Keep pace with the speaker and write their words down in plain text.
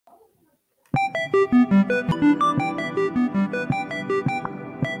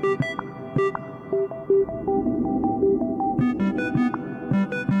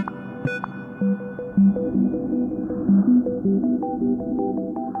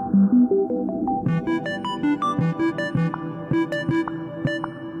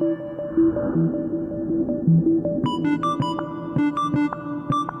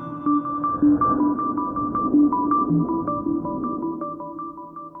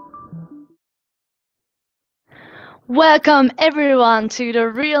Welcome everyone to the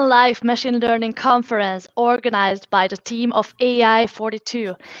Real Life Machine Learning Conference organized by the team of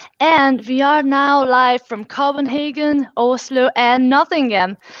AI42. And we are now live from Copenhagen, Oslo, and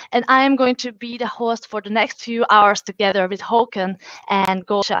Nottingham. And I am going to be the host for the next few hours together with Håkan and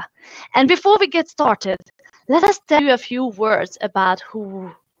Gosha. And before we get started, let us tell you a few words about who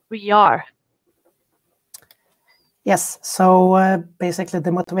we are. Yes, so basically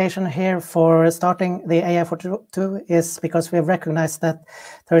the motivation here for starting the AI42 is because we have recognized that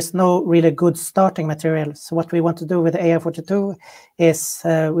there is no really good starting material. So what we want to do with AI42 is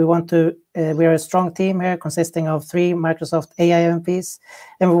we are a strong team here consisting of 3 Microsoft AI MVPs,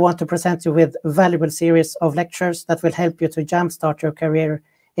 and we want to present you with a valuable series of lectures that will help you to jumpstart your career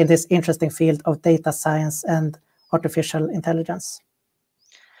in this interesting field of data science and artificial intelligence.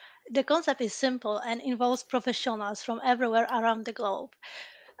 The concept is simple and involves professionals from everywhere around the globe.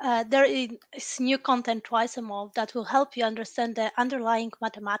 There is new content twice a month that will help you understand the underlying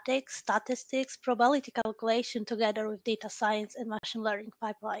mathematics, statistics, probability calculation together with data science and machine learning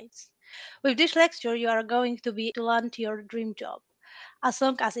pipelines. With this lecture, you are going to land your dream job, as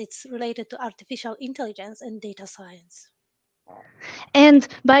long as it's related to artificial intelligence and data science. And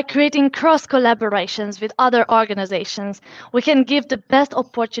by creating cross-collaborations with other organizations, we can give the best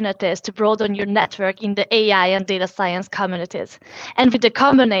opportunities to broaden your network in the AI and data science communities. And with the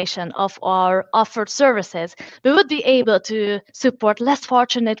combination of our offered services, we would be able to support less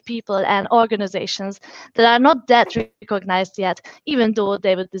fortunate people and organizations that are not that recognized yet, even though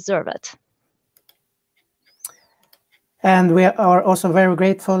they would deserve it. And we are also very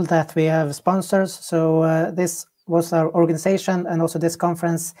grateful that we have sponsors. So this was our organization, and also this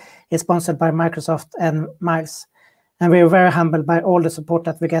conference is sponsored by Microsoft and Miles. And we are very humbled by all the support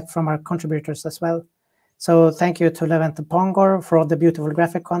that we get from our contributors as well. So thank you to Levente Pongor for all the beautiful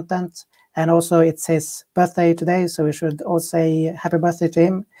graphic content. And also it's his birthday today, so we should all say happy birthday to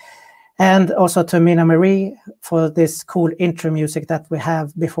him. And also to Mina Marie for this cool intro music that we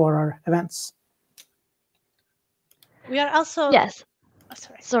have before our events. We are also... Yes.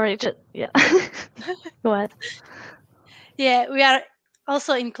 Oh, sorry. Yeah. Go ahead. Yeah, we are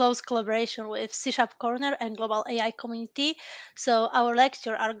also in close collaboration with C# Corner and Global AI Community. So our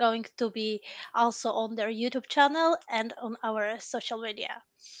lectures are going to be also on their YouTube channel and on our social media.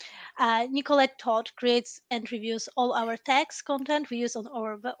 Nicolette Todd creates and reviews all our text content we use on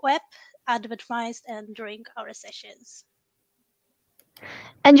our web, advertised and during our sessions.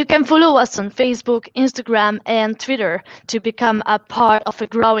 And you can follow us on Facebook, Instagram, and Twitter to become a part of a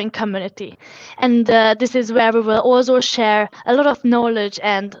growing community. And this is where we will also share a lot of knowledge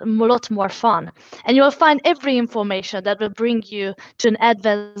and a lot more fun. And you will find every information that will bring you to an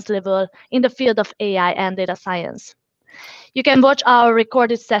advanced level in the field of AI and data science. You can watch our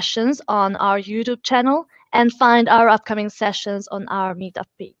recorded sessions on our YouTube channel and find our upcoming sessions on our Meetup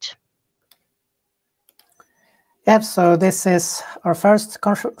page. Yep, so this is our first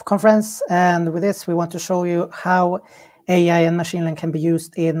conference, and with this we want to show you how AI and machine learning can be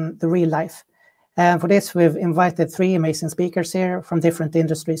used in the real life. And for this we've invited 3 amazing speakers here from different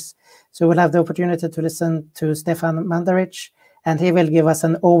industries. So we'll have the opportunity to listen to Stefan Mandaric, and he will give us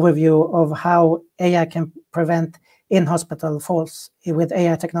an overview of how AI can prevent in-hospital falls with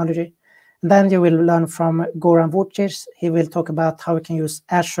AI technology. And then you will learn from Goran Vuksic. He will talk about how we can use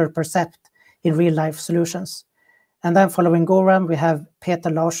Azure Percept in real-life solutions. And then following Goran, we have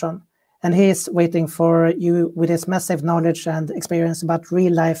Peter Larsson, and he is waiting for you with his massive knowledge and experience about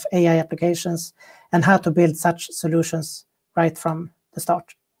real-life AI applications and how to build such solutions right from the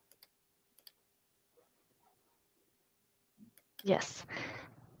start. Yes.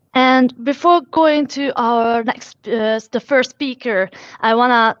 And before going to our next, the first speaker, I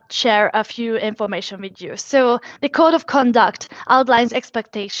want to share a few information with you. So the Code of Conduct outlines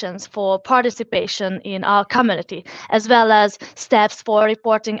expectations for participation in our community, as well as steps for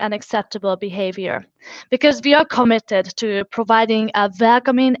reporting unacceptable behavior. Because we are committed to providing a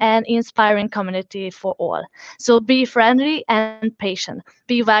welcoming and inspiring community for all. So be friendly and patient,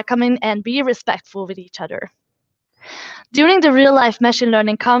 be welcoming and be respectful with each other. During the Real Life Machine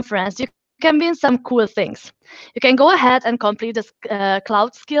Learning Conference, you can win some cool things. You can go ahead and complete the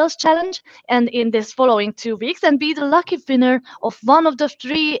Cloud Skills Challenge and in this following 2 weeks and be the lucky winner of one of the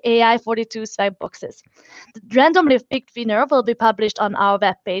 3 AI42 swag boxes. The randomly picked winner will be published on our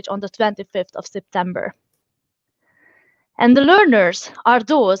webpage on the 25th of September. And the learners are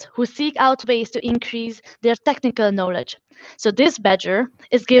those who seek out ways to increase their technical knowledge. So this badge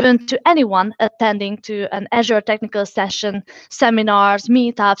is given to anyone attending to an Azure technical session, seminars,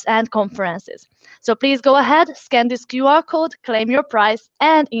 meetups, and conferences. So please go ahead, scan this QR code, claim your prize,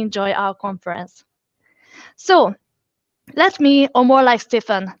 and enjoy our conference. So Let me, or more like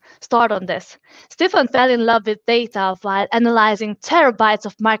Stefan, start on this. Stefan fell in love with data while analyzing terabytes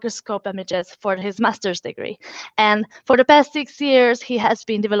of microscope images for his master's degree. And for the past 6 years, he has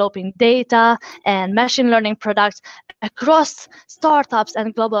been developing data and machine learning products across startups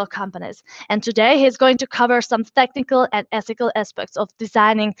and global companies. And today, he's going to cover some technical and ethical aspects of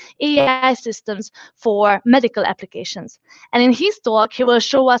designing AI systems for medical applications. And in his talk, he will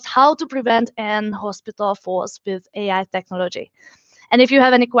show us how to prevent an hospital falls with AI technology. And if you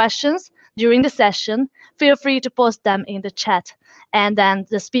have any questions during the session, feel free to post them in the chat, and then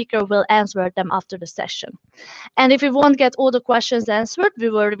the speaker will answer them after the session. And if we won't get all the questions answered, we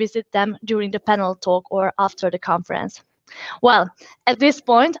will revisit them during the panel talk or after the conference. Well, at this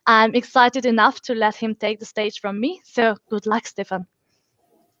point, I'm excited enough to let him take the stage from me. So good luck, Stefan.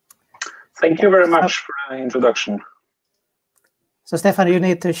 Thank you very much for the introduction. So Stefan, you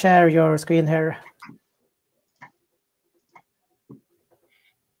need to share your screen here.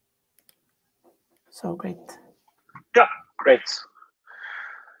 So great. Yeah, great.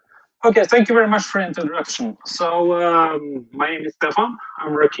 Okay, thank you very much for the introduction. So my name is Stefan.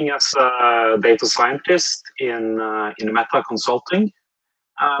 I'm working as a data scientist in Meta Consulting.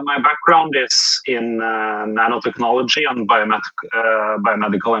 My background is in nanotechnology and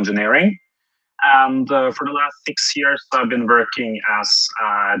biomedical engineering. And for the last 6 years, I've been working as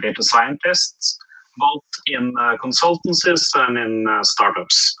a data scientist, both in consultancies and in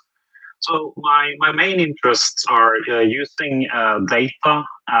startups. So my main interests are using data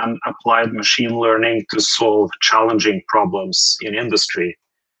and applied machine learning to solve challenging problems in industry.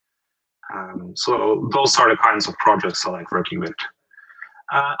 So those are the kinds of projects I like working with.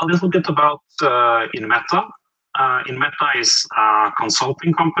 A little bit about Inmeta. Inmeta is a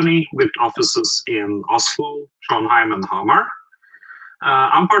consulting company with offices in Oslo, Trondheim, and Hamar.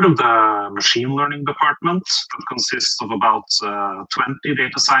 I'm part of the machine learning department that consists of about 20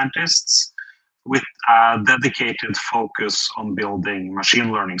 data scientists with a dedicated focus on building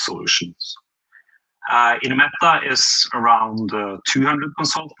machine learning solutions. Inmeta is around 200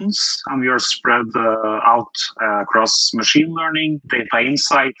 consultants, and we are spread out across machine learning, data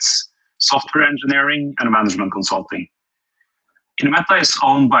insights, software engineering, and management consulting. Inmeta is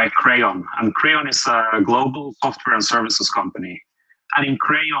owned by Crayon, and Crayon is a global software and services company. And in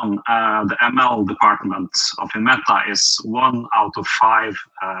Crayon, the ML department of Inmeta is 1 out of 5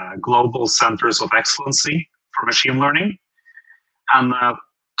 global centers of excellency for machine learning. And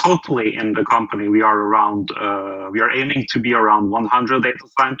totally in the company, we are aiming to be around 100 data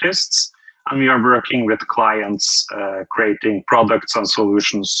scientists, and we are working with clients creating products and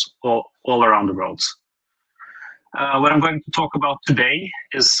solutions all around the world. What I'm going to talk about today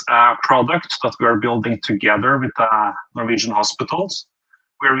is a product that we are building together with Norwegian hospitals,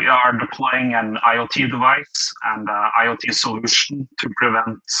 where we are deploying an IoT device and an IoT solution to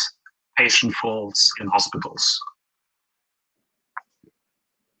prevent patient falls in hospitals.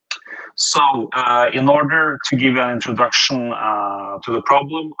 So in order to give you an introduction to the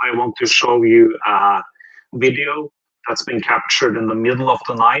problem, I want to show you a video that's been captured in the middle of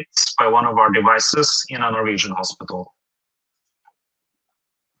the night by one of our devices in a Norwegian hospital.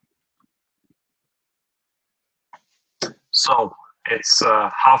 So it's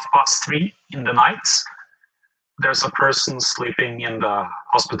 3:30 in the night. There's a person sleeping in the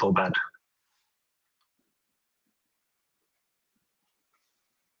hospital bed.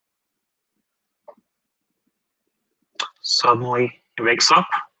 Suddenly he wakes up,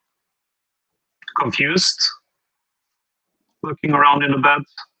 confused, looking around in the bed,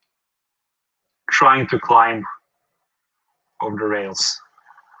 trying to climb over the rails,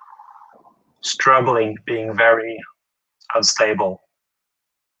 struggling, being very unstable.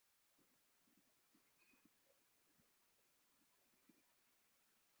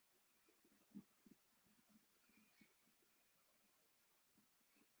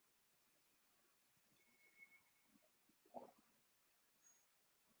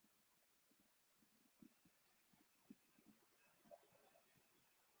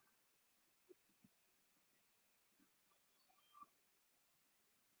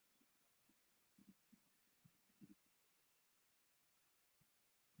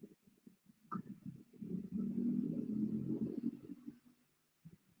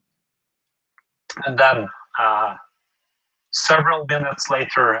 And then several minutes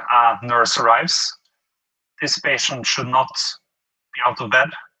later, a nurse arrives. This patient should not be out of bed,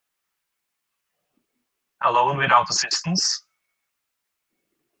 alone without assistance.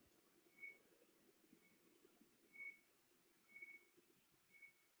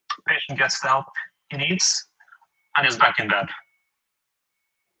 Patient gets the help he needs and is back in bed.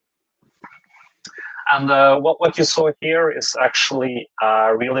 And what you saw here is actually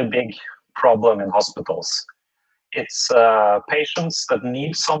a really big problem in hospitals. It's patients that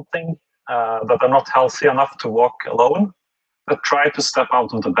need something that are not healthy enough to walk alone, that try to step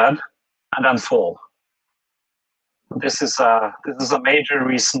out of the bed and then fall. This is a major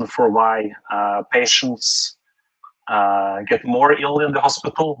reason for why patients get more ill in the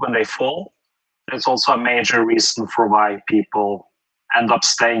hospital when they fall. It's also a major reason for why people end up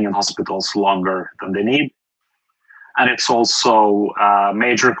staying in hospitals longer than they need. And it's also a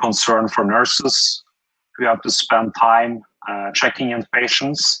major concern for nurses who have to spend time checking in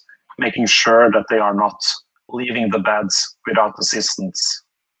patients, making sure that they are not leaving the beds without assistance.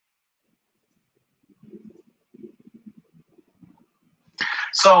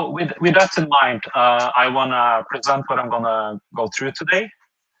 So with that in mind, I want to present what I'm going to go through today.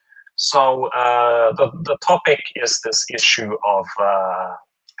 So the topic is this issue of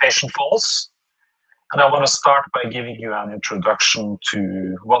patient falls. And I want to start by giving you an introduction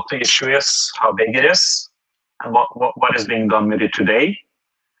to what the issue is, how big it is, and what is being done with it today.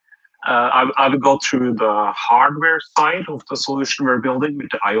 I will go through the hardware side of the solution we're building with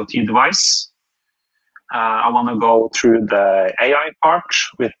the IoT device. I want to go through the AI part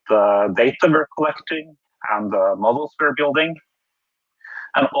with the data we're collecting and the models we're building.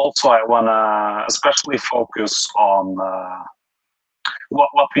 And also I want to especially focus on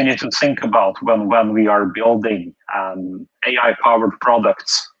what we need to think about when we are building AI-powered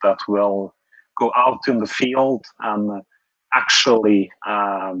products that will go out in the field and actually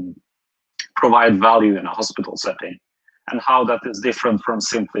provide value in a hospital setting, and how that is different from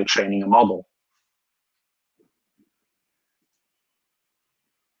simply training a model.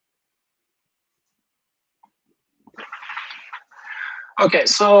 Okay,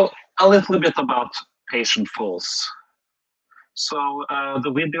 so a little bit about patient falls. So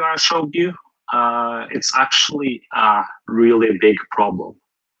the video I showed you, it's actually a really big problem.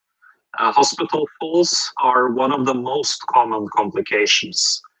 Hospital falls are one of the most common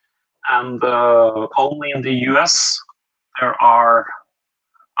complications. And only in the US, there are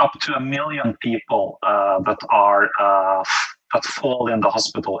up to 1 million people that fall in the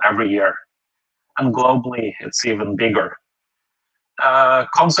hospital every year. And globally, it's even bigger.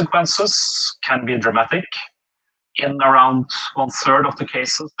 Consequences can be dramatic. In around 1/3 of the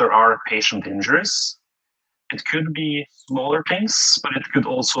cases, there are patient injuries. It could be smaller things, but it could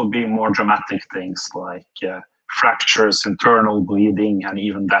also be more dramatic things like fractures, internal bleeding, and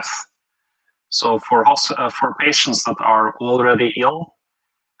even death. So for patients that are already ill,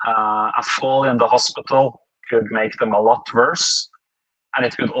 a fall in the hospital could make them a lot worse. And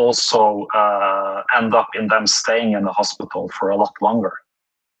it could also end up in them staying in the hospital for a lot longer.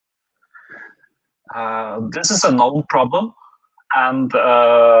 This is a known problem, and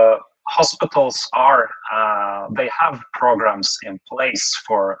hospitals they have programs in place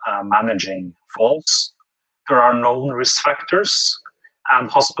for managing falls. There are known risk factors, and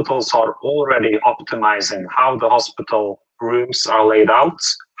hospitals are already optimizing how the hospital rooms are laid out,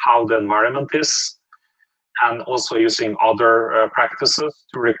 how the environment is, and also using other practices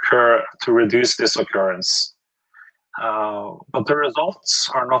to reduce this occurrence. But the results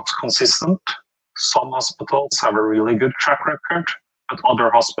are not consistent. Some hospitals have a really good track record, but other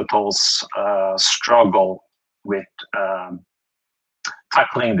hospitals struggle with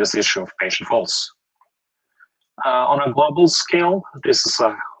tackling this issue of patient falls. On a global scale, this is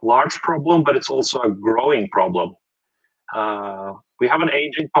a large problem, but it's also a growing problem. We have an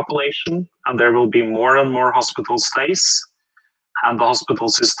aging population, and there will be more and more hospital stays, and the hospital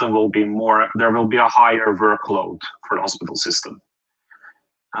system will be there will be a higher workload for the hospital system.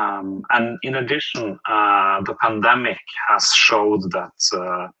 And in addition, the pandemic has showed that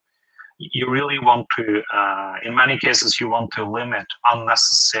you really want to, in many cases, you want to limit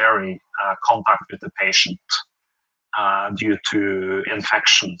unnecessary contact with the patient due to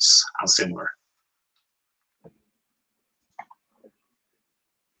infections and similar.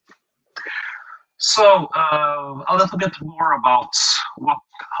 So a little bit more about what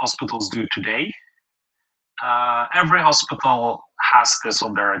hospitals do today. Every hospital has this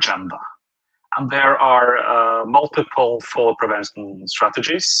on their agenda, and there are multiple fall prevention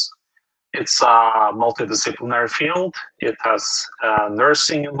strategies. It's a multidisciplinary field. It has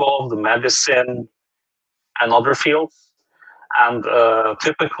nursing involved, medicine, and other fields. And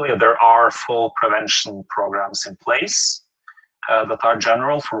typically there are fall prevention programs in place that are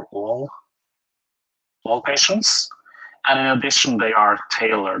general for all patients. And in addition, they are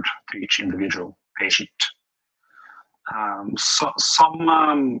tailored to each individual patient.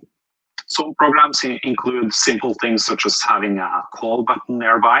 Some programs include simple things such as having a call button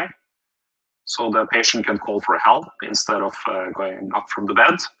nearby. so the patient can call for help instead of going up from the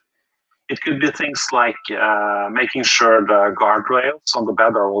bed. It could be things like making sure the guardrails on the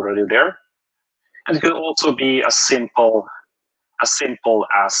bed are already there. And it could also be as simple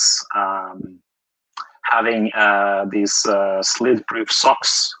as having these slid-proof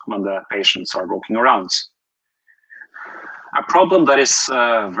socks when the patients are walking around. A problem that is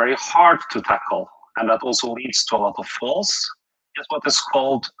very hard to tackle, and that also leads to a lot of falls, is what is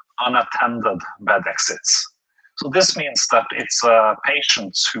called unattended bed exits. So this means that it's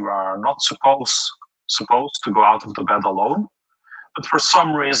patients who are not supposed to go out of the bed alone, but for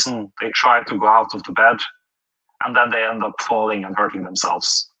some reason they try to go out of the bed and then they end up falling and hurting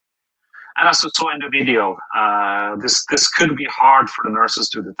themselves. And as you saw in the video, this could be hard for the nurses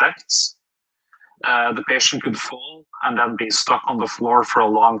to detect. The patient could fall and then be stuck on the floor for a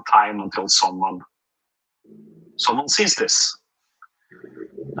long time until someone sees this.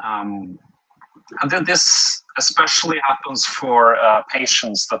 And then this especially happens for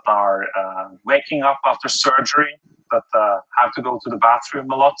patients that are waking up after surgery, that have to go to the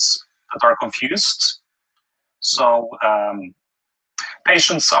bathroom a lot, that are confused. So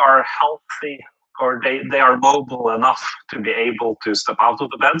patients are healthy, or they are mobile enough to be able to step out of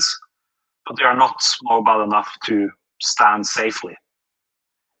the beds, but they are not mobile enough to stand safely.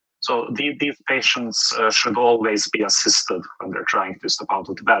 So these patients should always be assisted when they're trying to step out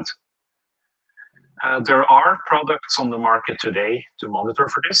of the bed. There are products on the market today to monitor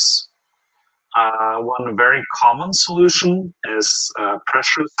for this. One very common solution is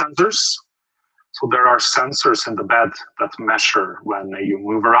pressure sensors. So there are sensors in the bed that measure when you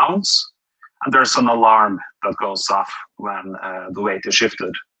move around, and there's an alarm that goes off when the weight is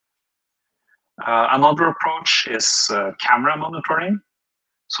shifted. Another approach is camera monitoring.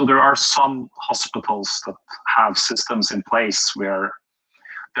 So there are some hospitals that have systems in place where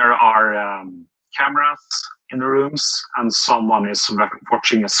there are cameras in the rooms and someone is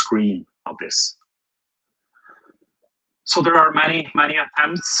watching a screen of this. So there are many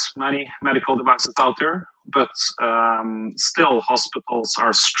attempts, many medical devices out there, but still hospitals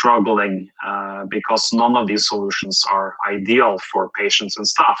are struggling because none of these solutions are ideal for patients and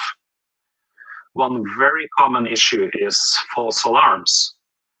staff. One very common issue is false alarms.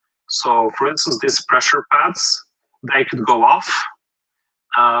 So for instance, these pressure pads, they could go off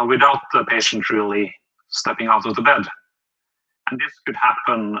without the patient really stepping out of the bed. And this could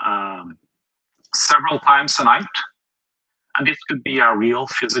happen several times a night. And this could be a real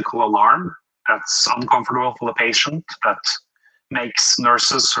physical alarm that's uncomfortable for the patient, that makes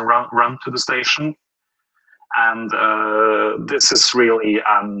nurses run to the station. And this is really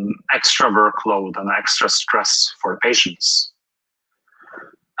an extra workload and extra stress for patients.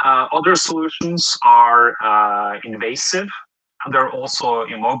 Other solutions are invasive, and they're also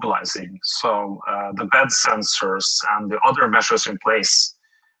immobilizing. So the bed sensors and the other measures in place,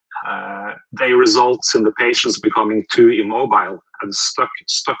 they result in the patients becoming too immobile and stuck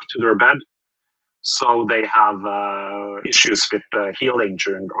to their bed. So they have issues with healing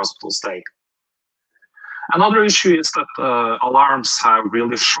during the hospital stay. Another issue is that alarms have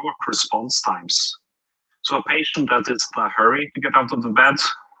really short response times. So a patient that is in a hurry to get out of the bed,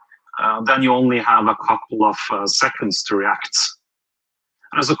 then you only have a couple of seconds to react.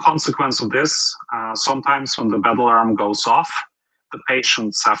 And as a consequence of this, sometimes when the bed alarm goes off, the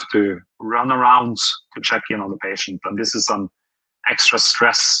patients have to run around to check in on the patient, and this is an extra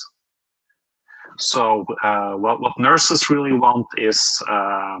stress. So what nurses really want is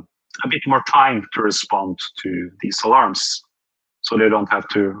a bit more time to respond to these alarms, so they don't have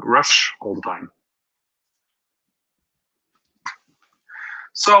to rush all the time.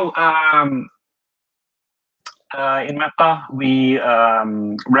 So in Meta, we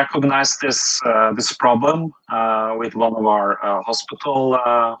recognized this problem with one of our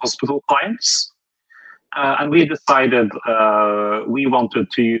hospital clients, and we decided we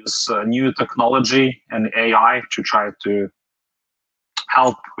wanted to use new technology and AI to try to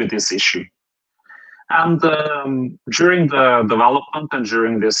help with this issue. And during the development and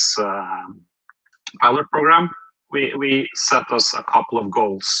during this pilot program, we set us a couple of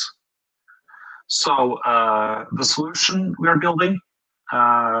goals. So the solution we are building,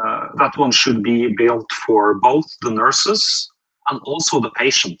 that one should be built for both the nurses and also the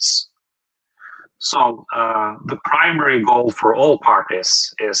patients. So the primary goal for all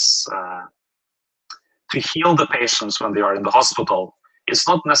parties is to heal the patients when they are in the hospital. It's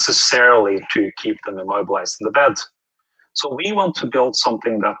not necessarily to keep them immobilized in the bed. So we want to build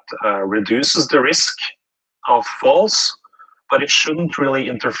something that reduces the risk of falls, but it shouldn't really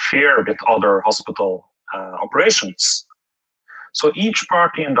interfere with other hospital operations. So each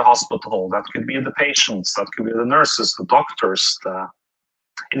party in the hospital, that could be the patients, that could be the nurses, the doctors, the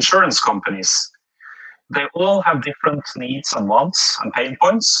insurance companies, they all have different needs and wants and pain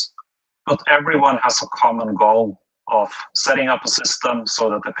points, but everyone has a common goal of setting up a system so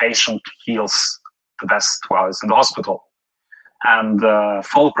that the patient heals the best while he's in the hospital. And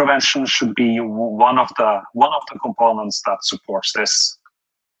fall prevention should be one of the components that supports this.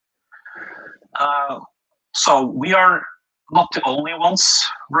 So we are not the only ones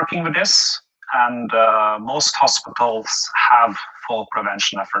working with this, and most hospitals have fall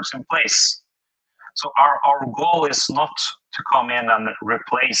prevention efforts in place. So our goal is not to come in and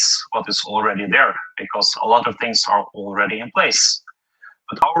replace what is already there, because a lot of things are already in place.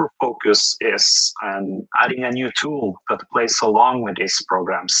 But our focus is adding a new tool that plays along with these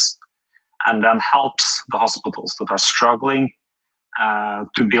programs and then helps the hospitals that are struggling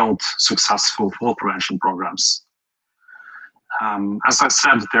to build successful fall prevention programs. As I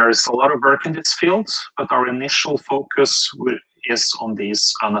said, there is a lot of work in this field, but our initial focus is on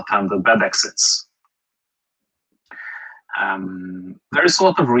these unattended bed exits. There is a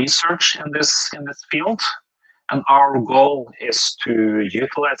lot of research in this field, and our goal is to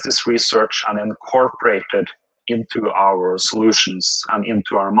utilize this research and incorporate it into our solutions and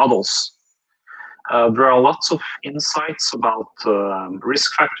into our models. There are lots of insights about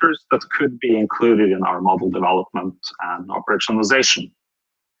risk factors that could be included in our model development and operationalization.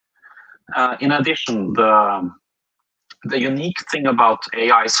 In addition, the unique thing about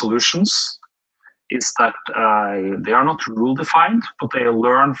AI solutions is that they are not rule defined, but they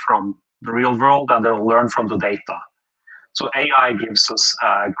learn from the real world and they'll learn from the data. So AI gives us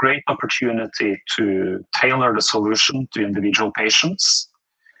a great opportunity to tailor the solution to individual patients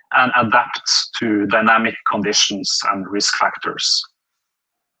and adapt to dynamic conditions and risk factors.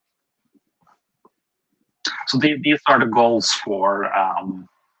 So these are the goals for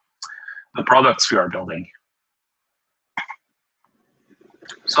the products we are building.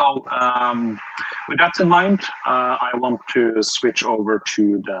 So with that in mind, I want to switch over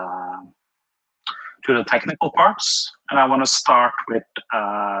to the technical parts, and I want to start with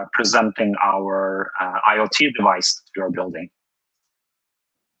presenting our IoT device that we are building.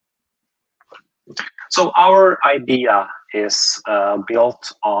 So our idea is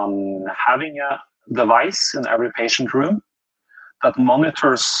built on having a device in every patient room that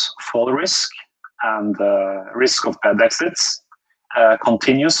monitors fall risk and risk of bed exits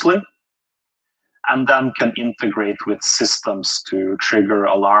continuously, and then can integrate with systems to trigger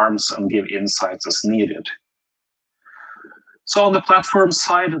alarms and give insights as needed. So on the platform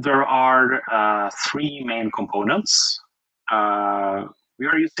side, there are three main components. We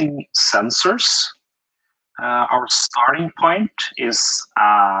are using sensors. Our starting point is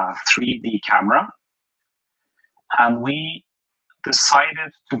a 3D camera, and we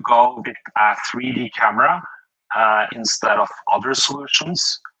decided to go with a 3D camera instead of other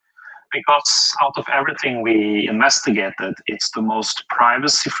solutions, because out of everything we investigated, it's the most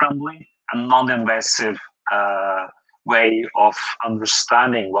privacy-friendly and non-invasive way of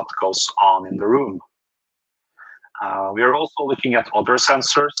understanding what goes on in the room. We are also looking at other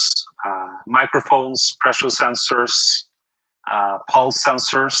sensors, microphones, pressure sensors, pulse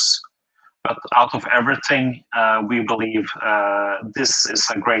sensors, but out of everything, we believe this is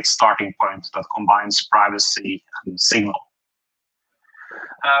a great starting point that combines privacy and signal.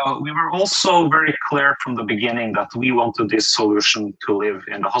 We were also very clear from the beginning that we wanted this solution to live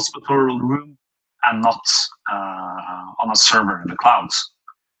in the hospital room and not on a server in the clouds.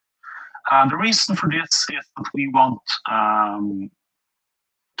 The reason for this is that we want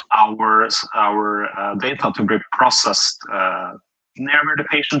our data to be processed near where the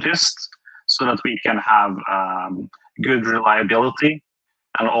patient is, so that we can have good reliability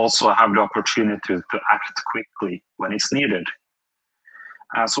and also have the opportunity to act quickly when it's needed.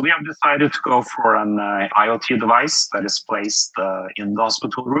 So we have decided to go for an IoT device that is placed in the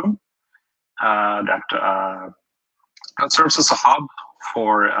hospital room that serves as a hub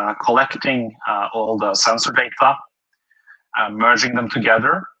for collecting all the sensor data, merging them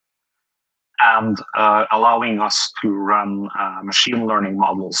together, and allowing us to run machine learning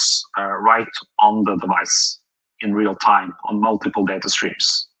models right on the device in real time on multiple data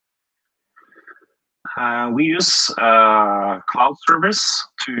streams. We use cloud service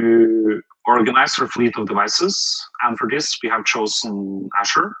to organize our fleet of devices, and for this we have chosen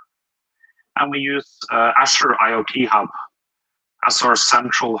Azure. And we use Azure IoT Hub as our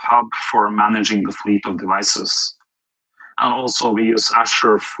central hub for managing the fleet of devices. And also we use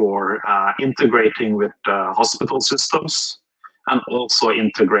Azure for integrating with hospital systems, and also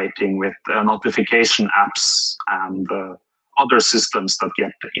integrating with notification apps and other systems that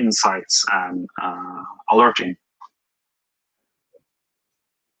get insights and alerting.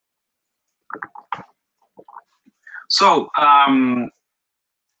 So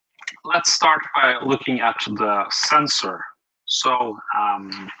let's start by looking at the sensor. So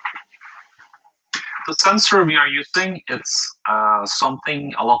the sensor we are using, it's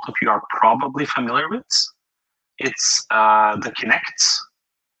something a lot of you are probably familiar with. It's the Kinect.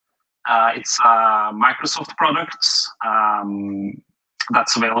 It's a Microsoft product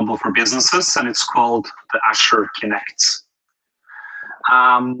that's available for businesses, and it's called the Azure Kinect.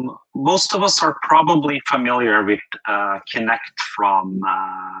 Most of us are probably familiar with Kinect from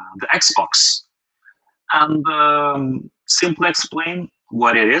the Xbox. And simply explain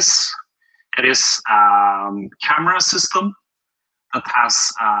what it is. It is a camera system that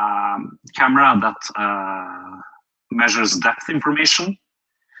has camera that measures depth information.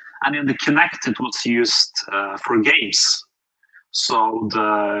 And in the Kinect, it was used for games. So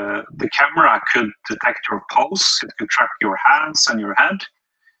the camera could detect your pose, it could track your hands and your head.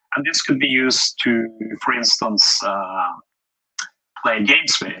 And this could be used to, for instance, play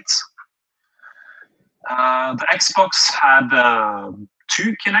games with it. The Xbox had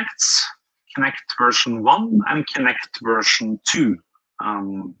 2 Kinects, Kinect version 1 and Kinect version 2.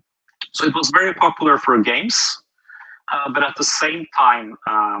 So it was very popular for games, but at the same time,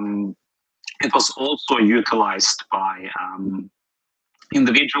 it was also utilized by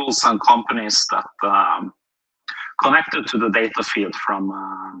individuals and companies that connected to the data field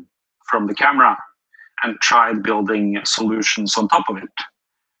from the camera and tried building solutions on top of it.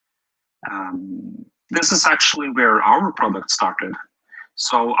 This is actually where our product started.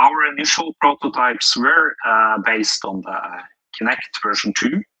 So our initial prototypes were based on the Kinect version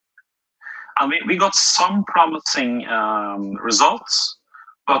 2. And we got some promising results,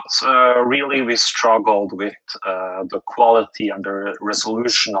 but really we struggled with the quality and the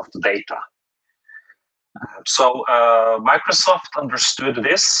resolution of the data. So Microsoft understood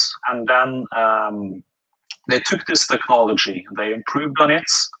this, and then they took this technology, they improved on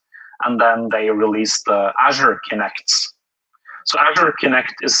it, and then they released the Azure Kinect. So Azure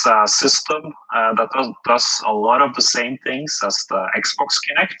Kinect is a system that does a lot of the same things as the Xbox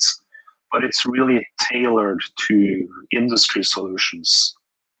Kinect, but it's really tailored to industry solutions.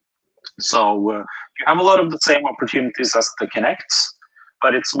 So you have a lot of the same opportunities as the Kinect,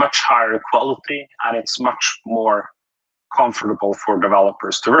 but it's much higher quality and it's much more comfortable for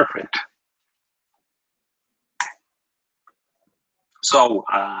developers to work with. So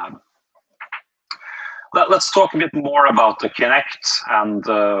let's talk a bit more about the Kinect and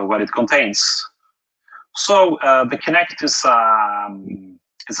what it contains. So the Kinect is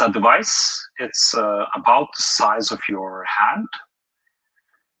a device. It's about the size of your hand.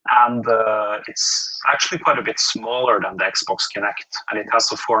 And it's actually quite a bit smaller than the Xbox Kinect. And it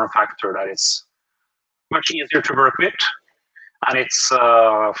has a form factor that is much easier to work with. And it's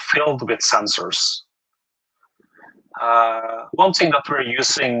filled with sensors. One thing that we're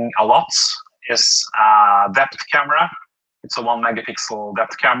using a lot is a depth camera. It's a 1 megapixel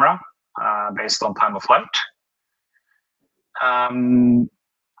depth camera based on time of flight.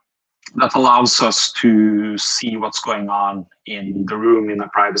 That allows us to see what's going on in the room in a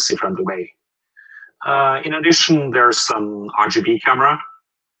privacy-friendly way. In addition, there's an RGB camera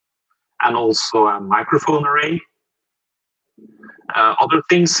and also a microphone array. Other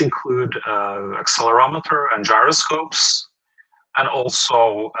things include accelerometer and gyroscopes, and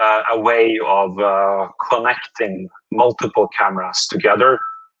also a way of connecting multiple cameras together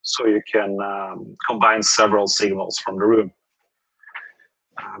so you can combine several signals from the room.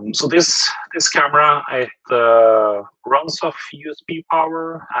 So this camera, it runs off USB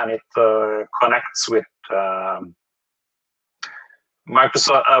power, and it connects with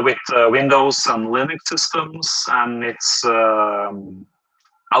Microsoft with Windows and Linux systems, and it's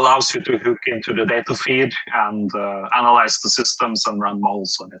allows you to hook into the data feed and analyze the systems and run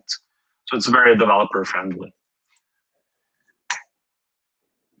models on it. So it's very developer friendly.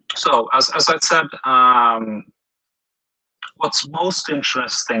 So as I said, what's most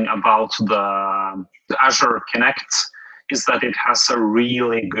interesting about the Azure Kinect is that it has a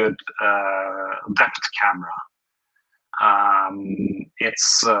really good depth camera.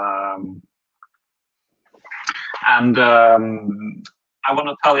 I want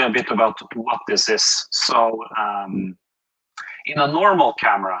to tell you a bit about what this is. So in a normal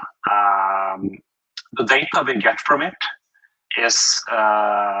camera, the data we get from it is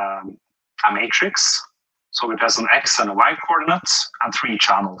a matrix. So it has an X and a Y coordinates and 3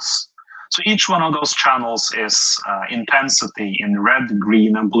 channels. So each one of those channels is intensity in red,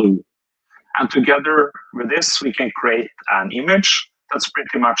 green, and blue. And together with this, we can create an image that's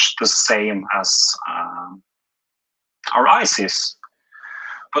pretty much the same as our eyes is.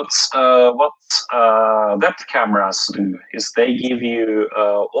 But what depth cameras do is they give you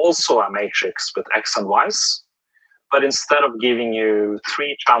also a matrix with X and Y's, but instead of giving you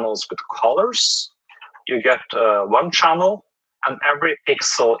 3 channels with colors, you get 1 channel, and every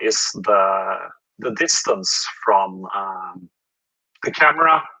pixel is the distance from the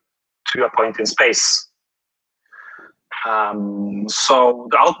camera to a point in space. So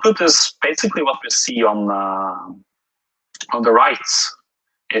the output is basically what we see on the right.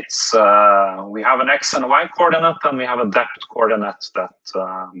 It's we have an X and a Y coordinate, and we have a depth coordinate that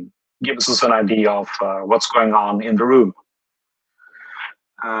gives us an idea of what's going on in the room.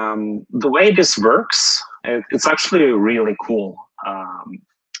 The way this works, it's actually really cool.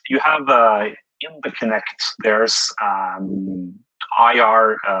 You have in the Kinect, there's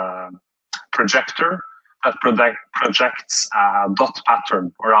IR projector that projects a dot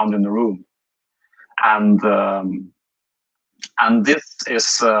pattern around in the room, and this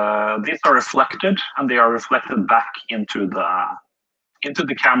is these are reflected, and they are reflected back into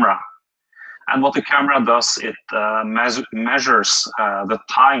the camera. And what the camera does, it measures the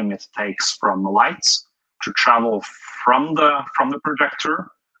time it takes from light to travel from the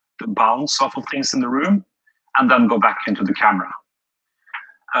projector, to bounce off of things in the room, and then go back into the camera.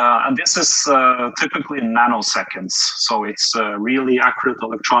 And this is typically in nanoseconds, so it's really accurate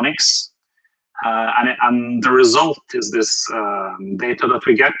electronics. And the result is this data that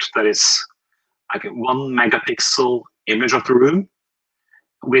we get that is like a 1 megapixel image of the room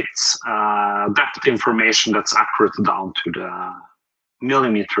with depth information that's accurate down to the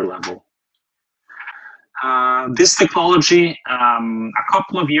millimeter level. This technology, a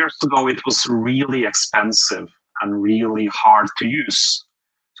couple of years ago, it was really expensive and really hard to use.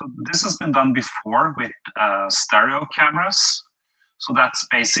 So this has been done before with stereo cameras. So that's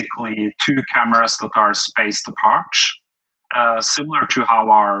basically 2 cameras that are spaced apart, similar to how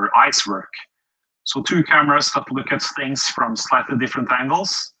our eyes work. So 2 cameras that look at things from slightly different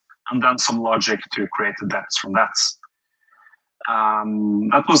angles, and then some logic to create the depths from that.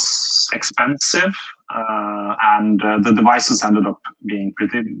 That was expensive, and the devices ended up being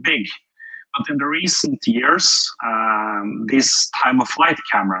pretty big. But in the recent years, these time-of-flight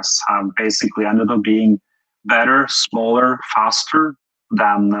cameras have basically ended up being better, smaller, faster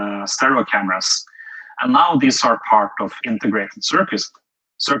than stereo cameras. And now these are part of integrated circuits.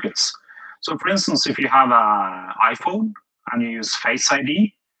 So for instance, if you have an iPhone and you use Face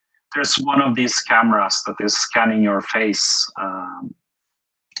ID, there's one of these cameras that is scanning your face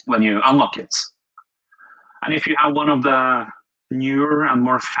when you unlock it. And if you have one of the newer and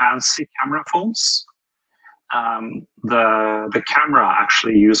more fancy camera phones, the camera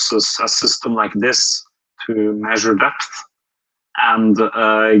actually uses a system like this to measure depth and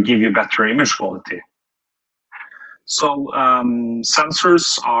give you better image quality. So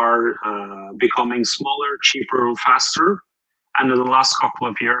sensors are becoming smaller, cheaper, and faster. And in the last couple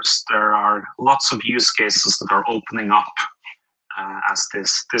of years, there are lots of use cases that are opening up as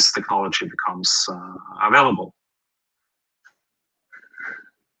this technology becomes available.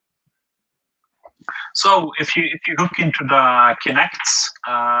 So if you look into the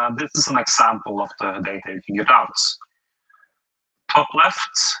Kinect, this is an example of the data you can get out. Top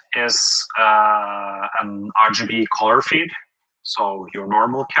left is an RGB color feed, so your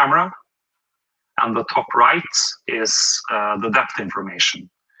normal camera. And the top right is the depth information.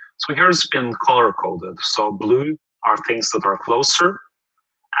 So here it's been color coded. So blue are things that are closer,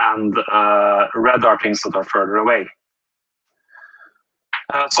 and red are things that are further away.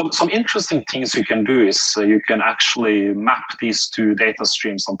 Some interesting things you can do is you can actually map these 2 data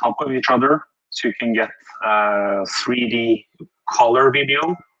streams on top of each other. So you can get 3D color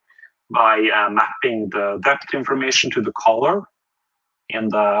video by mapping the depth information to the color in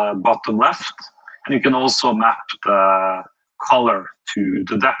the bottom left. And you can also map the color to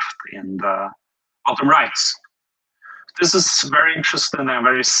the depth in the bottom right. This is very interesting and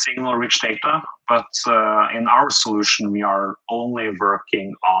very signal-rich data, but in our solution, we are only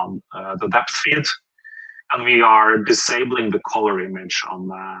working on the depth feed, and we are disabling the color image on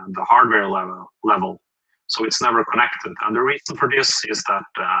the hardware level. So it's never connected. And the reason for this is that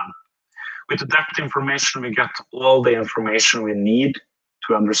with the depth information, we get all the information we need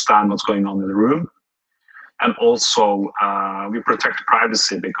to understand what's going on in the room. And also, we protect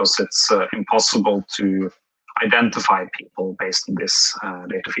privacy because it's impossible to identify people based on this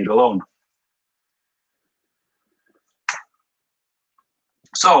data feed alone.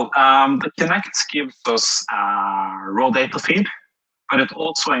 So the Kinect gives us a raw data feed, but it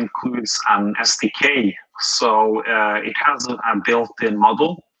also includes an SDK. So it has a built-in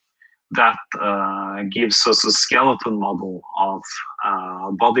model that gives us a skeleton model of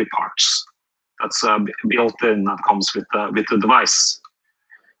body parts that's built-in, that comes with the device.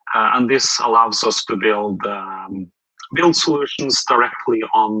 And this allows us to build solutions directly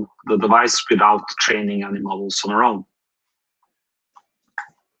on the device without training any models on our own.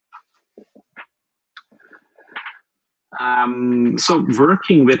 So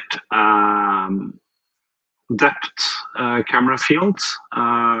working with depth camera fields,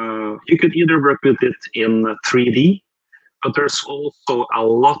 you could either work with it in 3D, but there's also a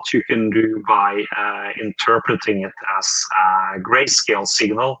lot you can do by interpreting it as a grayscale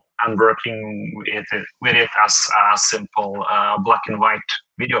signal and working with it as a simple black and white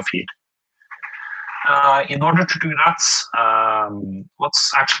video feed. In order to do that,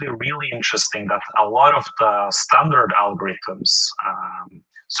 what's actually really interesting that a lot of the standard algorithms,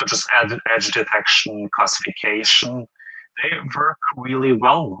 such as edge detection, classification, they work really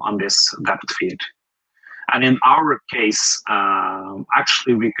well on this depth feed. And in our case,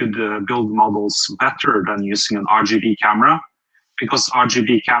 actually we could build models better than using an RGB camera, because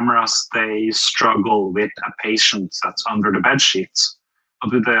RGB cameras, they struggle with a patient that's under the bed sheets.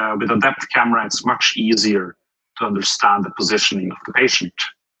 But with a depth camera, it's much easier to understand the positioning of the patient.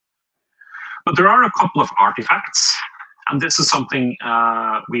 But there are a couple of artifacts, and this is something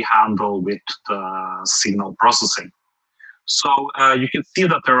we handle with the signal processing. So you can see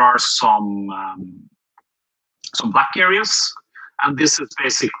that there are some black areas, and this is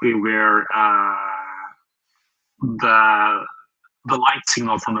basically where the light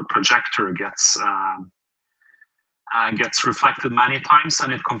signal from the projector gets reflected many times,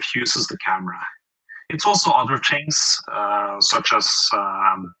 and it confuses the camera. It's also other things, such as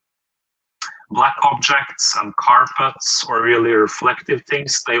black objects and carpets, or really reflective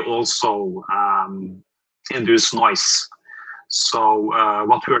things. They also induce noise. So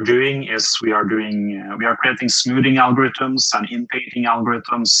what we are doing is we are creating smoothing algorithms and in-painting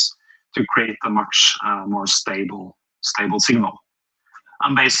algorithms to create a much more stable signal.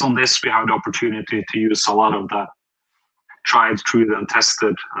 And based on this, we have the opportunity to use a lot of the tried, true, and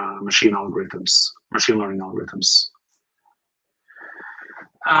tested machine learning algorithms.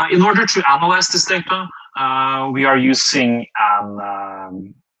 In order to analyze this data, we are using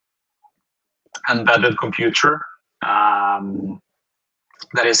an embedded computer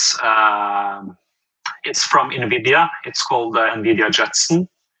that is it's from NVIDIA. It's called NVIDIA Jetson.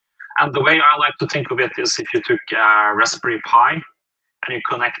 And the way I like to think of it is if you took a Raspberry Pi and you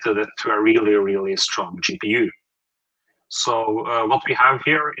connected it to a really, really strong GPU. So what we have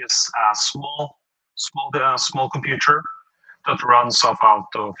here is a small computer that runs off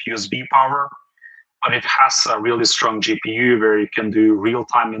out of USB power, but it has a really strong GPU where you can do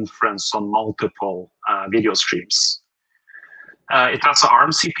real-time inference on multiple video streams. It has an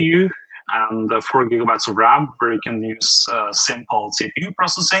ARM CPU and 4 gigabytes of RAM where you can use simple CPU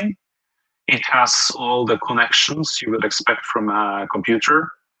processing. It has all the connections you would expect from a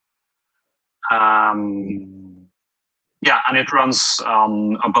computer. Yeah, and it runs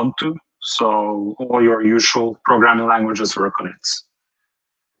on Ubuntu, so all your usual programming languages work on it.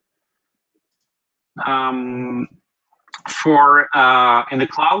 In the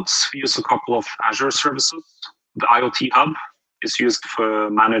clouds, we use a couple of Azure services. The IoT Hub is used to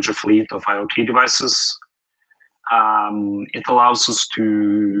manage a fleet of IoT devices. It allows us to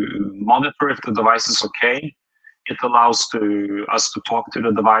monitor if the device is okay. It allows us to talk to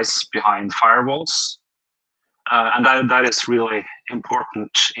the device behind firewalls. And that is really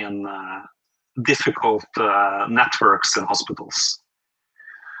important in difficult networks in hospitals.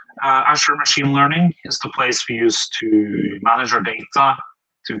 Azure Machine Learning is the place we use to manage our data,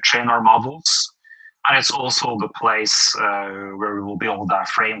 to train our models. And it's also the place where we will build a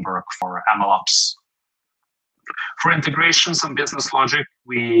framework for MLOps. For integrations and business logic,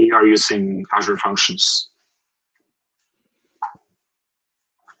 we are using Azure Functions.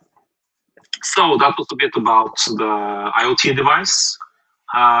 So that was a bit about the IoT device.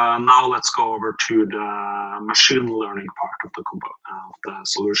 Now let's go over to the machine learning part of the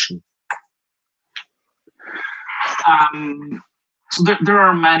solution. So there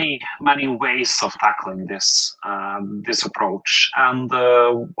are many ways of tackling this approach, and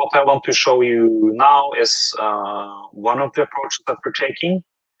what I want to show you now is one of the approaches that we're taking,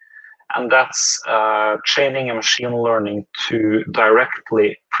 and that's training a machine learning to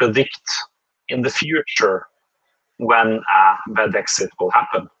directly predict in the future when a bed exit will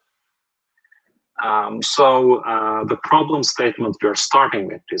happen. So the problem statement we are starting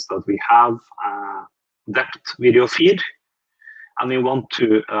with is that we have a depth video feed, and we want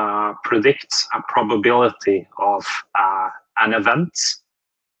to predict a probability of an event,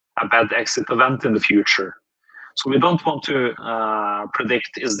 a bed exit event in the future. So we don't want to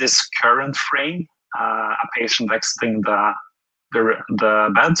predict, is this current frame a patient exiting the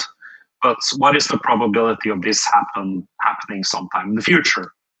bed, but what is the probability of this happening sometime in the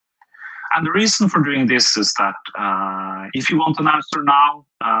future? And the reason for doing this is that if you want an answer now,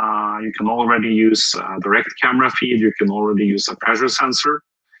 you can already use a direct camera feed, you can already use a pressure sensor,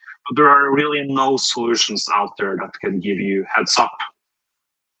 but there are really no solutions out there that can give you heads up.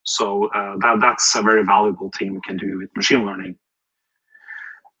 So that's a very valuable thing we can do with machine learning.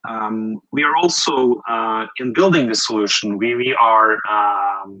 We are also, in building this solution, we are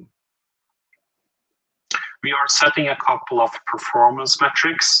setting a couple of performance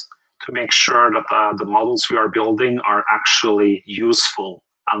metrics to make sure that the models we are building are actually useful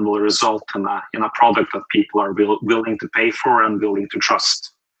and will result in a product that people are willing to pay for and willing to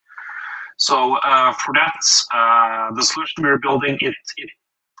trust. So for that, the solution we're building, it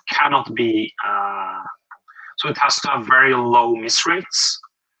cannot be, so it has to have very low miss rates.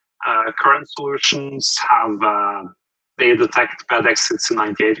 Current solutions have, they detect bed exits in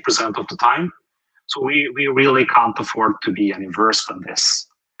 98% of the time. So we really can't afford to be any worse than this.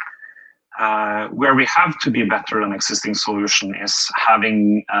 Where we have to be better than existing solution is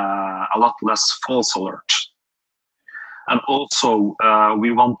having a lot less false alerts. And also,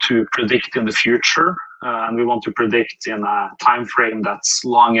 we want to predict in the future, and we want to predict in a time frame that's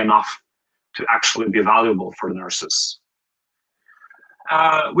long enough to actually be valuable for the nurses.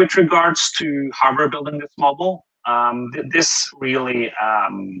 With regards to how we're building this model, this really,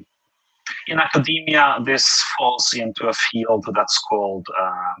 in academia, this falls into a field that's called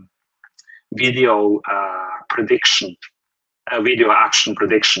video prediction, video action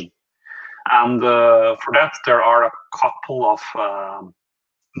prediction. And for that, there are a couple of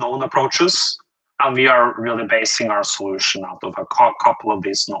known approaches, and we are really basing our solution out of a couple of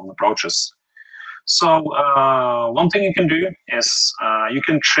these known approaches. So one thing you can do is you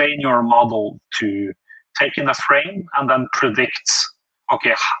can train your model to take in a frame and then predict,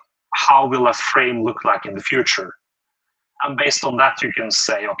 okay, how will a frame look like in the future? And based on that, you can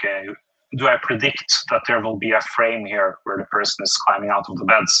say, okay, do I predict that there will be a frame here where the person is climbing out of the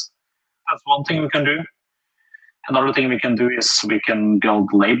beds? That's one thing we can do. Another thing we can do is we can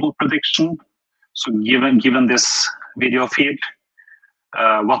build label prediction. So given this video feed,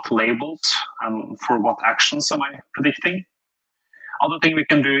 what labels and for what actions am I predicting? Other thing we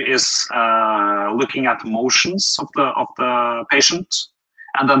can do is looking at motions of the patient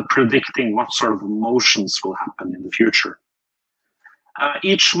and then predicting what sort of motions will happen in the future.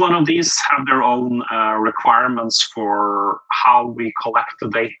 Each one of these have their own requirements for how we collect the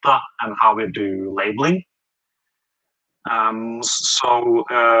data and how we do labeling. So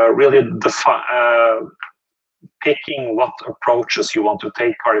really picking what approaches you want to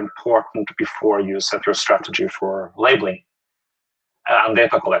take are important before you set your strategy for labeling and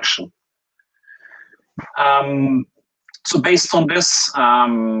data collection. So based on this,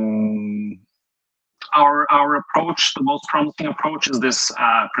 our approach, the most promising approach, is this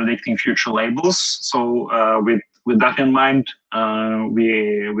predicting future labels. So with that in mind,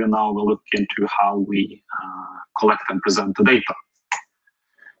 we now will look into how we collect and present the data.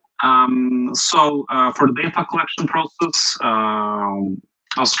 So for the data collection process,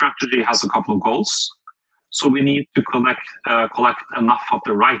 our strategy has a couple of goals. So we need to collect enough of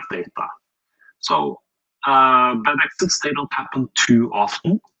the right data. So bed exits, they don't happen too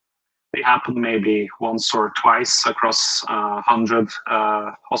often. They happen maybe once or twice across 100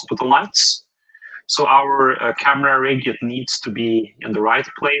 hospital nights. So our camera rig, it needs to be in the right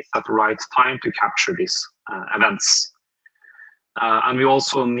place at the right time to capture these events. And we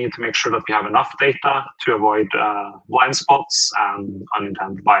also need to make sure that we have enough data to avoid blind spots and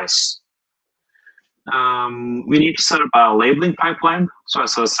unintended bias. We need to set up a labeling pipeline. So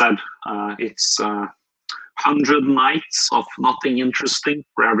as I said, it's 100 nights of nothing interesting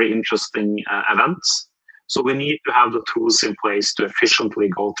for every interesting event. So we need to have the tools in place to efficiently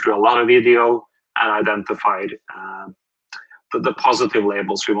go through a lot of video and identify the positive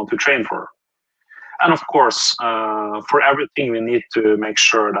labels we want to train for. And of course, for everything, we need to make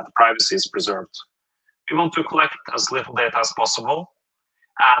sure that privacy is preserved. We want to collect as little data as possible,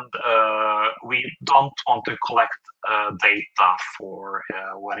 and we don't want to collect data for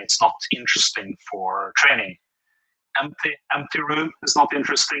when it's not interesting for training. Empty room is not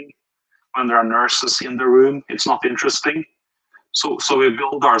interesting. When there are nurses in the room, it's not interesting. So we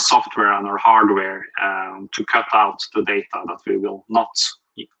build our software and our hardware to cut out the data that we will not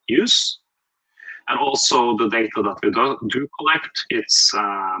use. And also the data that we do collect, it's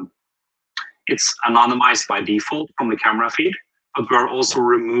anonymized by default from the camera feed, but we're also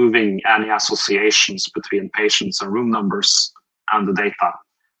removing any associations between patients and room numbers and the data.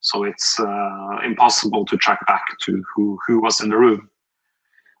 So it's impossible to track back to who was in the room.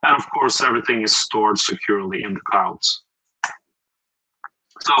 And of course, everything is stored securely in the clouds.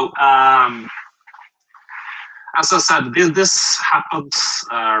 So as I said, this happens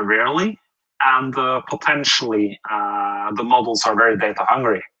rarely, and potentially the models are very data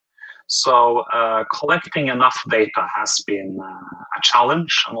hungry. So collecting enough data has been a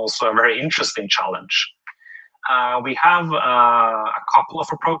challenge, and also a very interesting challenge. We have a couple of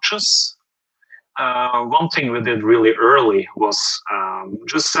approaches. One thing we did really early was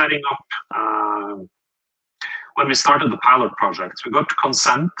just setting up, when we started the pilot project, we got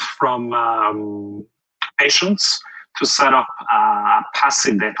consent from patients to set up a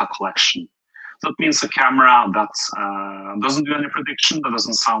passive data collection. That means a camera that doesn't do any prediction, that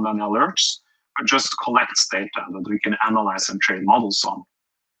doesn't sound any alerts, but just collects data that we can analyze and train models on.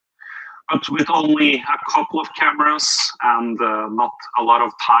 But with only a couple of cameras and not a lot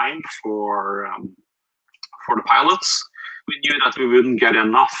of time for the pilots, we knew that we wouldn't get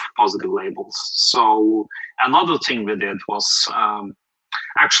enough positive labels. So another thing we did was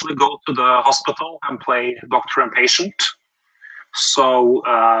actually go to the hospital and play doctor and patient. So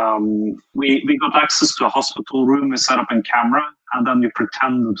we got access to a hospital room, we set up in camera, and then we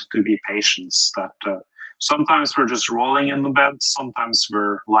pretended to be patients that sometimes we're just rolling in the bed, sometimes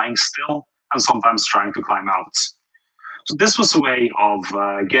we're lying still, and sometimes trying to climb out. So this was a way of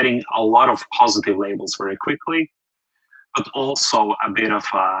getting a lot of positive labels very quickly, but also a bit of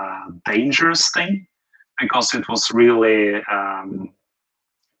a dangerous thing, because it was really,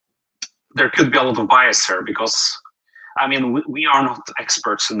 there could be a lot of bias here, because I mean, we are not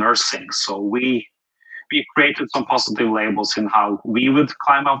experts in nursing, so we created some positive labels in how we would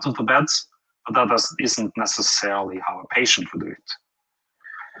climb out of the beds, but that isn't necessarily how a patient would do it.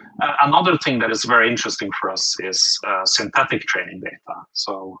 Another thing that is very interesting for us is synthetic training data.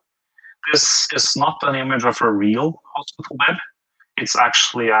 So this is not an image of a real hospital bed. It's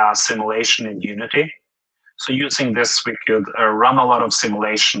actually a simulation in Unity. So using this, we could run a lot of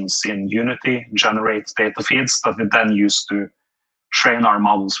simulations in Unity, generate data feeds that we then use to train our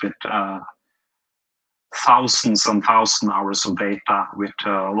models with thousands and thousands of hours of data with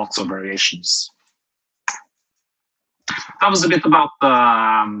lots of variations. That was a bit about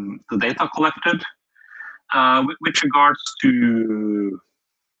the data collected. With regards to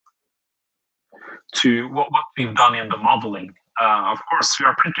what we've done in the modeling, of course, we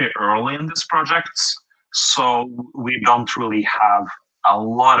are pretty early in this project. So we don't really have a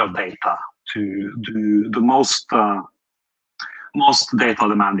lot of data to do the most data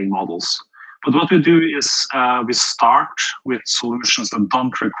demanding models. But what we do is we start with solutions that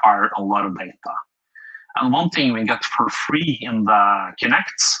don't require a lot of data. And one thing we get for free in the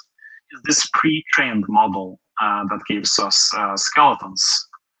Kinects is this pre-trained model that gives us skeletons.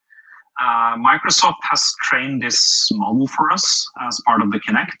 Microsoft has trained this model for us as part of the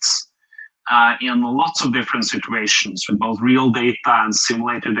Kinects. In lots of different situations with both real data and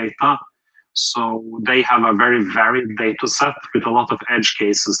simulated data. So they have a very varied data set with a lot of edge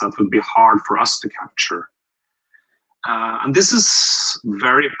cases that would be hard for us to capture. And this is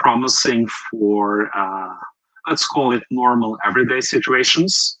very promising for, let's call it normal everyday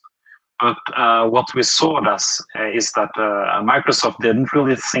situations. But what we saw is that Microsoft didn't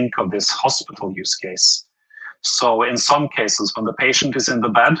really think of this hospital use case. So in some cases, when the patient is in the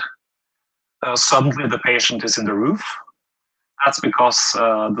bed, suddenly the patient is in the roof. That's because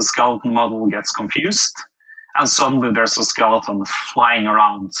the skeleton model gets confused, and suddenly there's a skeleton flying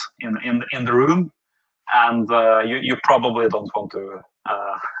around in the room, and you probably don't want to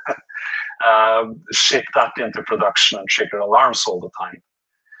ship that into production and trigger alarms all the time.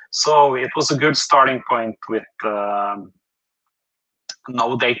 So it was a good starting point with no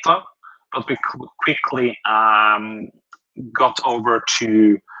data, but we quickly got over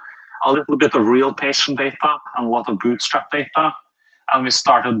to a little bit of real patient data and a lot of bootstrap data. And we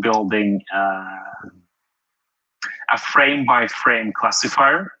started building a frame-by-frame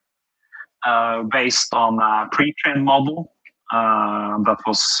classifier based on a pre-trained model that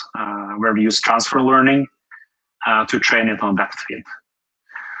was where we used transfer learning to train it on depth feed.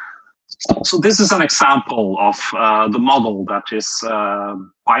 So this is an example of the model that is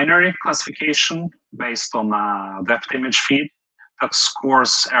binary classification based on a depth image feed that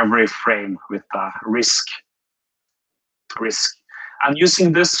scores every frame with a risk. And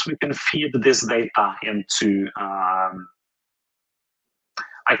using this, we can feed this data into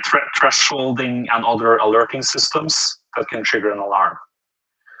a like thresholding and other alerting systems that can trigger an alarm.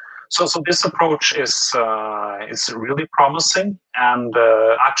 So this approach is really promising, and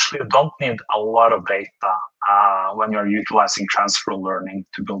actually you don't need a lot of data when you're utilizing transfer learning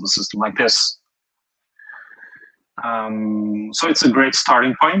to build a system like this. So it's a great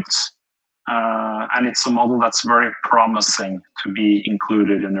starting point, and it's a model that's very promising to be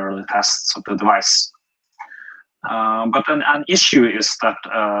included in early tests of the device. But an issue is that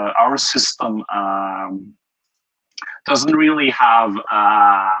our system doesn't really have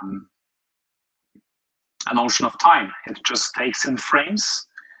a notion of time. It just takes in frames,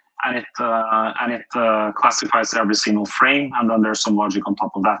 and it classifies every single frame, and then there's some logic on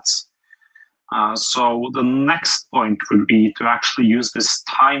top of that. So the next point would be to actually use this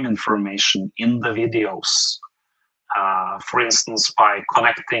time information in the videos. For instance, by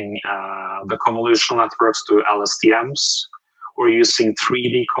connecting the convolutional networks to LSTMs, or using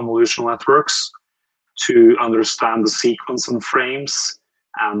 3D convolutional networks to understand the sequence and frames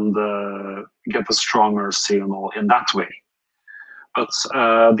and get a stronger signal in that way. But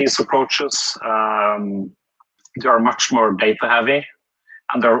these approaches, they are much more data heavy,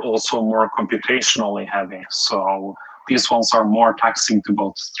 and they're also more computationally heavy. So these ones are more taxing to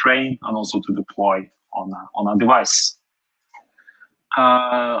both train and also to deploy on a device.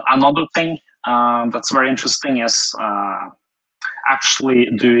 Another thing that's very interesting is actually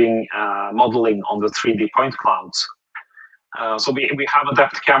doing modeling on the 3D point clouds. So we have a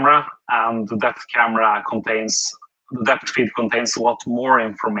depth camera, and the depth camera contains, the depth feed contains a lot more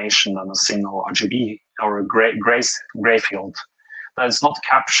information than a single RGB or a gray field that is not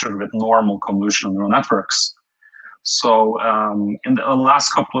captured with normal convolutional neural networks. So in the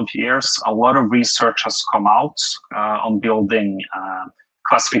last couple of years, a lot of research has come out on building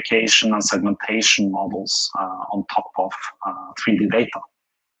classification and segmentation models on top of 3D data.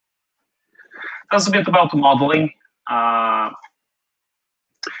 That's a bit about the modeling.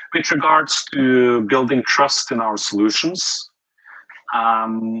 With regards to building trust in our solutions,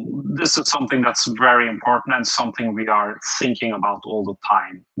 this is something that's very important and something we are thinking about all the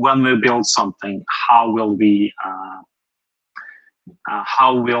time. When we build something, how will the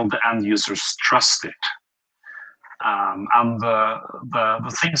end users trust it? And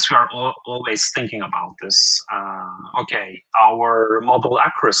the things we are always thinking about is, okay, our model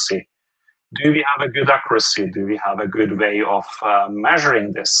accuracy. Do we have a good accuracy? Do we have a good way of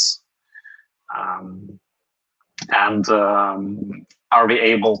measuring this? Are we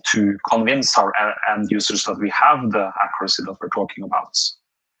able to convince our end users that we have the accuracy that we're talking about?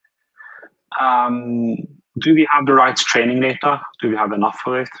 Do we have the right training data? Do we have enough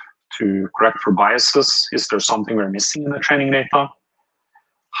of it to correct for biases? Is there something we're missing in the training data?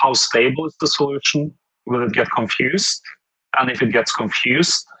 How stable is the solution? Will it get confused? And if it gets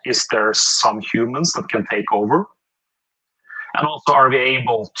confused, is there some humans that can take over? And also, are we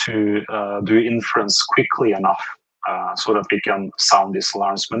able to do inference quickly enough so that we can sound these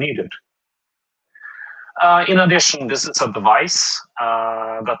alarms when needed? In addition, this is a device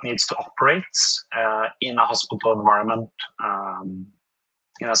that needs to operate in a hospital environment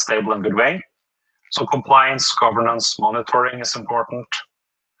in a stable and good way. So compliance, governance, monitoring is important,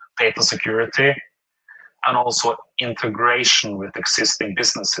 data security, and also integration with existing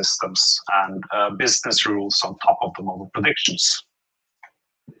business systems and business rules on top of the model predictions.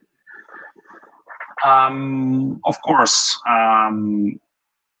 Of course, none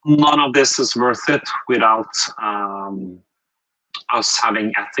of this is worth it without us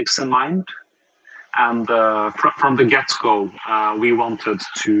having ethics in mind. And from the get-go, we wanted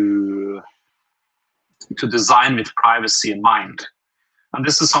to design with privacy in mind. And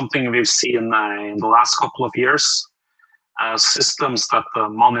this is something we've seen in the last couple of years. Systems that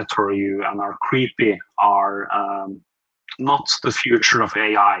monitor you and are creepy are not the future of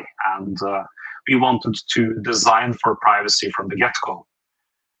AI. And we wanted to design for privacy from the get-go.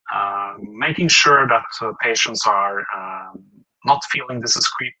 Making sure that patients are not feeling this is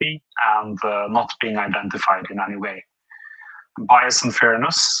creepy and not being identified in any way. Bias and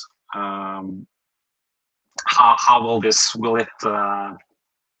fairness. How will this, will it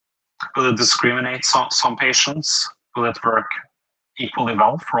discriminate some patients? Will it work equally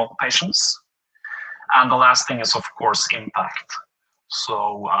well for all patients? And the last thing is, of course, impact.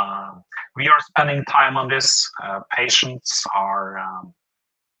 So we are spending time on this. Patients are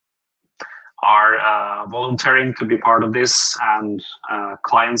volunteering to be part of this, and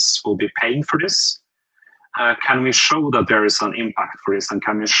clients will be paying for this. Can we show that there is an impact for this, and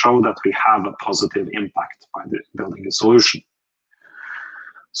can we show that we have a positive impact by building a solution?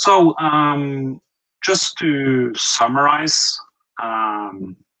 So just to summarize, I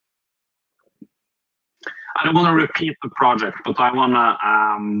don't want to repeat the project, but I want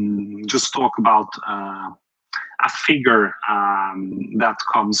to just talk about a figure that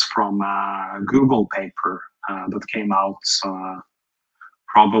comes from a Google paper that came out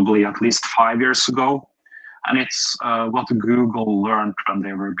probably at least 5 years ago. And it's what Google learned when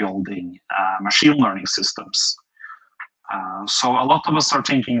they were building machine learning systems. So a lot of us are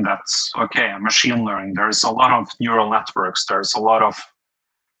thinking that, okay, machine learning, there's a lot of neural networks, there's a lot of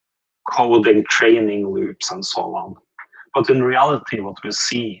coding training loops and so on. But in reality, what we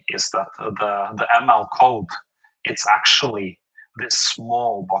see is that the ML code, it's actually this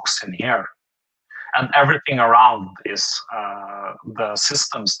small box in here. And everything around is the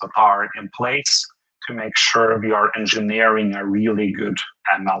systems that are in place to make sure we are engineering a really good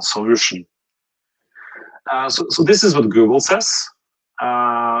ML solution. So this is what Google says,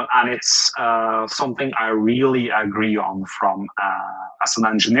 and it's something I really agree on from as an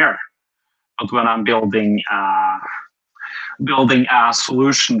engineer. But when I'm building a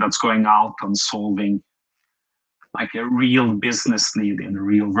solution that's going out and solving like a real business need in the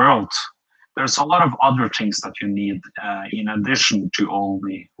real world, there's a lot of other things that you need in addition to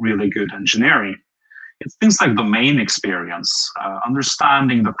only really good engineering. It's things like domain experience,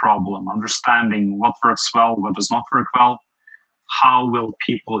 understanding the problem, understanding what works well, what does not work well. How will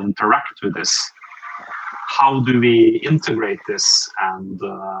people interact with this? How do we integrate this and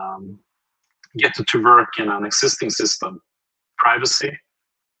get it to work in an existing system? Privacy,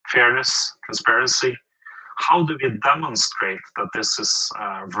 fairness, transparency. How do we demonstrate that this is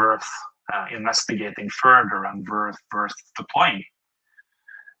worth investigating further and worth deploying?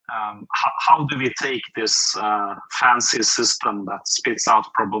 How do we take this fancy system that spits out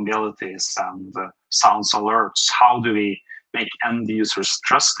probabilities and sounds alerts? How do we make end users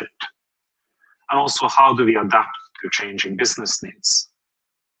trust it? And also, how do we adapt to changing business needs?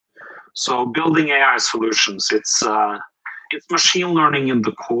 So building AI solutions, it's machine learning in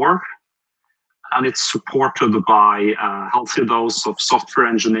the core, and it's supported by a healthy dose of software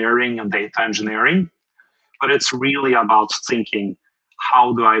engineering and data engineering. But it's really about thinking,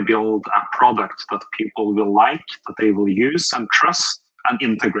 how do I build a product that people will like, that they will use and trust, and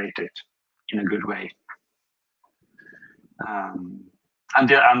integrate it in a good way? And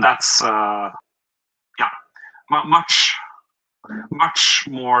that's much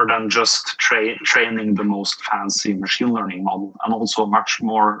more than just training the most fancy machine learning model, and also much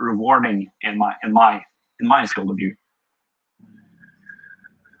more rewarding in my field of view.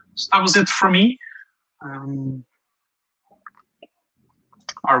 So that was it for me.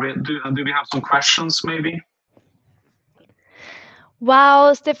 Do we have some questions maybe?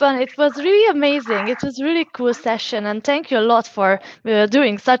 Wow, Stefan, it was really amazing. It was a really cool session, and thank you a lot for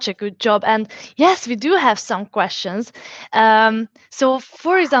doing such a good job. And yes, we do have some questions. So,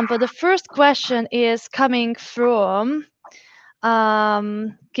 for example, the first question is coming from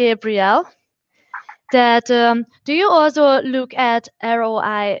Gabriel. That do you also look at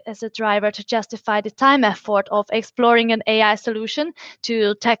ROI as a driver to justify the time effort of exploring an AI solution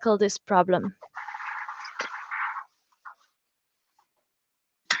to tackle this problem?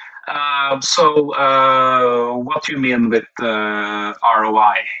 What do you mean with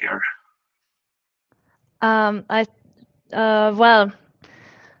ROI here? Well,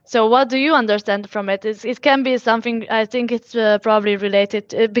 so what do you understand from it? It can be something, I think it's probably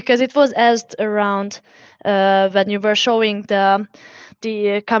related, because it was asked around when you were showing the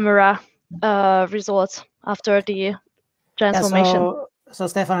camera results after the transformation. Yeah, so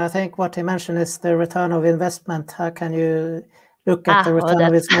Stefan, I think what he mentioned is the return of investment. How can you look at the return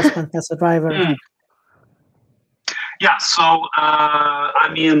of investment as a driver? Yeah, so I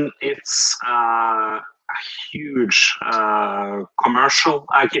mean, it's a huge commercial.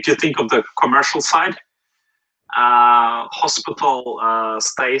 Like if you think of the commercial side, hospital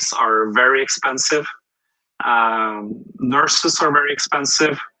stays are very expensive. Nurses are very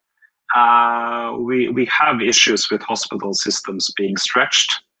expensive. We have issues with hospital systems being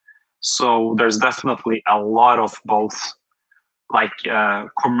stretched. So there's definitely a lot of both like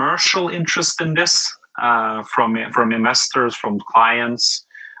commercial interest in this from investors, from clients,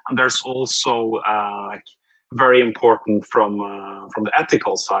 and there's also like very important from the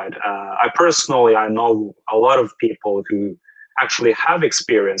ethical side. I know a lot of people who actually have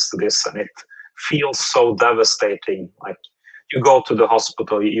experienced this, and it feels so devastating. Like you go to the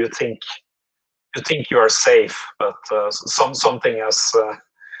hospital, you think you are safe, but something as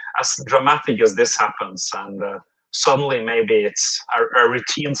dramatic as this happens, and suddenly maybe it's a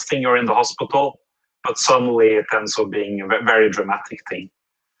routine thing. You're in the hospital, but suddenly it ends up being a very dramatic thing.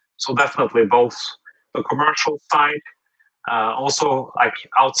 So definitely both the commercial side, Also, like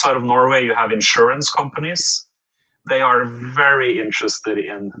outside of Norway, you have insurance companies. They are very interested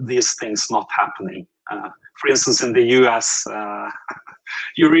in these things not happening. For instance, in the US,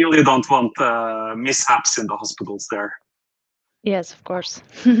 you really don't want mishaps in the hospitals there. Yes, of course.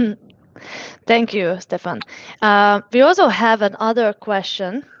 Thank you, Stefan. We also have another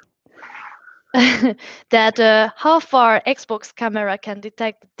question that how far Xbox camera can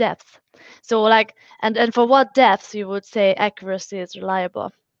detect depth. So like, and for what depth you would say accuracy is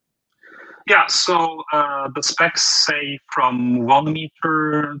reliable? Yeah, so the specs say from 1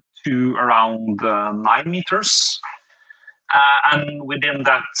 meter to around 9 meters. And within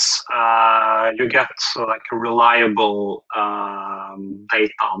that, you get like a reliable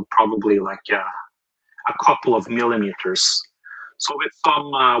data on probably like a couple of millimeters. So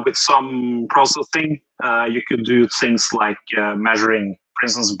with some processing, you could do things like measuring, for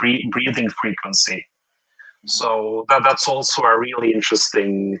instance, breathing frequency. So that's also a really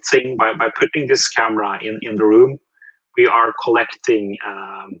interesting thing. By putting this camera in the room, we are collecting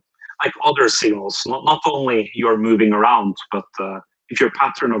like other signals, not only you're moving around, but if your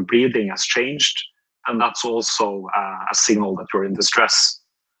pattern of breathing has changed, then that's also a signal that you're in distress.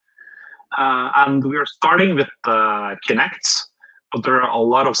 And we are starting with Kinect, but there are a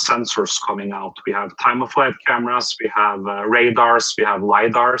lot of sensors coming out. We have time-of-flight cameras, we have radars, we have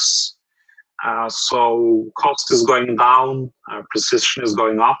LiDARs. So cost is going down, precision is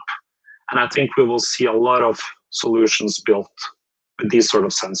going up, and I think we will see a lot of solutions built with these sort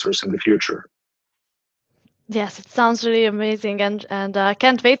of sensors in the future. Yes, it sounds really amazing, and I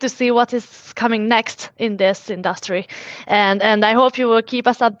can't wait to see what is coming next in this industry. And I hope you will keep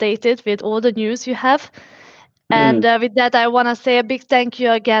us updated with all the news you have. And with that, I want to say a big thank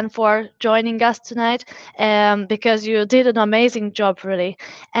you again for joining us tonight, because you did an amazing job, really.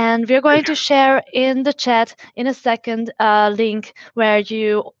 And we're going to share in the chat in a second a link where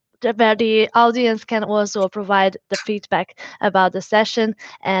the audience can also provide the feedback about the session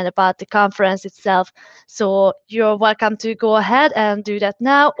and about the conference itself. So you're welcome to go ahead and do that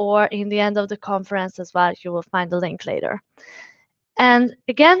now, or in the end of the conference as well. You will find the link later. And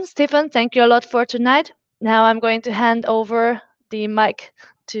again, Stefan, thank you a lot for tonight. Now I'm going to hand over the mic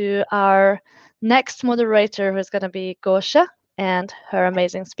to our next moderator, who's going to be Gosha and her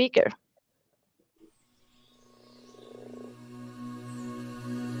amazing speaker.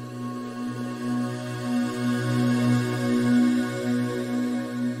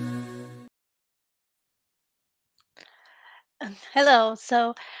 Hello.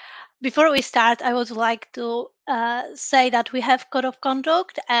 So before we start, I would like to say that we have code of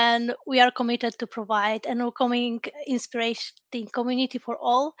conduct and we are committed to provide an welcoming, inspiring community for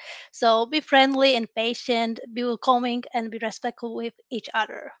all. So be friendly and patient, be welcoming, and be respectful with each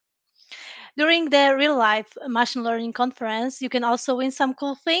other. During the real life machine learning conference, you can also win some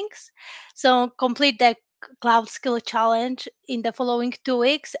cool things. So complete the Cloud Skill Challenge in the following 2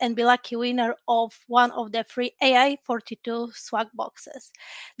 weeks and be lucky winner of one of the free AI 42 swag boxes.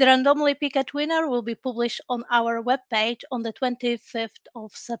 The randomly picked winner will be published on our webpage on the 25th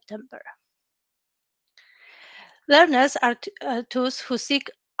of September. Learners are those who seek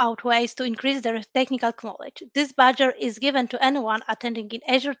out ways to increase their technical knowledge. This badge is given to anyone attending in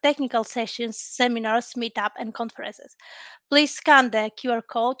Azure technical sessions, seminars, meetup, and conferences. Please scan the QR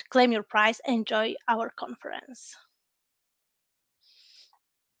code, claim your prize, and enjoy our conference.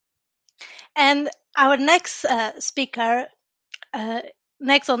 And our next speaker,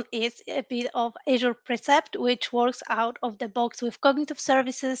 next on is a bit of Azure Precept, which works out of the box with cognitive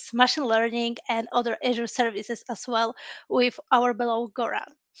services, machine learning, and other Azure services as well with our below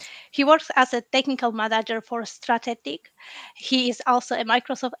Goran. He works as a technical manager for Strategic. He is also a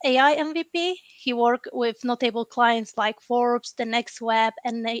Microsoft AI MVP. He worked with notable clients like Forbes, the Next Web,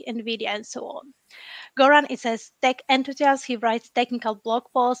 and NVIDIA, and so on. Goran is a tech enthusiast. He writes technical blog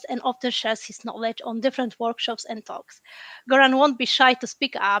posts and often shares his knowledge on different workshops and talks. Goran won't be shy to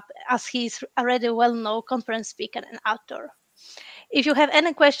speak up as he is already a well-known conference speaker and author. If you have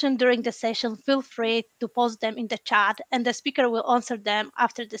any question during the session, feel free to post them in the chat and the speaker will answer them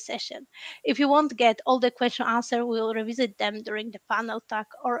after the session. If you won't get all the question answered, we will revisit them during the panel talk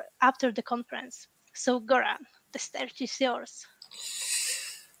or after the conference. So Goran, the stage is yours.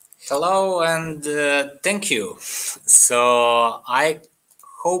 Hello and thank you. So I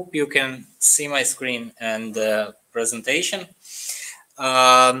hope you can see my screen and presentation.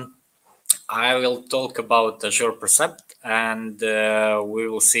 I will talk about Azure Precept and we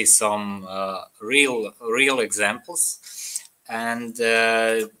will see some real examples. And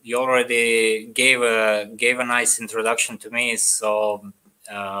you already gave a nice introduction to me, so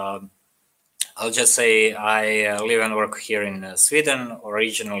I'll just say I live and work here in Sweden,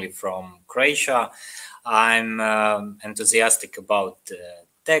 originally from Croatia. I'm enthusiastic about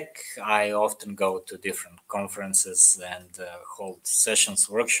tech. I often go to different conferences and hold sessions,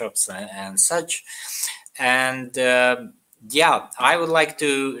 workshops, and such. And yeah, I would like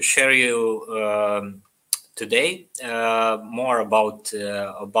to share you today more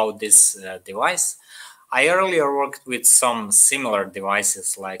about this device. I earlier worked with some similar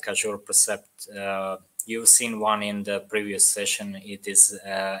devices like Azure Percept. You've seen one in the previous session. It is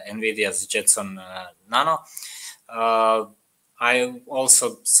NVIDIA's Jetson Nano. I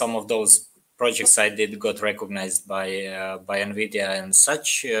also, some of those projects I did got recognized by NVIDIA and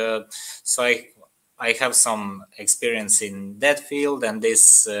such. So I have some experience in that field, and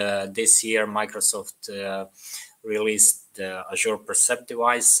this year Microsoft released the Azure Percept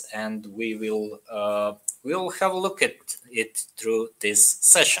device, and we will have a look at it through this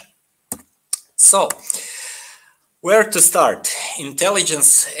session. So, where to start?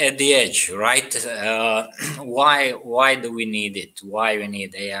 Intelligence at the edge, right? Why do we need it? Why we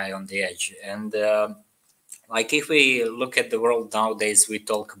need AI on the edge? And like if we look at the world nowadays, we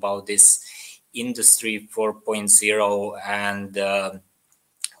talk about this Industry 4.0 and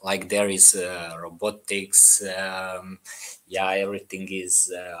like there is robotics, yeah, everything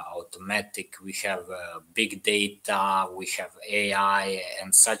is automatic. We have big data, we have AI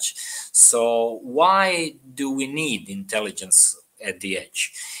and such. So why do we need intelligence at the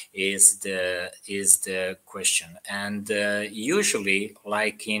edge is the question. And usually,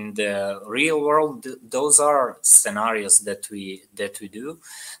 like in the real world, those are scenarios that we do,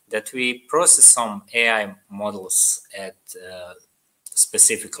 that we process some AI models at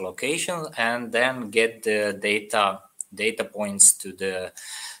specific location and then get the data points to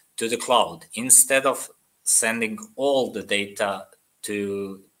the cloud instead of sending all the data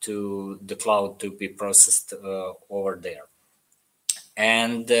to the cloud to be processed over there.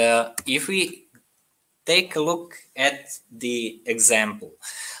 And if we take a look at the example,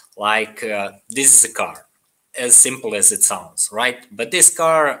 like this is a car, as simple as it sounds, right? But this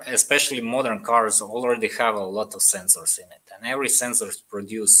car, especially modern cars, already have a lot of sensors in it, and every sensor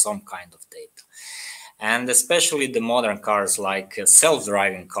produces some kind of data. And especially the modern cars, like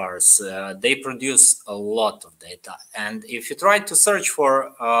self-driving cars, they produce a lot of data. And if you try to search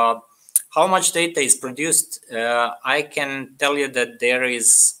for how much data is produced, I can tell you that there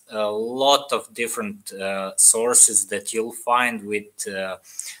is a lot of different sources that you'll find with a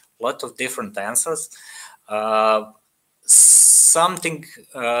lot of different answers. Some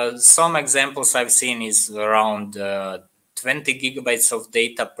examples I've seen is around 20 gigabytes of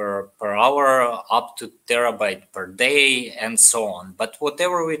data per hour, up to terabyte per day, and so on. But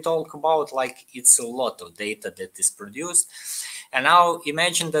whatever we talk about, like, it's a lot of data that is produced. And now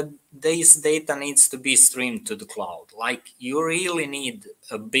imagine that this data needs to be streamed to the cloud. Like, you really need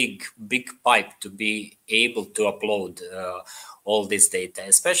a big pipe to be able to upload all this data,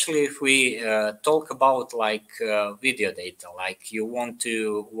 especially if we talk about like video data. Like, you want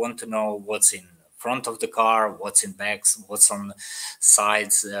to know what's in front of the car, what's in backs, what's on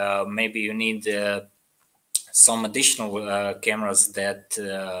sides. Maybe you need some additional cameras that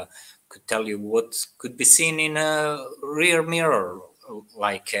could tell you what could be seen in a rear mirror,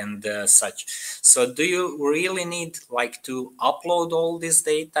 like, and such. So do you really need like to upload all this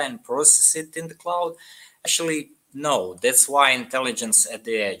data and process it in the cloud? Actually, no. That's why intelligence at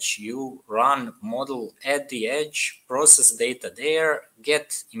the edge. You run model at the edge, process data there,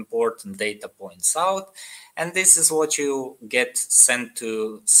 get important data points out, and this is what you get sent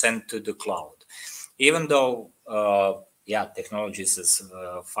to the cloud. Even though yeah, technologies as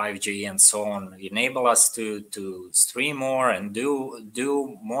 5G and so on enable us to stream more and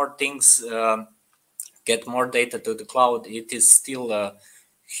do more things, get more data to the cloud, it is still a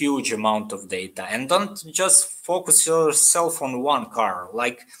huge amount of data. And don't just focus yourself on one car.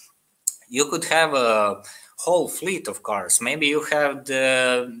 Like, you could have a whole fleet of cars. Maybe you have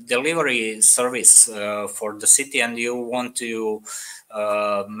the delivery service for the city and you want to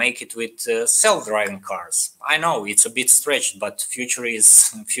make it with self-driving cars. I know it's a bit stretched, but future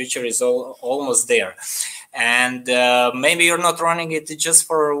is almost there. And maybe you're not running it just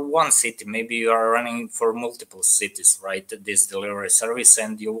for one city. Maybe you are running for multiple cities, right? This delivery service,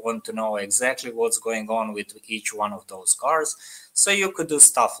 and you want to know exactly what's going on with each one of those cars. So you could do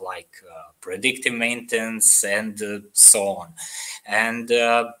stuff like predictive maintenance and so on. And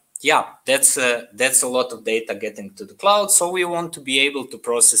yeah, that's a lot of data getting to the cloud. So we want to be able to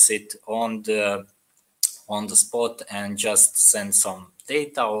process it on the spot and just send some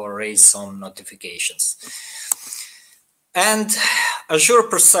data or raise some notifications. And Azure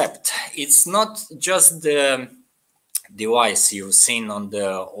Percept, it's not just the device you've seen on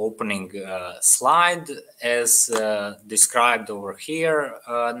the opening slide as described over here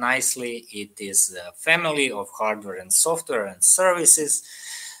nicely. It is a family of hardware and software and services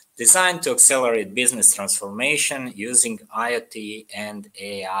designed to accelerate business transformation using IoT and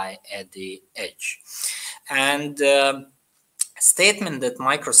AI at the edge. And statement that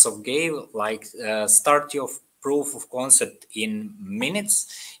Microsoft gave, like start your proof of concept in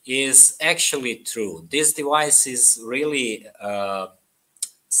minutes, is actually true. This device is really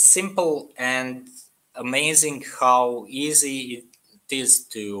simple and amazing how easy it is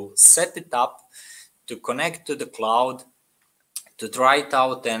to set it up, to connect to the cloud, to try it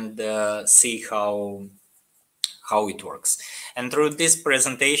out and see how it works. And through this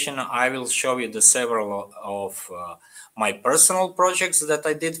presentation, I will show you the several of my personal projects that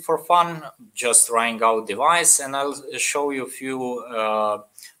I did for fun, just trying out device, and I'll show you a few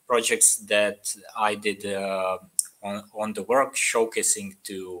projects that I did on the work, showcasing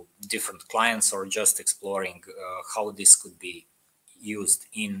to different clients or just exploring how this could be used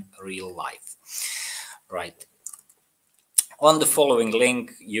in real life. Right. On the following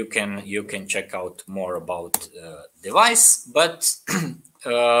link, you can check out more about device, but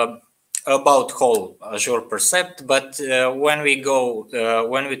about whole Azure Percept. But when we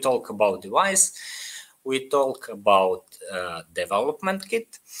talk about device, we talk about development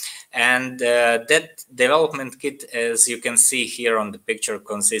kit, and that development kit, as you can see here on the picture,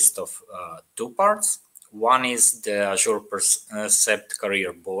 consists of two parts. One is the Azure Percept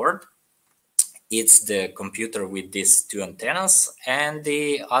Career Board. It's the computer with these two antennas, and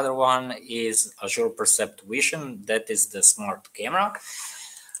the other one is Azure Percept Vision. That is the smart camera.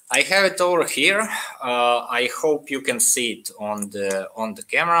 I have it over here. I hope you can see it on the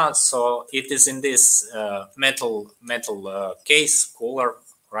camera. So it is in this metal case, cooler,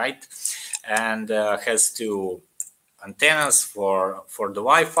 right? And has two antennas for the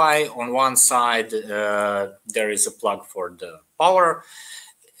Wi-Fi. On one side, there is a plug for the power.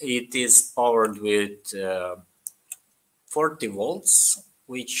 It is powered with 40 volts,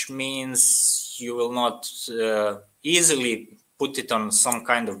 which means you will not easily put it on some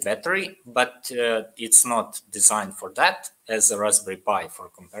kind of battery, but it's not designed for that as a Raspberry Pi for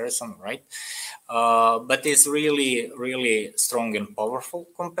comparison, right? But it's really, really strong and powerful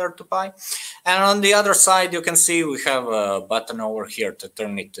compared to Pi. And on the other side, you can see we have a button over here to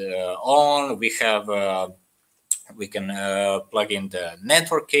turn it on. We have we can plug in the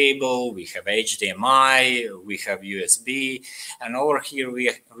network cable, we have HDMI, we have USB, and over here we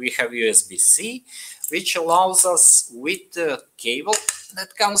have USB-C, which allows us with the cable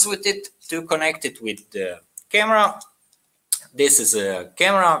that comes with it to connect it with the camera. This is a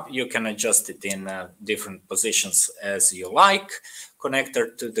camera. You can adjust it in different positions as you like.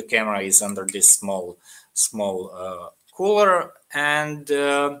 Connector to the camera is under this small cooler, and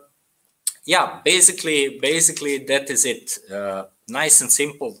yeah, basically that is it. Nice and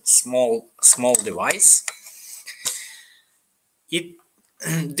simple, small device.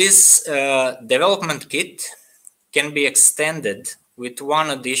 This development kit can be extended with one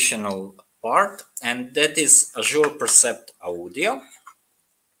additional part, and that is Azure Percept Audio.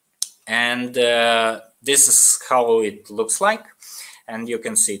 And this is how it looks like, and you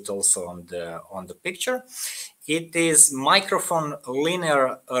can see it also on the picture. It is microphone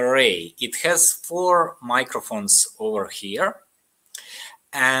linear array. It has 4 microphones over here.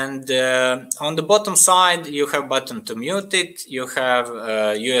 And on the bottom side, you have button to mute it. You have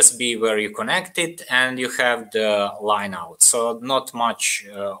USB where you connect it, and you have the line out. So not much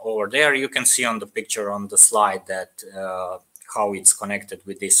over there. You can see on the picture on the slide that how it's connected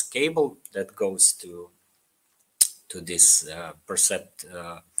with this cable that goes to this Percept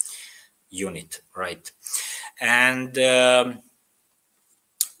unit, right? And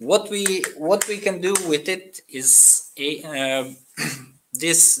what we can do with it is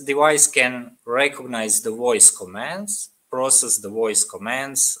this device can recognize the voice commands, process the voice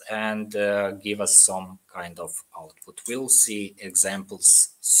commands, and give us some kind of output. We'll see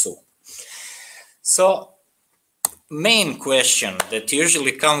examples soon. So main question that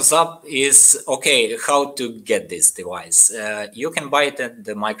usually comes up is, okay, how to get this device? You can buy it at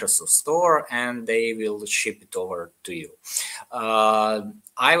the Microsoft Store and they will ship it over to you.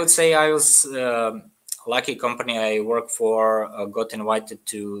 I would say I was lucky company I work for got invited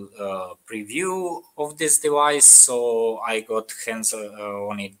to preview of this device, so I got hands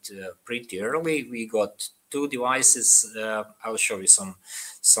on it pretty early. We got 2 devices. I'll show you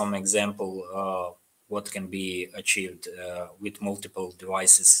some example what can be achieved with multiple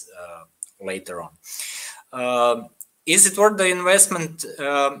devices later on. Is it worth the investment?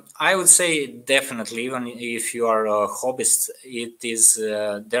 I would say definitely. Even if you are a hobbyist, it is.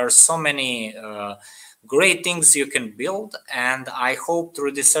 There are so many great things you can build, and I hope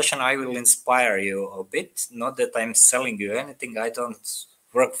through this session I will inspire you a bit. Not that I'm selling you anything. I don't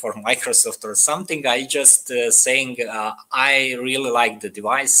work for Microsoft or something. I just saying I really like the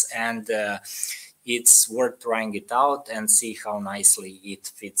device, and it's worth trying it out and see how nicely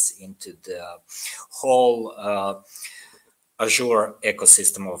it fits into the whole Azure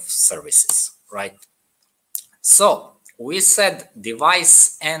ecosystem of services, right? So we said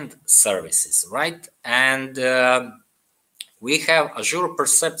device and services, right? And we have Azure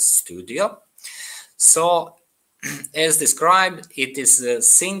Percept Studio. So as described, it is a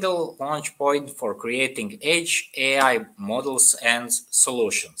single launch point for creating edge AI models and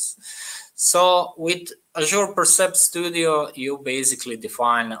solutions. So with Azure Percept Studio, you basically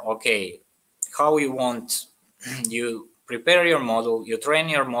define, okay, how you want, you prepare your model, you train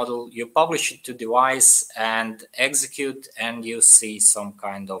your model, you publish it to device and execute, and you see some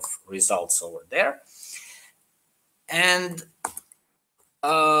kind of results over there. And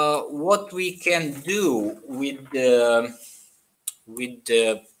what we can do with the,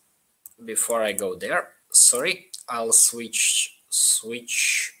 before I go there, sorry, I'll switch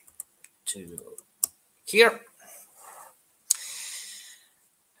to here.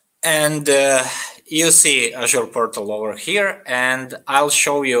 And you see Azure Portal over here, and I'll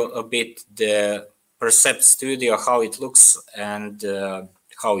show you a bit the Percept Studio, how it looks and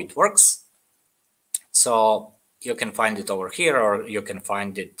how it works. So you can find it over here, or you can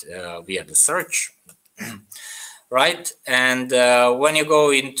find it via the search, right? And when you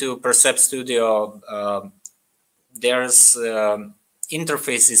go into Percept Studio, there's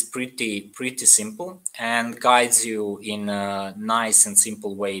interface is pretty simple and guides you in a nice and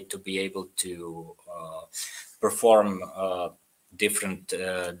simple way to be able to perform different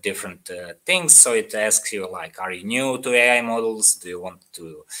things. So it asks you like, are you new to AI models? Do you want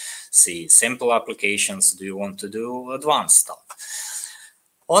to see simple applications? Do you want to do advanced stuff?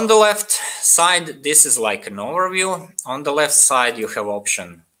 On the left side, this is like an overview. On the left side, you have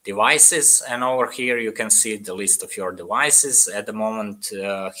option devices, and over here you can see the list of your devices. At the moment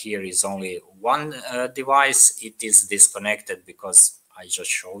here is only one device. It is disconnected because I just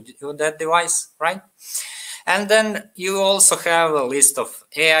showed you that device, right? And then you also have a list of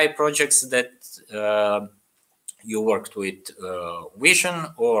AI projects that you worked with vision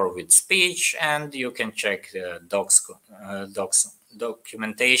or with speech, and you can check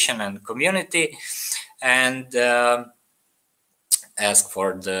documentation and community, and ask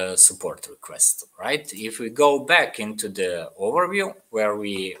for the support request, right? If we go back into the overview where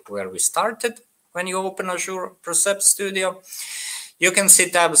we started, when you open Azure Percept Studio, you can see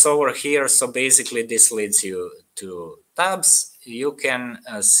tabs over here. So basically this leads you to tabs. You can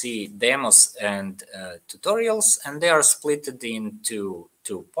see demos and tutorials, and they are split into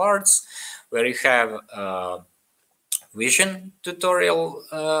two parts, where you have vision tutorial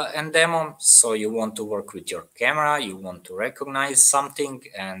and demo. So you want to work with your camera, you want to recognize something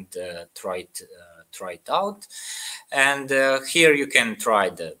and try it out. And here you can try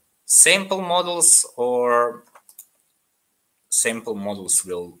the sample models, or sample models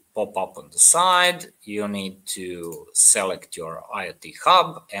will pop up on the side. You need to select your IoT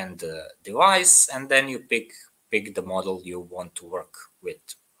hub and the device, and then you pick the model you want to work with,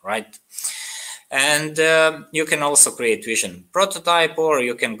 right? And you can also create vision prototype, or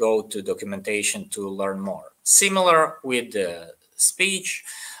you can go to documentation to learn more. Similar with speech,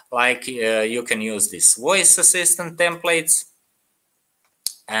 like you can use these voice assistant templates.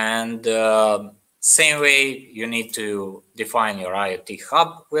 And same way, you need to define your IoT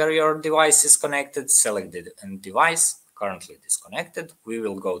hub where your device is connected, select the device, currently disconnected. We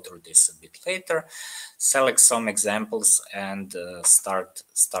will go through this a bit later. Select some examples and start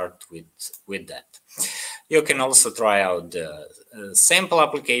with that. You can also try out the sample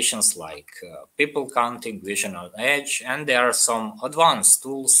applications like people counting, vision on edge, and there are some advanced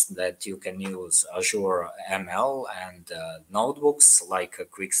tools that you can use. Azure ML and notebooks like a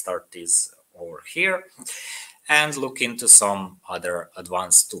Quick Start is over here, and look into some other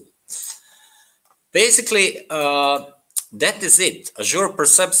advanced tools. Basically, that is it. Azure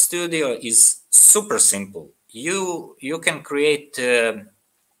Percept Studio is super simple. You can create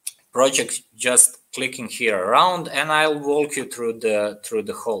projects just clicking here around, and I'll walk you through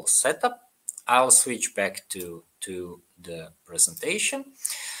the whole setup. I'll switch back to the presentation.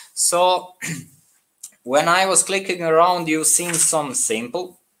 So when I was clicking around, you've seen some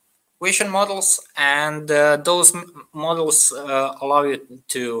sample vision models, and those models allow you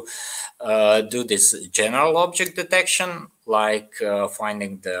to do this general object detection, like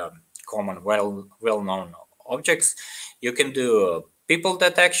finding the common well-known objects. You can do people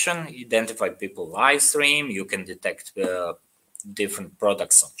detection, identify people live stream. You can detect different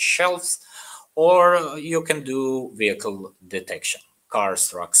products on shelves, or you can do vehicle detection, cars,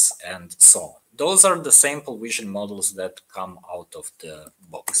 trucks, and so on. Those are the sample vision models that come out of the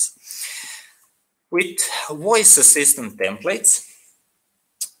box. With voice assistant templates,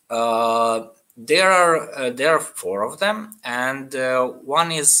 there are 4 of them, and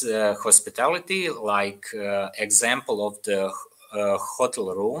one is hospitality, like example of the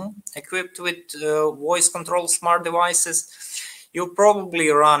hotel room equipped with voice control smart devices. You probably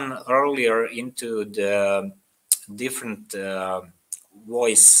run earlier into the different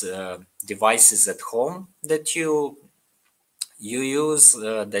voice devices at home that you use,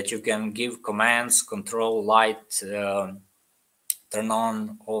 that you can give commands, control light, turn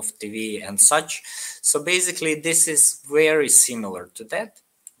on, off TV and such. So basically this is very similar to that,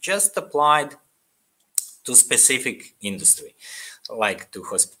 just applied to specific industry, like to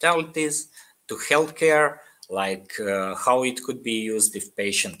hospitalities, to healthcare, like how it could be used if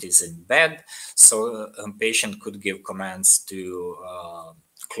patient is in bed. So a patient could give commands to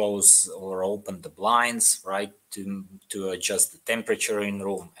close or open the blinds, right, to adjust the temperature in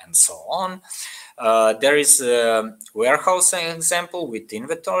room and so on. There is a warehouse example with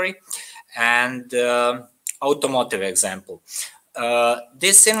inventory, and automotive example.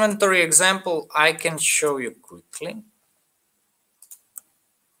 This inventory example I can show you quickly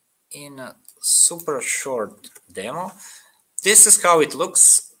in a super short demo. This is how it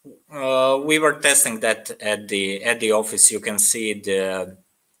looks. We were testing that at the office. You can see the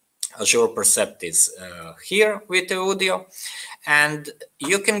Azure Percept is here with the audio, and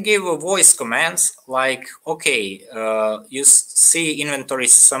you can give a voice commands like, okay, you see inventory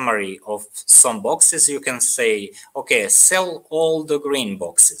summary of some boxes. You can say, okay, sell all the green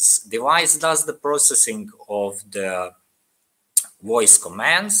boxes. Device does the processing of the voice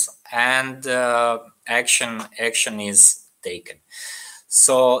commands, and action is taken.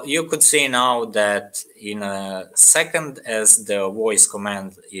 So you could see now that in a second, as the voice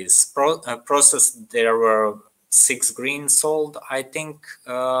command is processed, there were 6 green sold, I think,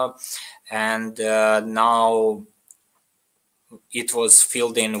 and now it was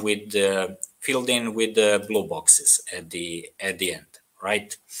filled in with the blue boxes at the end,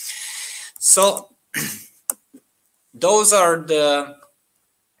 right? So those are the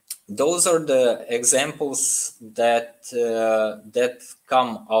examples that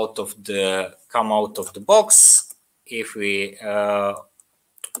come out of the box. If we had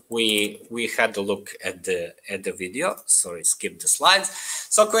a look at the video. Sorry, skip the slides.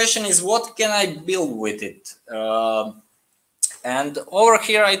 So question is, what can I build with it? And over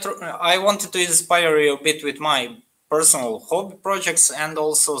here, I wanted to inspire you a bit with my personal hobby projects, and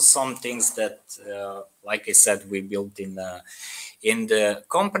also some things that, like I said, we built in the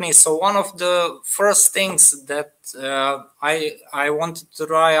company. So one of the first things that I wanted to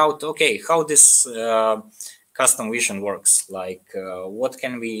try out, okay, how this custom vision works, like what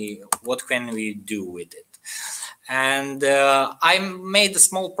can we do with it. And I made a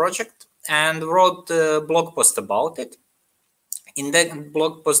small project and wrote a blog post about it. In that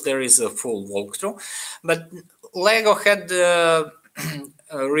blog post there is a full walkthrough, but Lego had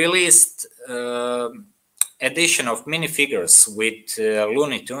released edition of minifigures with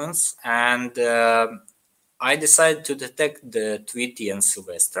Looney Tunes, and I decided to detect the Tweety and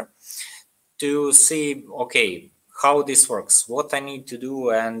Sylvester to see, okay, how this works, what I need to do,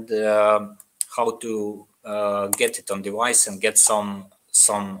 and how to get it on device and get some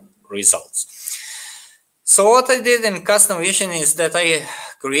results. So what I did in custom vision is that I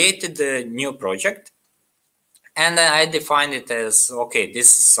created a new project, and I defined it as, okay,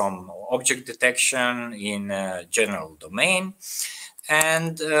 this is some object detection in a general domain.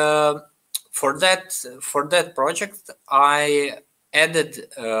 And for that project, I added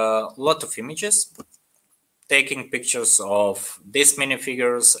a lot of images, taking pictures of these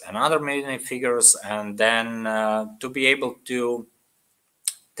minifigures and other minifigures, and then to be able to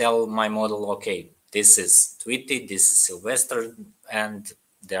tell my model, okay, this is Tweety, this is Sylvester, and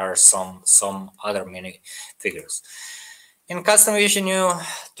there are some other minifigures. In custom vision, you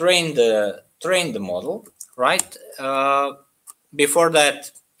train the model, right? Before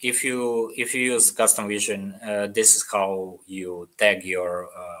that, if you use custom vision, this is how you tag your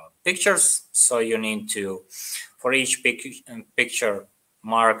pictures. So you need to, for each picture,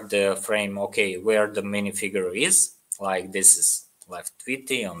 mark the frame, okay, where the minifigure is. Like this is left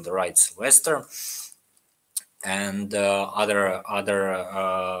Viti, on the right Sylvester, and other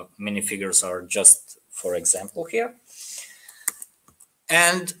minifigures are just for example here.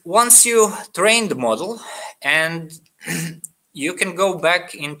 And once you train the model, and you can go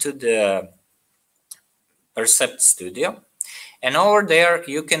back into the Percept Studio, and over there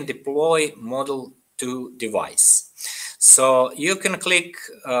you can deploy model to device. So you can click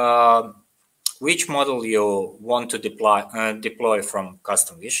which model you want to deploy from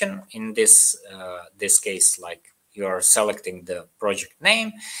custom vision. In this case, like you are selecting the project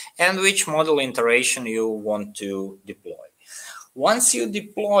name and which model iteration you want to deploy. Once you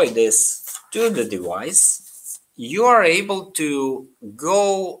deploy this to the device, you are able to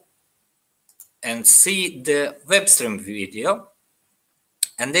go and see the web stream video,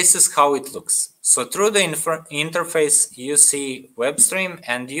 and this is how it looks. So through the interface you see web stream,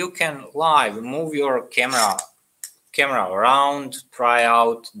 and you can live move your camera around, try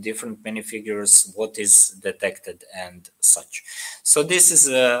out different minifigures, what is detected and such. So this is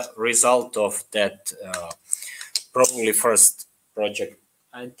a result of that probably first project.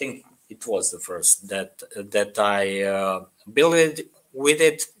 I think it was the first that I built with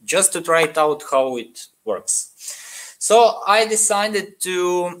it, just to try it out how it works. So I decided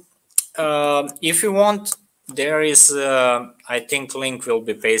to, if you want, there is, I think link will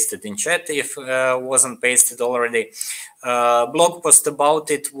be pasted in chat if wasn't pasted already. Blog post about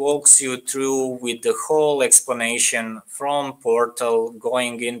it walks you through with the whole explanation from portal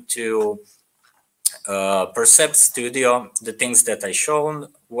going into Percept Studio, the things that I shown.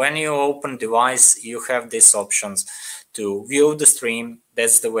 When you open device, you have these options to view the stream,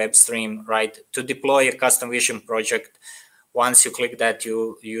 that's the web stream, right? To deploy a custom vision project, once you click that,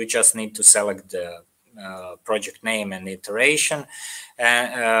 you just need to select the project name and iteration,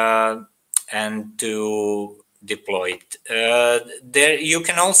 and to deploy it. There you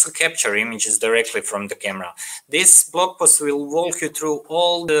can also capture images directly from the camera. This blog post will walk you through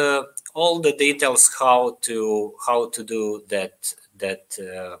all the details how to do that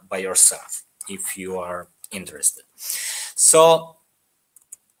by yourself if you are interested. So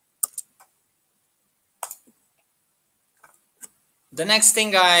the next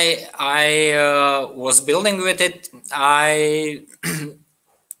thing I was building with it, I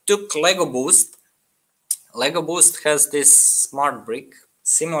took Lego Boost. Lego Boost has this smart brick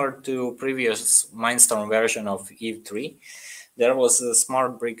similar to previous Mindstorm version of Eve 3. There was a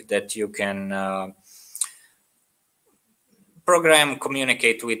smart brick that you can program,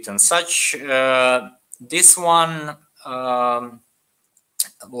 communicate with and such. This one,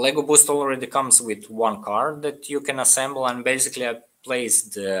 Lego Boost already comes with one car that you can assemble, and basically I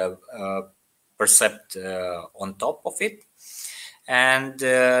placed the Percept on top of it and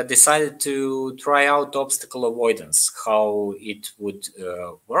decided to try out obstacle avoidance, how it would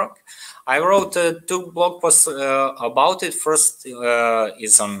work. I wrote 2 blog posts about it. First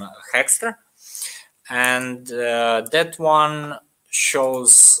is on Hackster, and that one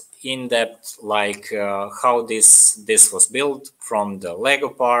shows in depth like how this was built from the Lego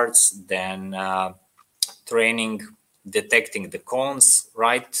parts, then training, detecting the cones,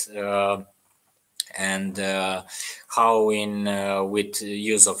 right? And how with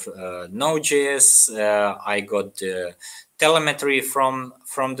use of Node.js I got the telemetry from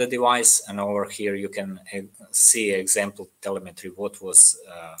the device, and over here you can see example telemetry what was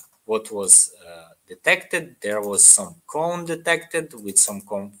detected. There was some cone detected with some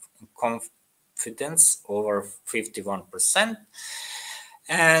confidence over 51%,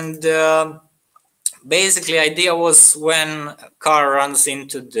 and basically idea was when a car runs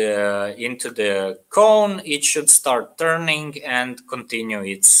into the cone, it should start turning and continue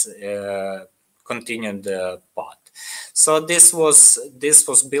its continue the path. So this was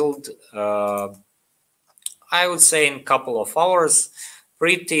built I would say in a couple of hours.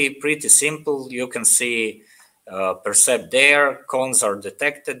 Pretty simple. You can see Percept there, cones are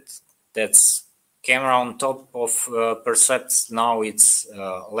detected. That's camera on top of Percept. Now it's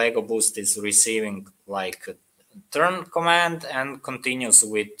Lego Boost is receiving like a turn command and continues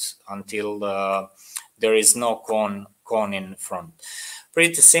with until there is no cone in front.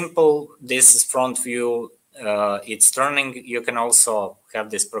 Pretty simple. This is front view. It's turning. You can also have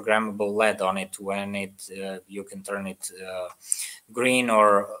this programmable LED on it. When it you can turn it green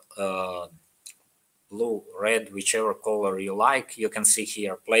or blue, red, whichever color you like. You can see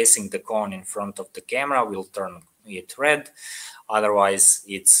here placing the cone in front of the camera will turn it red, otherwise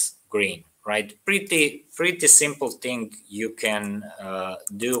it's green. right? Pretty simple thing you can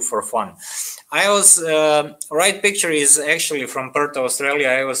do for fun. I was right picture is actually from Perth, Australia.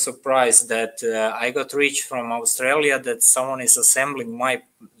 I was surprised that I got reached from Australia that someone is assembling my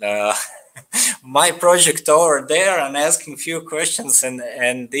my project over there and asking few questions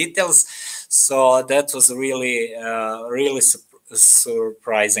and details. So that was really really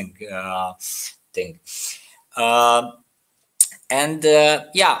surprising thing.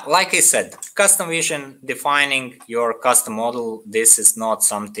 Yeah, like I said, custom vision, defining your custom model. This is not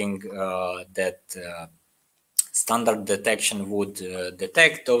something that standard detection would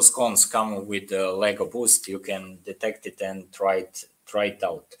detect. Those cones come with the Lego Boost. You can detect it and try it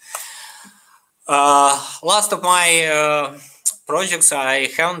out. Last of my projects, I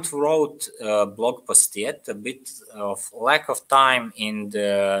haven't wrote a blog post yet. A bit of lack of time in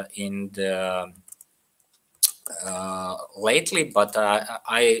the lately, but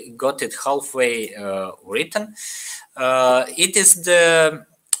I got it halfway written. It is the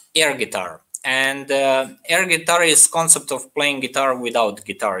air guitar, and air guitar is concept of playing guitar without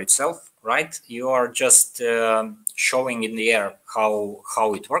guitar itself, right? You are just showing in the air how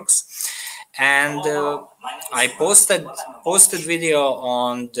it works. And I posted video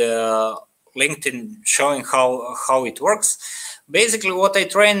on the LinkedIn showing how it works. Basically, what I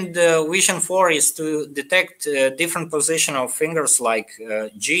trained Vision for is to detect different position of fingers like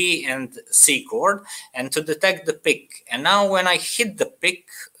G and C chord, and to detect the pick. And now when I hit the pick,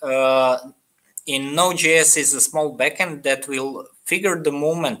 in Node.js is a small backend that will figure the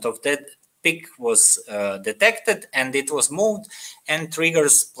movement of that pick was detected, and it was moved and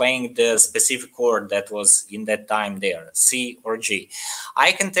triggers playing the specific chord that was in that time there, C or G.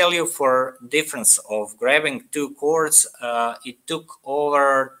 I can tell you for difference of grabbing two chords, it took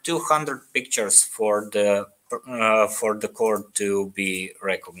over 200 pictures for the chord to be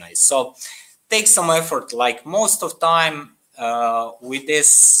recognized. So take some effort. Like most of time with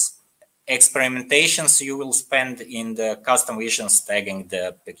this experimentations you will spend in the custom visions tagging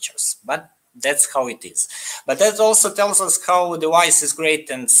the pictures, but that's how it is. But that also tells us how the device is great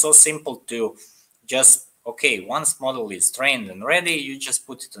and so simple to just, okay, once model is trained and ready, you just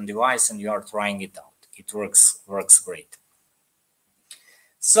put it on device and you are trying it out. It works great.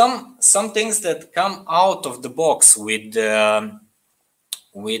 Some things that come out of the box with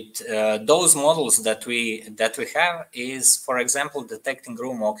those models that we have is, for example, detecting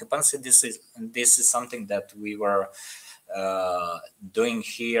room occupancy. This is something that we were doing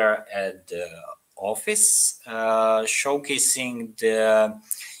here at the office, showcasing the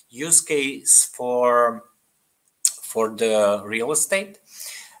use case for the real estate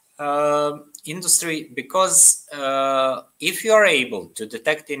industry, because if you are able to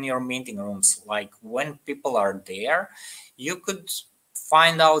detect in your meeting rooms, like when people are there, you could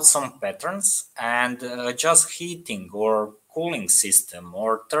find out some patterns and adjust heating or cooling system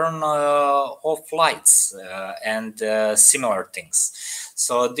or turn off lights and similar things.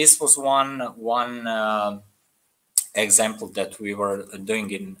 So this was one example that we were doing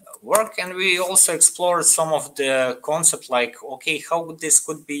in work, and we also explored some of the concept, like, okay, how this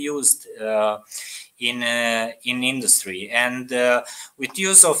could be used in industry, and with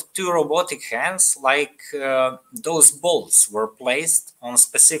use of two robotic hands, like those bolts were placed on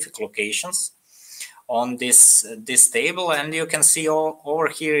specific locations on this table, and you can see over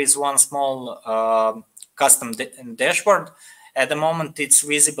here is one small custom dashboard. At the moment, it's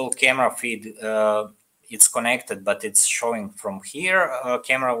visible camera feed. It's connected, but it's showing from here.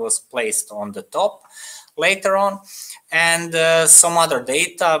 Camera was placed on the top later on, and some other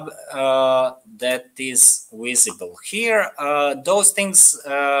data that is visible here. Those things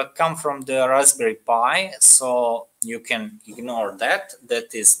come from the Raspberry Pi, so you can ignore that.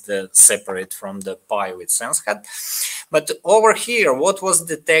 That is the separate from the Pi with SenseHead. But over here, what was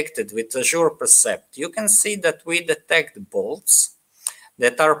detected with Azure Percept? You can see that we detect bolts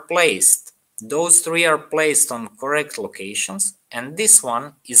that are placed. Those three are placed on correct locations, and this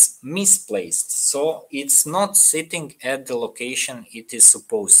one is misplaced. So it's not sitting at the location it is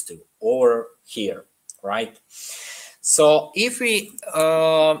supposed to, or here, right? So if we,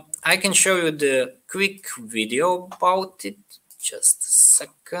 I can show you the quick video about it. Just a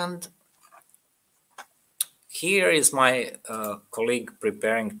second. Here is my colleague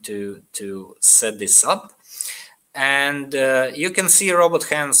preparing to set this up, and you can see robot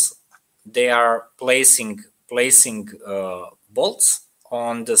hands. They are placing bolts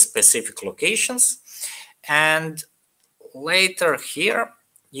on the specific locations, and later here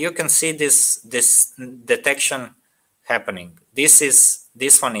you can see this detection happening. This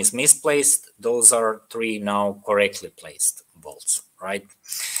one is misplaced. Those are three now correctly placed bolts, right?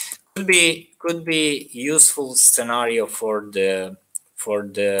 could be useful scenario for the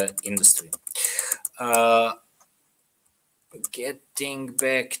industry. Getting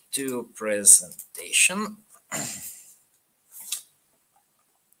back to presentation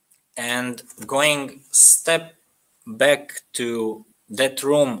and going step back to that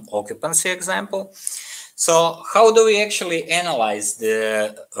room occupancy example. So how do we actually analyze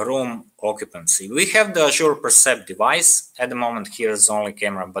the room occupancy? We have the Azure Percept device. At the moment here is only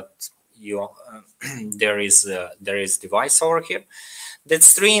camera, but there is device over here that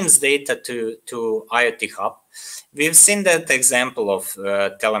streams data to IoT Hub. We've seen that example of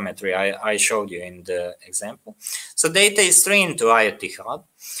telemetry I showed you in the example. So data is streamed to IoT Hub.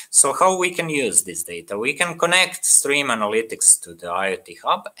 So how we can use this data? We can connect stream analytics to the IoT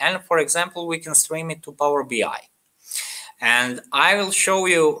Hub, and for example, we can stream it to Power BI. And I will show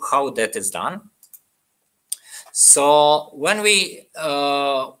you how that is done. So when we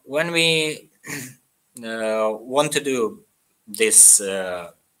want to do this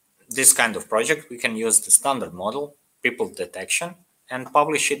this kind of project, we can use the standard model, people detection, and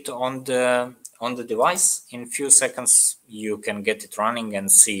publish it on the device. In few seconds, you can get it running and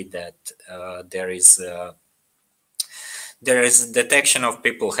see that there is detection of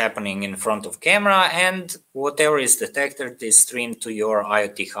people happening in front of camera, and whatever is detected is streamed to your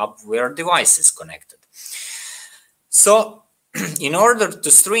IoT Hub where device is connected. So in order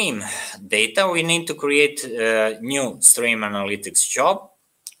to stream data, we need to create a new stream analytics job.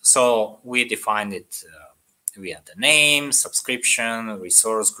 So we defined it via the name, subscription,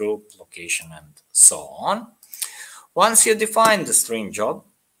 resource group, location, and so on. Once you define the stream job,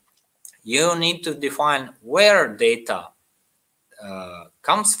 you need to define where data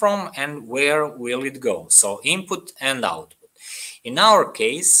comes from and where will it go. So input and output. In our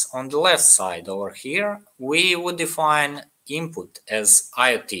case, on the left side over here, we would define input as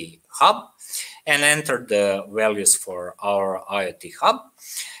IoT Hub and enter the values for our IoT Hub.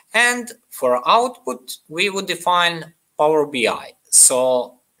 And for output, we would define Power BI.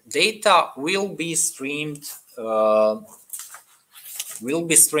 So data will be streamed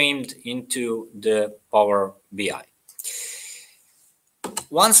into the Power BI.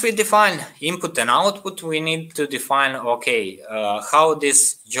 Once we define input and output, we need to define, okay, how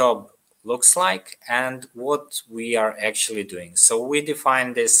this job looks like and what we are actually doing. So we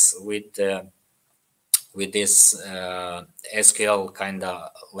define this with this SQL kind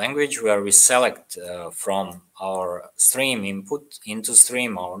of language where we select from our stream input into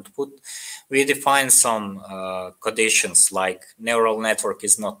stream output. We define some conditions like neural network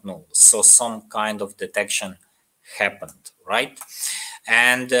is not null. So some kind of detection happened, right?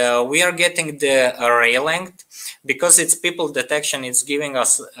 And we are getting the array length because it's people detection. It's giving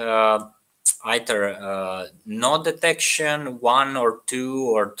us either no detection, 1 or 2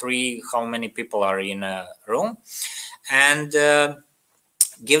 or 3, how many people are in a room, and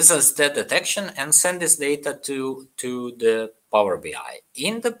gives us the detection and send this data to the Power BI.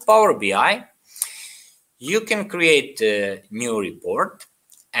 In the Power BI, you can create a new report,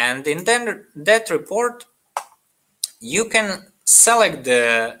 and in that report, you can select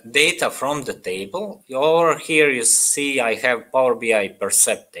the data from the table. Over here you see I have Power BI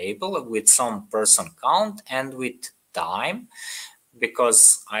Percept table with some person count and with time,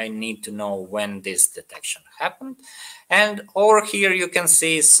 because I need to know when this detection happened. And over here you can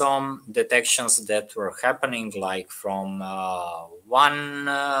see some detections that were happening, like from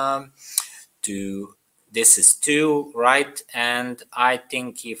 1 to this is 2, right? And I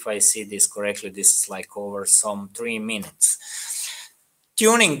think if I see this correctly, this is like over some 3 minutes.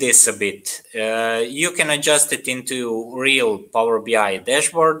 Tuning this a bit, you can adjust it into real Power BI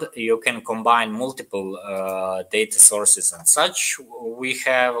dashboard. You can combine multiple data sources and such. We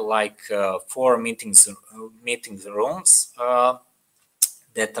have like 4 meeting rooms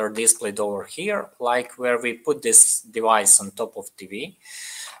that are displayed over here, like where we put this device on top of TV.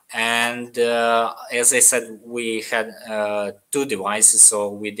 And as I said, we had 2 devices, so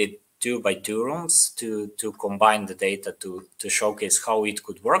we did 2 by 2 rooms to combine the data to showcase how it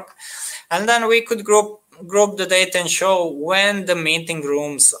could work. And then we could group the data and show when the meeting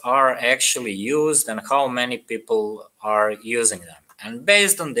rooms are actually used and how many people are using them. And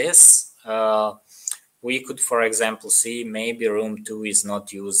based on this, we could, for example, see maybe room 2 is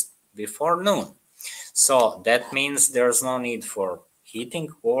not used before noon. So that means there's no need for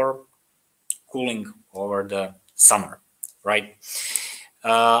heating or cooling over the summer, right?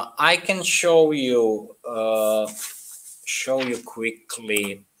 I can show you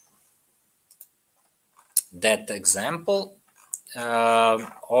quickly that example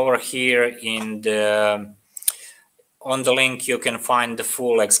over here in the on the link you can find the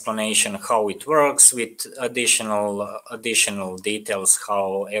full explanation how it works, with additional details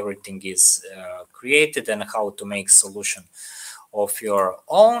how everything is created and how to make solution of your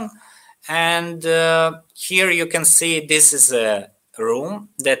own. And here you can see this is a room,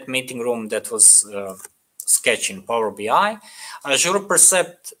 that meeting room that was sketched in Power BI. Azure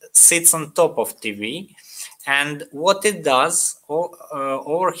Percept sits on top of TV, and what it does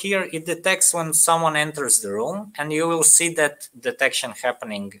over here, it detects when someone enters the room, and you will see that detection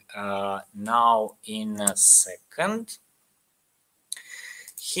happening now in a second.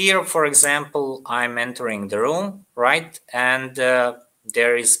 Here, for example, I'm entering the room, right? And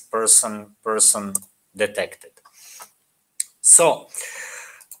there is person detected. So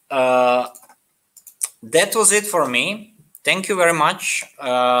that was it for me. Thank you very much.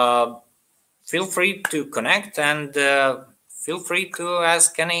 Feel free to connect and feel free to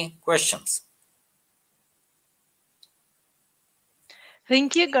ask any questions.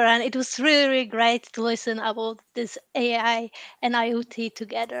 Thank you, Goran. It was really, really great to listen about this AI and IoT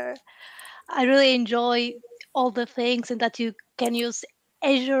together. I really enjoy all the things and that you can use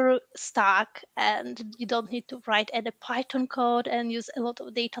Azure Stack and you don't need to write any Python code and use a lot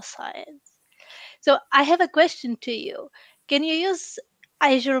of data science. So I have a question to you. Can you use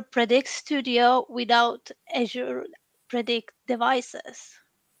Azure Predict Studio without Azure Predict devices?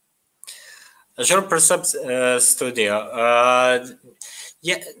 Azure Percept Studio.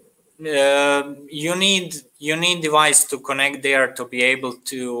 Yeah, you need device to connect there to be able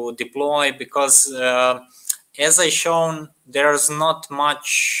to deploy, because as I shown, there's not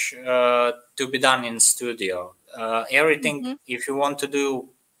much to be done in Studio. Everything, if you want to do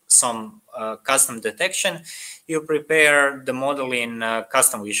some custom detection, you prepare the model in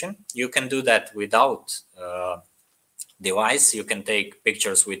custom vision. You can do that without device. You can take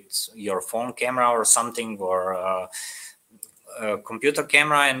pictures with your phone camera or something, or a computer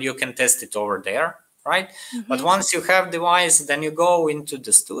camera, and you can test it over there, right? But once you have device, then you go into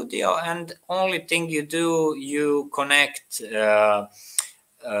the studio, and only thing you do, you connect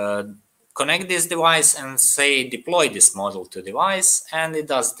this device and say deploy this model to device, and it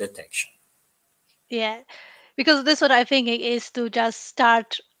does detection. Yeah, because this what I'm thinking is to just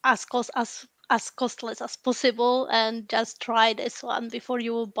start as costless as possible and just try this one before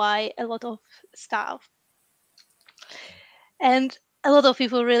you buy a lot of stuff. And a lot of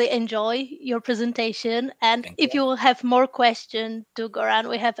people really enjoy your presentation. And if you will have more questions to Goran,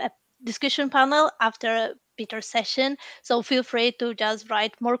 we have a discussion panel after Peter's session. So feel free to just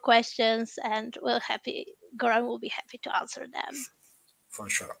write more questions, and Goran will be happy to answer them. For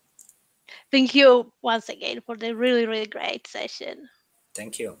sure. Thank you once again for the really, really great session.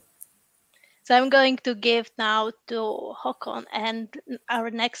 Thank you. So I'm going to give now to Håkon and our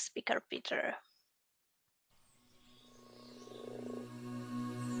next speaker, Peter.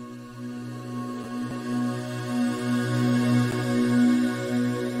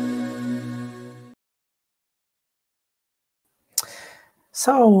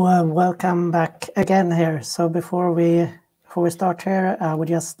 So welcome back again here. So before we start here, I would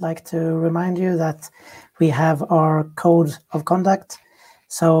just like to remind you that we have our code of conduct.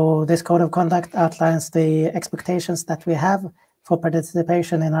 So this code of conduct outlines the expectations that we have for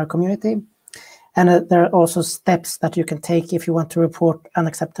participation in our community. And there are also steps that you can take if you want to report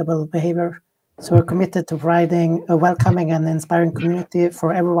unacceptable behavior. So we're committed to providing a welcoming and inspiring community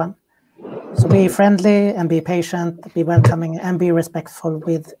for everyone. So be friendly and be patient, be welcoming and be respectful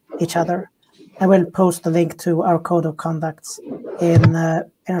with each other. I will post the link to our code of conduct in a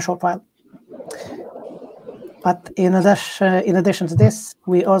short while. But in addition to this,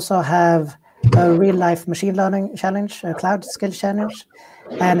 we also have a real-life machine learning challenge, a cloud skill challenge.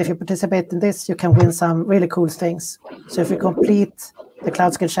 And if you participate in this, you can win some really cool things. So if you complete the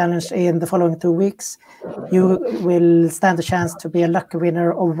cloud skill challenge in the following 2 weeks, you will stand a chance to be a lucky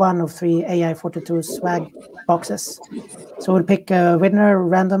winner of one of 3 AI42 swag boxes. So we'll pick a winner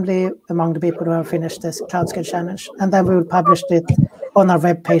randomly among the people who have finished this cloud skill challenge, and then we will publish it on our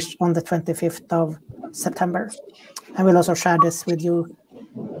webpage on the 25th of September. And we'll also share this with you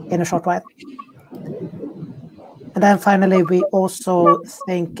in a short while. And then finally, we also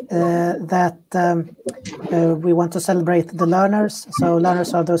think that we want to celebrate the learners. So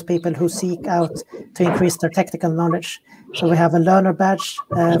learners are those people who seek out to increase their technical knowledge. So we have a learner badge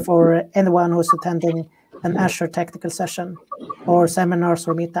for anyone who's attending an Azure technical session or seminars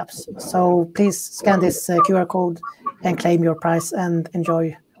or meetups. So please scan this QR code and claim your prize and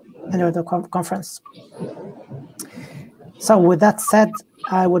enjoy the conference. So with that said,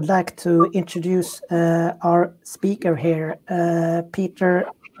 I would like to introduce our speaker here, Peter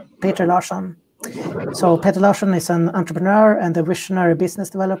Larsson. So Peter Larsson is an entrepreneur and a visionary business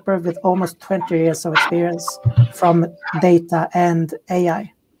developer with almost 20 years of experience from data and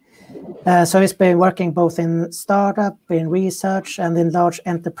AI. So he's been working both in startup, in research, and in large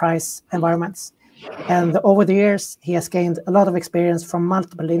enterprise environments. And over the years, he has gained a lot of experience from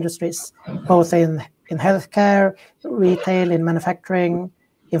multiple industries, both in healthcare, retail, in manufacturing,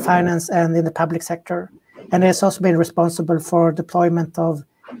 in finance, and in the public sector. And he has also been responsible for deployment of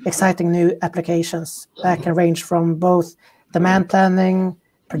exciting new applications that can range from both demand planning,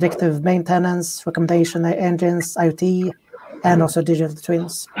 predictive maintenance, recommendation engines, IoT, and also digital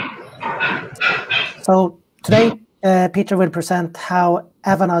twins. So today, Peter will present how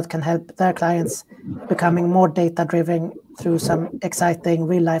Avanade can help their clients becoming more data-driven through some exciting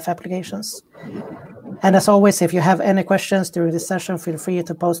real-life applications. And as always, if you have any questions during this session, feel free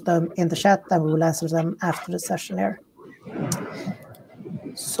to post them in the chat and we will answer them after the session here.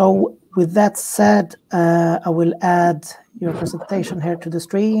 So with that said, I will add your presentation here to the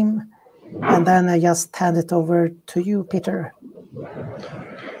stream, and then I just hand it over to you, Peter.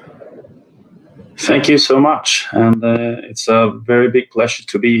 Thank you so much, and it's a very big pleasure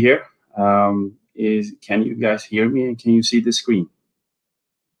to be here. Can you guys hear me and can you see the screen?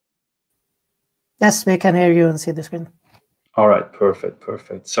 Yes, we can hear you and see the screen. All right,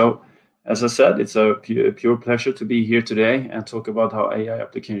 perfect. So, as I said, it's a pure pleasure to be here today and talk about how AI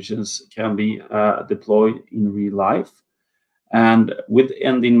applications can be deployed in real life. And with the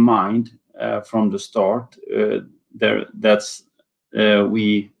end in mind from the start,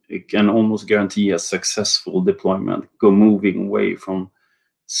 we can almost guarantee a successful deployment, moving away from,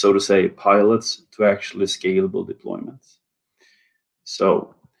 so to say, pilots to actually scalable deployments.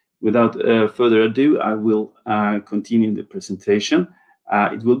 So, without further ado, I will continue the presentation.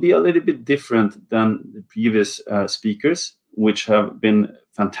 It will be a little bit different than the previous speakers, which have been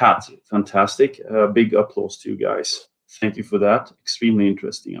fantastic. Big applause to you guys. Thank you for that. Extremely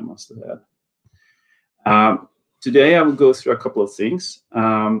interesting, I must add. Today, I will go through a couple of things.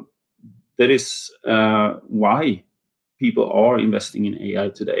 That is why people are investing in AI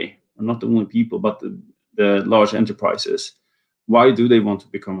today. Not only people, but the large enterprises. Why do they want to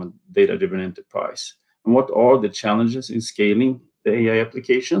become a data-driven enterprise? And what are the challenges in scaling the AI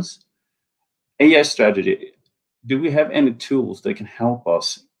applications? AI strategy. Do we have any tools that can help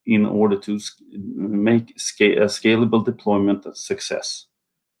us in order to make a scalable deployment a success?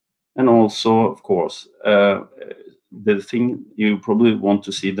 And also, of course, the thing you probably want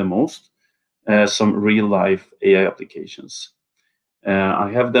to see the most, some real-life AI applications.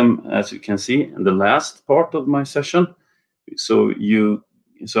 I have them, as you can see, in the last part of my session. So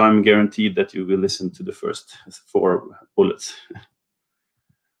I'm guaranteed that you will listen to the first 4 bullets.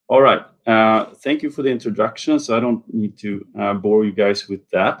 All right. Thank you for the introduction. So I don't need to bore you guys with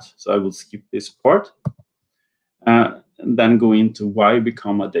that. So I will skip this part and then go into why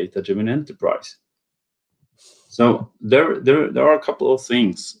become a data-driven enterprise. So there are a couple of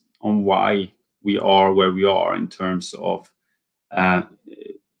things on why we are where we are in terms of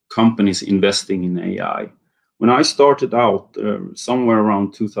companies investing in AI. When I started out somewhere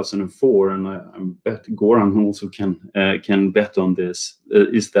around 2004, and I bet Goran also can bet on this,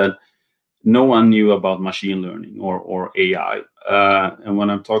 is that no one knew about machine learning or AI. And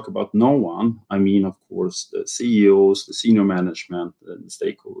when I talk about no one, I mean, of course, the CEOs, the senior management, the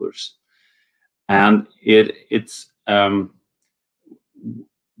stakeholders. And it's the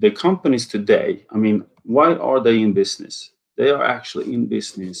companies today, I mean, why are they in business? They are actually in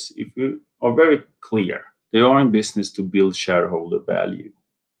business, if we are very clear, they are in business to build shareholder value.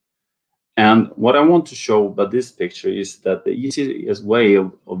 And what I want to show by this picture is that the easiest way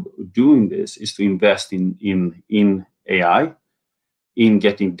of doing this is to invest in AI, in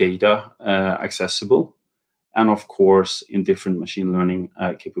getting data accessible, and of course, in different machine learning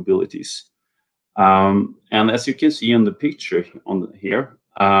capabilities. And as you can see on the picture here,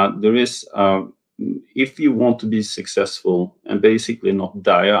 there is, if you want to be successful and basically not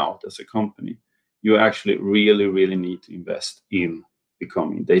die out as a company, you actually really need to invest in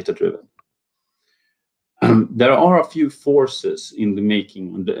becoming data-driven. There are a few forces in the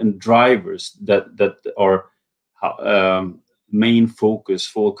making and drivers that are main focus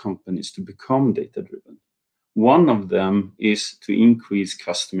for companies to become data-driven. One of them is to increase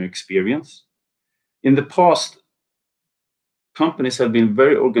customer experience. In the past, companies have been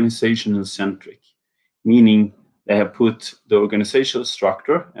very organizational-centric, meaning they have put the organizational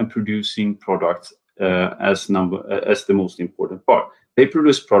structure and producing products as the most important part. They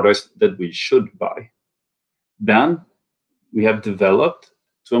produce products that we should buy. Then we have developed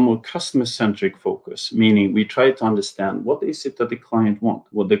to a more customer-centric focus, meaning we try to understand what is it that the client wants,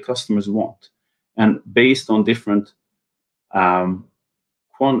 what the customers want, And based on different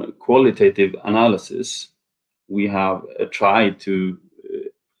qualitative analysis, we have tried to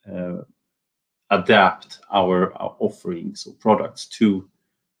adapt our offerings or products to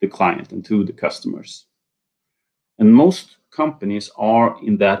the client and to the customers. And most companies are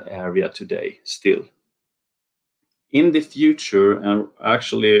in that area today still. In the future, and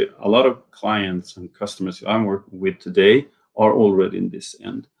actually a lot of clients and customers who I'm working with today are already in this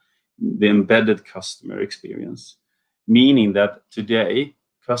end, the embedded customer experience, meaning that today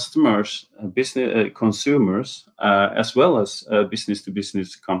customers, business consumers, as well as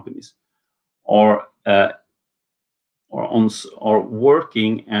business-to-business companies are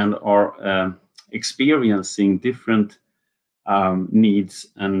working and are experiencing different needs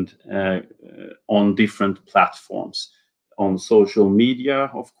and on different platforms, on social media,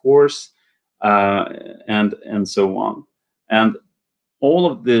 of course, and so on. And all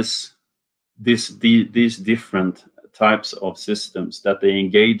of these different types of systems that they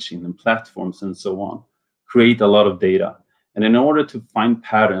engage in and platforms and so on create a lot of data. And in order to find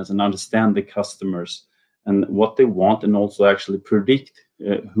patterns and understand the customers and what they want, and also actually predict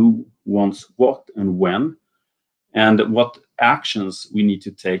who wants what and when, and what actions we need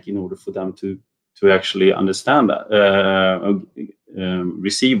to take in order for them to actually understand that,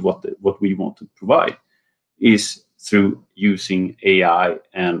 receive what we want to provide, is through using AI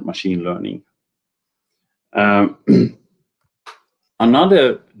and machine learning.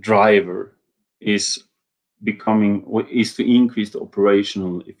 Another driver is to increase the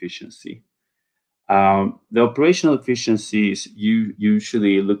operational efficiency. The operational efficiency is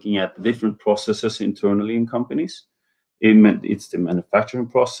usually looking at different processes internally in companies. It's the manufacturing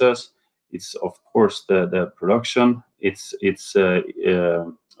process. It's of course the production. It's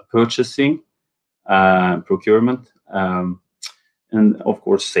purchasing, procurement, and of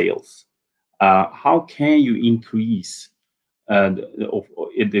course sales. How can you increase the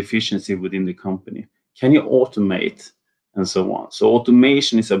efficiency within the company? Can you automate and so on? So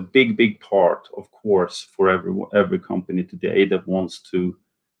automation is a big part, of course, for every company today that wants to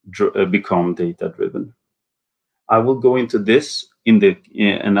become data driven. I will go into this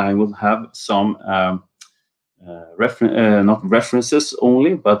and I will have some not references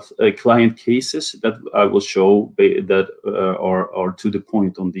only, but client cases that I will show that are to the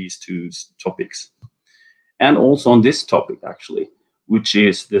point on these two topics, and also on this topic actually, which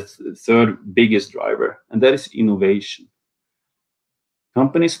is the third biggest driver, and that is innovation.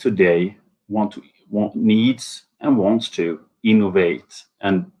 Companies today needs and wants to innovate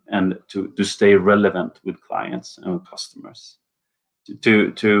and to stay relevant with clients and customers.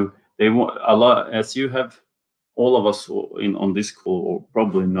 They want a lot, as you have all of us on this call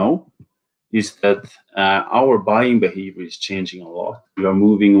probably know, is that our buying behavior is changing a lot. We are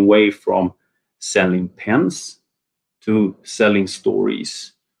moving away from selling pens to selling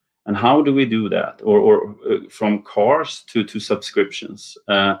stories. And how do we do that? Or from cars to subscriptions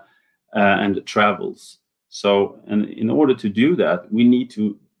and travels. So, and in order to do that, we need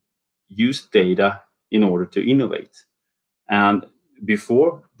to use data in order to innovate. And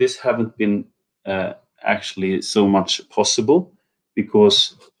before, this haven't been actually so much possible,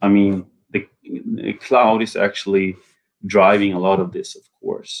 because I mean the cloud is actually driving a lot of this, of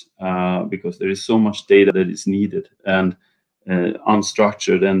course, because there is so much data that is needed and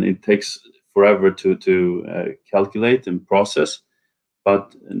unstructured, and it takes forever to calculate and process.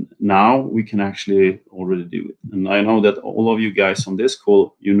 But now we can actually already do it. And I know that all of you guys on this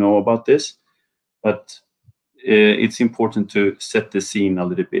call, you know about this, but it's important to set the scene a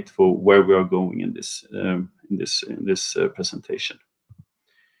little bit for where we are going in this presentation.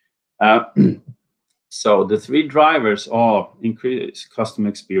 So the three drivers are increase customer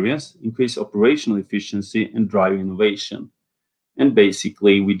experience, increase operational efficiency, and drive innovation. And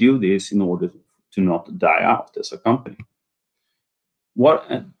basically, we do this in order to not die out as a company. What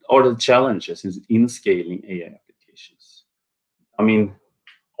are the challenges in scaling AI applications? I mean,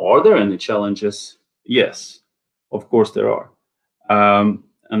 are there any challenges? Yes, of course there are. And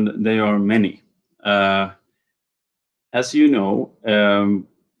there are many. As you know,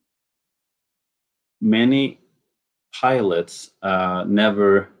 many pilots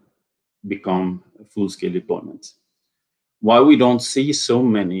never become full-scale deployments. Why we don't see so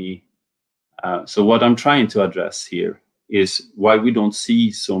many, so what I'm trying to address here is why we don't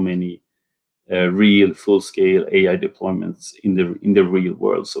see so many real full-scale AI deployments in the real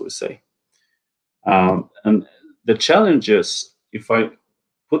world, so to say. And the challenges, if I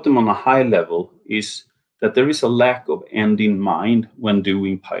put them on a high level, is that there is a lack of end in mind when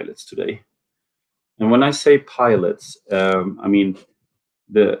doing pilots today. And when I say pilots, I mean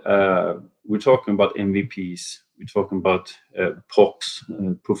the we're talking about MVPs, we're talking about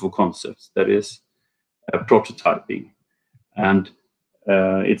POCs, proof of concepts, that is prototyping, and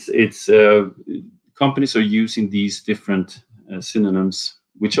companies are using these different synonyms,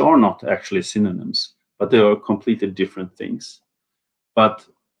 which are not actually synonyms, but they are completely different things. But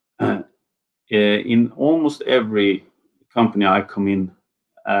in almost every company I come in,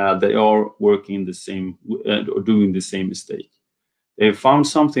 they are working the same or doing the same mistake. They found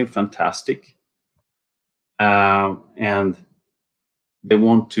something fantastic, and they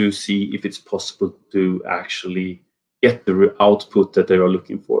want to see if it's possible to actually get the output that they are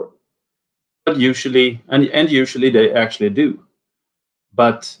looking for. But usually, and usually they actually do,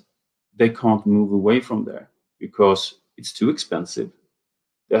 but they can't move away from there because it's too expensive.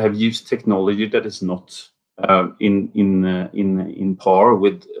 They have used technology that is not in par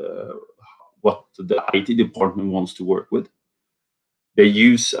with what the IT department wants to work with. They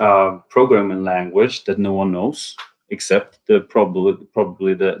use programming language that no one knows except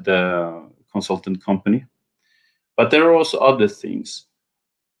probably the consultant company. But there are also other things,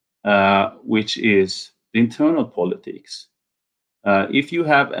 which is the internal politics. If you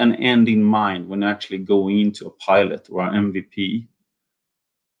have an end in mind when actually going into a pilot or an MVP,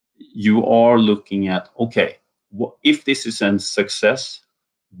 you are looking at, okay, if this is a success,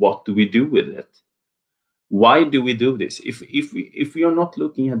 what do we do with it? Why do we do this? If we are not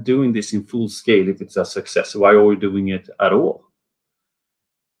looking at doing this in full scale, if it's a success, why are we doing it at all?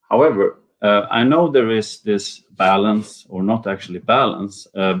 However, I know there is this balance, or not actually balance,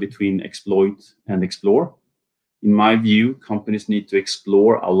 between exploit and explore. In my view, companies need to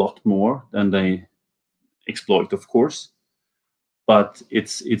explore a lot more than they exploit, of course. But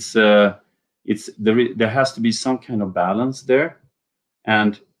there has to be some kind of balance there.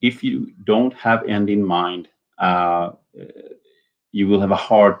 And if you don't have end in mind, you will have a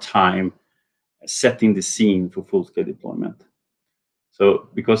hard time setting the scene for full-scale deployment. So,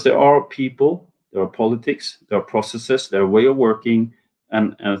 because there are people, there are politics, there are processes, there are way of working,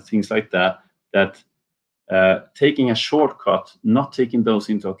 and things like that, taking a shortcut, not taking those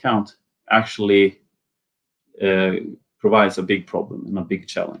into account, actually provides a big problem and a big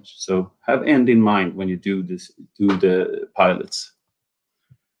challenge. So have end in mind when you do the pilots.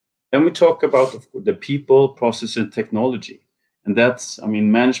 Then we talk about, of course, the people, process, and technology. And that's, I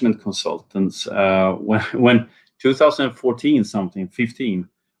mean, management consultants, when 2014, 15,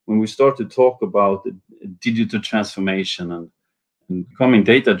 when we started to talk about digital transformation and becoming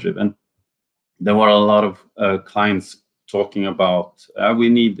data-driven, there were a lot of clients talking about, we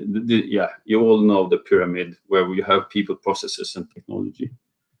need, you all know the pyramid where we have people, processes, and technology.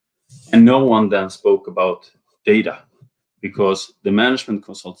 And no one then spoke about data, because the management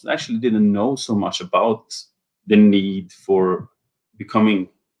consultants actually didn't know so much about the need for becoming,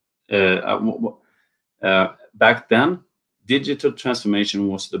 back then, digital transformation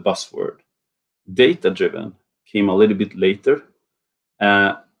was the buzzword. Data-driven came a little bit later,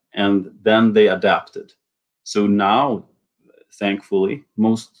 and then they adapted. So now, thankfully,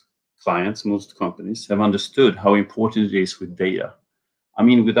 most clients, most companies have understood how important it is with data. I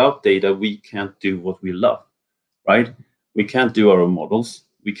mean, without data, we can't do what we love, right? We can't do our own models.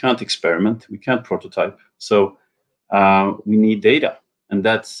 We can't experiment. We can't prototype. So we need data, and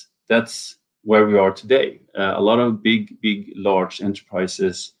that's where we are today. A lot of big, large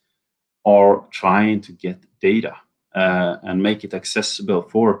enterprises are trying to get data and make it accessible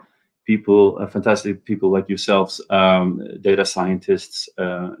for people, fantastic people like yourselves, data scientists,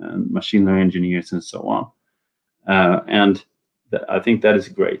 and machine learning engineers, and so on. And I think that is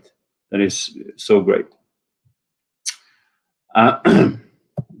great. That is so great.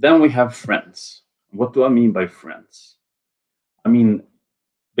 Then we have friends. What do I mean by friends? I mean,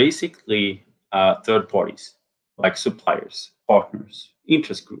 basically, third parties, like suppliers, partners,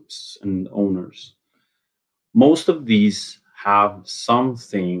 interest groups, and owners. Most of these have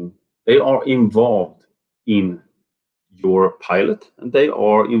something, they are involved in your pilot, and they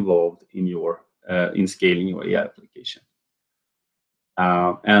are involved in your in scaling your AI application.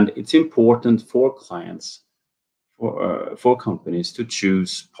 And it's important for clients, for companies, to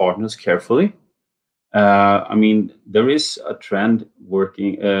choose partners carefully. I mean, there is a trend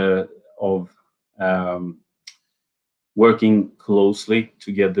working of working closely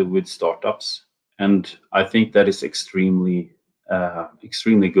together with startups, and I think that is extremely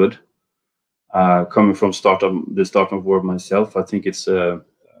good. Coming from the startup world myself, I think it's a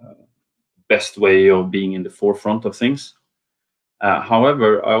best way of being in the forefront of things.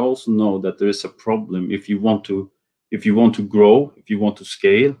 However, I also know that there is a problem if you want to grow, if you want to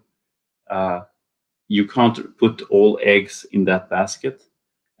scale. You can't put all eggs in that basket,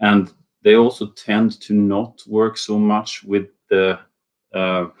 and they also tend to not work so much with the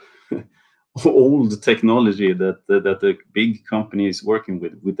old technology that the big company is working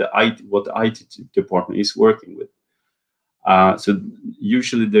with the IT, what the IT department is working with. So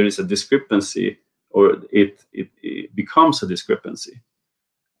usually there is a discrepancy, or it becomes a discrepancy.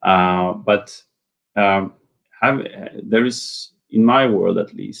 But there is, in my world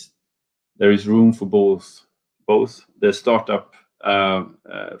at least, there is room for both the startup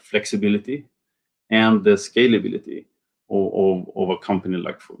flexibility and the scalability of a company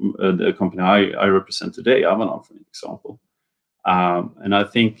like the company I represent today, Avanade, for example. And I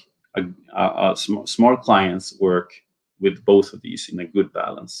think smart clients work with both of these in a good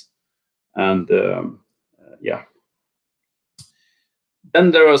balance. And yeah.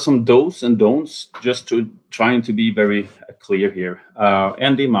 Then there are some do's and don'ts, just to trying to be very clear here.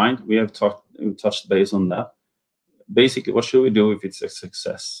 And in mind, we have touched base on that. Basically, what should we do if it's a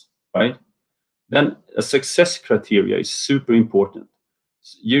success, right? Then a success criteria is super important.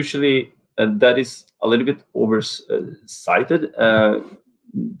 Usually, that is a little bit oversighted.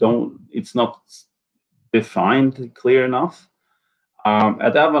 It's not defined clear enough.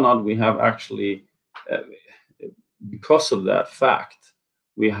 At Avanade, we have actually, because of that fact,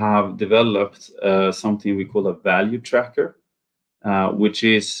 we have developed something we call a value tracker, which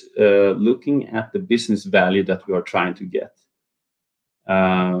is looking at the business value that we are trying to get,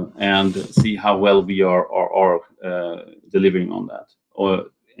 and see how well we are delivering on that, or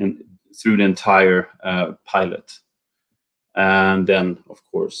through the entire pilot. And then, of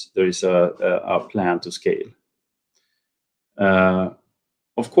course, there is a plan to scale.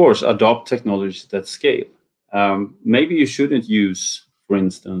 Of course, adopt technologies that scale. Maybe you shouldn't use, for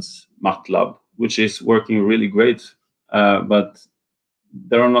instance, MATLAB, which is working really great, but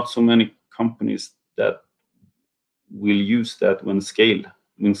there are not so many companies that will use that when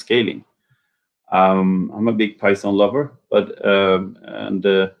scaling. I'm a big Python lover, but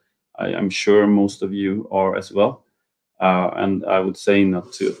I'm sure most of you are as well. And I would say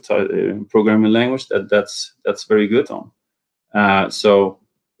not to programming language that's very good on. So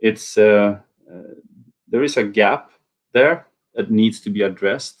it's there is a gap there that needs to be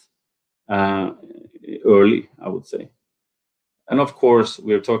addressed early, I would say. And of course,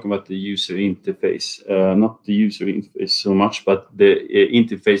 we're talking about the user interface, not the user interface so much, but the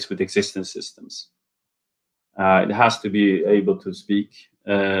interface with existing systems. It has to be able to speak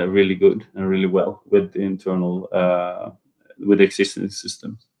really good and really well with the internal, with existing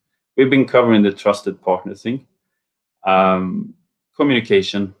systems. We've been covering the trusted partner thing,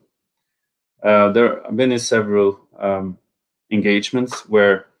 communication. There have been several engagements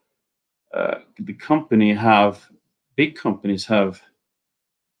where big companies have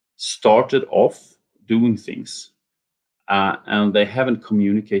started off doing things, and they haven't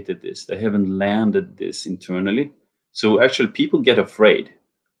communicated this. They haven't landed this internally. So actually, people get afraid.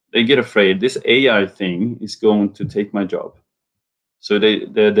 They get afraid this AI thing is going to take my job. So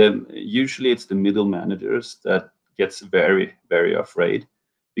usually it's the middle managers that gets very, very afraid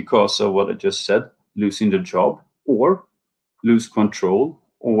because of what I just said, losing the job, or lose control,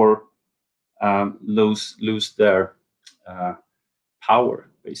 or lose their power,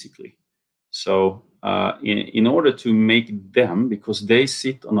 basically. So in order to make them, because they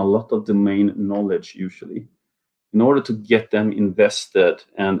sit on a lot of domain knowledge usually, in order to get them invested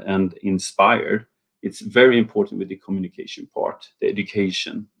and inspired, it's very important with the communication part, the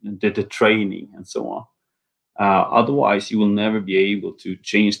education, the training, and so on. Otherwise, you will never be able to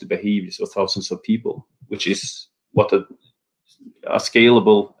change the behaviors of thousands of people, which is what a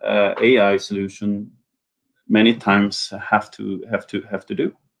scalable AI solution many times have to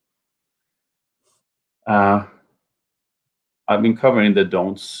do. I've been covering the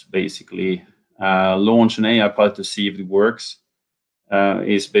don'ts, basically. Launch an AI pilot to see if it works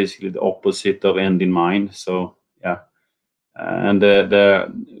is basically the opposite of end in mind. So yeah, and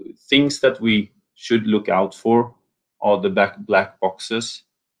the things that we should look out for are the black boxes.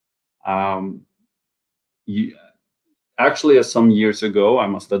 Actually, some years ago, I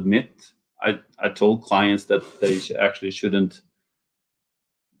must admit, I told clients that they actually shouldn't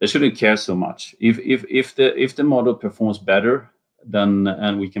care so much. If the model performs better, then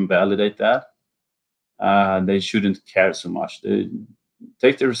and we can validate that, they shouldn't care so much. They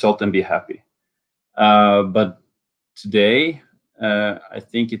take the result and be happy. But today, I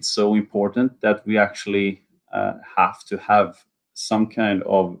think it's so important that we actually have to have some kind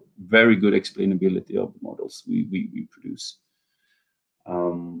of very good explainability of the models we produce.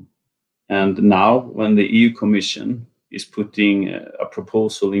 And now, when the EU Commission is putting a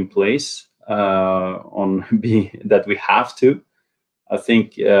proposal in place on that we have to, I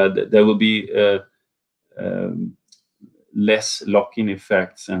think there will be less lock-in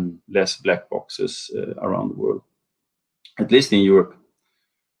effects and less black boxes around the world, at least in Europe.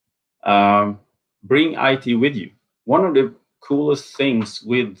 Bring IT with you. One of the coolest things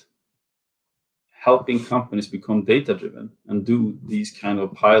with helping companies become data-driven and do these kind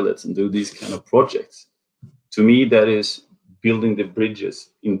of pilots and do these kind of projects, to me, that is building the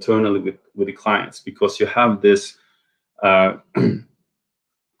bridges internally with the clients, because you have this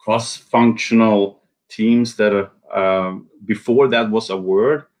cross-functional teams that are, before that was a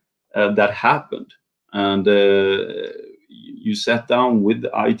word that happened, and you sat down with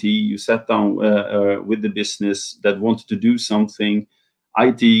the IT, you sat down with the business that wanted to do something.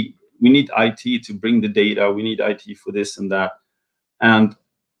 IT, we need IT to bring the data, we need IT for this and that, and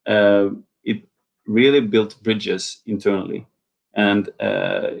it really built bridges internally. And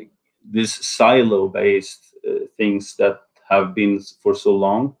this silo-based things that have been for so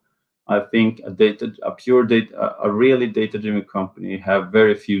long, I think a really data-driven company have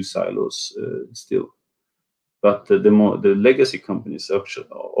very few silos still. But the legacy companies,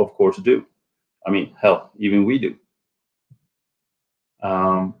 of course, do. I mean, hell, even we do.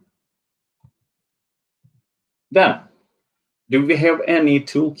 Then, do we have any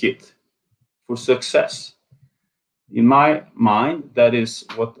toolkit for success? In my mind, that is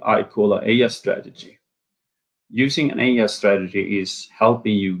what I call an AI strategy. Using an AI strategy is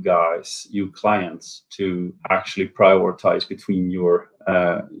helping you guys, you clients, to actually prioritize between your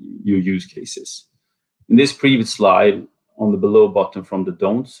use cases. In this previous slide, on the below button from the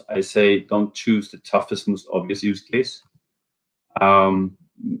don'ts, I say don't choose the toughest, most obvious use case.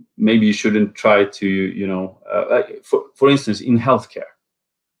 Maybe you shouldn't try to, for instance, in healthcare,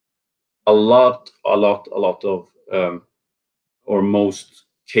 a lot of, or most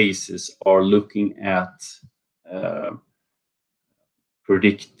cases are looking at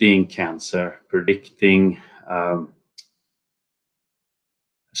predicting cancer, predicting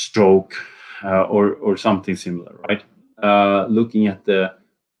stroke, or something similar, right? Looking at the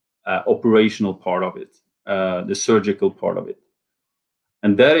operational part of it, the surgical part of it,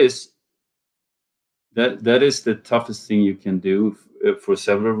 and that is the toughest thing you can do for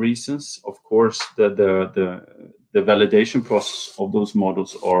several reasons. Of course, the validation process of those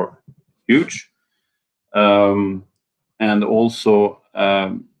models are huge. And also,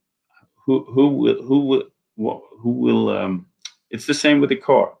 who will? It's the same with the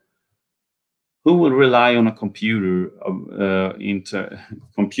car. Who will rely on a computer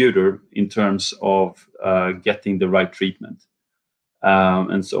in terms of getting the right treatment,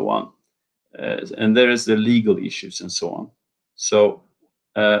 and so on? And there is the legal issues and so on. So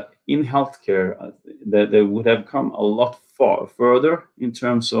in healthcare, they would have come a lot further in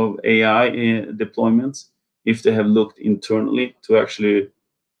terms of AI deployments if they have looked internally to actually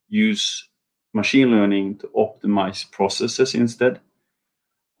use machine learning to optimize processes instead.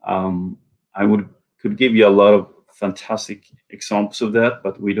 I could give you a lot of fantastic examples of that,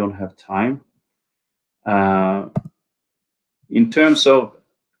 but we don't have time. In terms of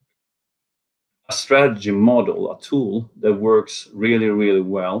a strategy model, a tool that works really, really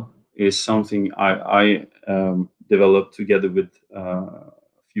well is something I developed together with a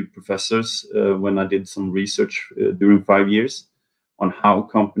few professors when I did some research during 5 years on how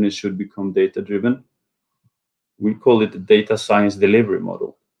companies should become data-driven. We call it the data science delivery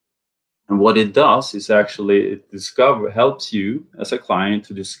model. And what it does is actually helps you as a client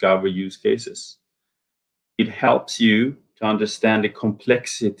to discover use cases. It helps you to understand the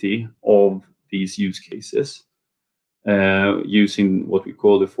complexity of these use cases using what we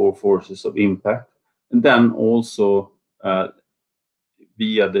call the 4 forces of impact. And then also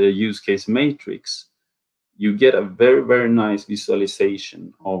via the use case matrix, you get a very, very nice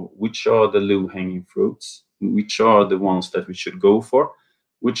visualization of which are the low-hanging fruits, which are the ones that we should go for,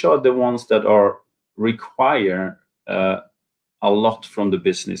 which are the ones that require a lot from the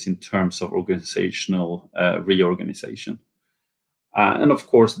business in terms of organizational reorganization. And of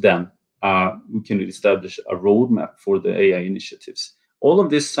course, then we can establish a roadmap for the AI initiatives. All of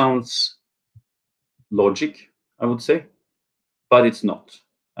this sounds logic, I would say, but it's not.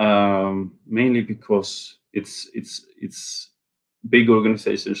 Mainly because it's big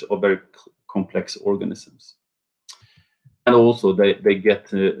organizations or very complex organisms. And also they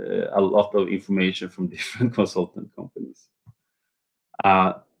get a lot of information from different consultant companies.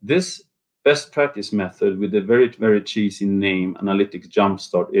 This best practice method with a very, very cheesy name, Analytics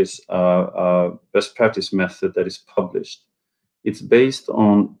Jumpstart, is a best practice method that is published. It's based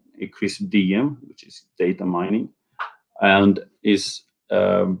on a CRISP DM, which is data mining, and is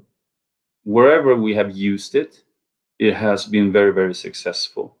wherever we have used it, it has been very, very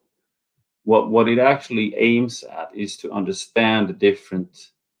successful. What it actually aims at is to understand the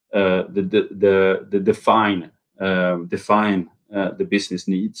different define the business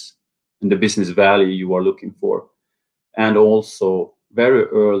needs and the business value you are looking for, and also very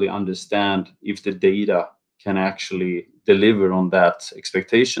early understand if the data can actually deliver on that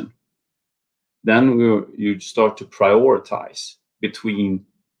expectation. Then you start to prioritize between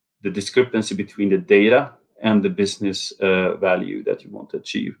the discrepancy between the data and the business value that you want to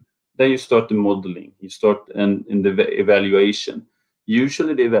achieve. Then you start the modeling, you start in the evaluation.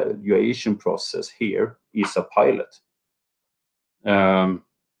 Usually the evaluation process here is a pilot. And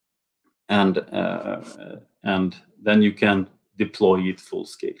then you can deploy it full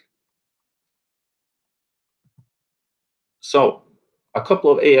scale. So a couple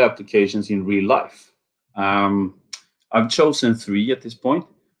of AI applications in real life. I've chosen 3 at this point.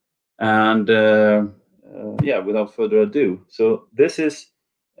 And yeah, without further ado, so this is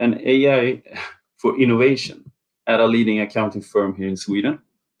an AI for innovation at a leading accounting firm here in Sweden.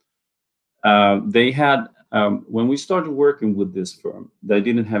 They had, when we started working with this firm, they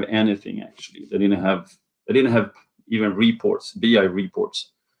didn't have anything actually. They didn't have even reports, BI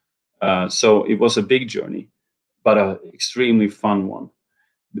reports. So it was a big journey, but an extremely fun one.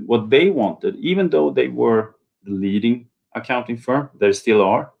 What they wanted, even though they were the leading accounting firm, they still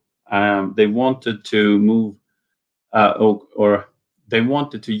are. They wanted to move, or they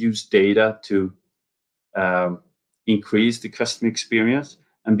wanted to use data to increase the customer experience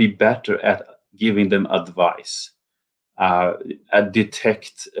and be better at giving them advice,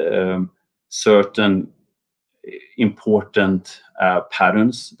 detect certain important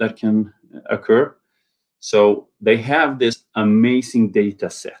patterns that can occur. So they have this amazing data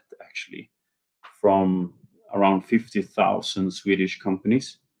set actually from around 50,000 Swedish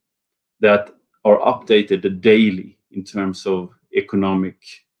companies that are updated daily in terms of economic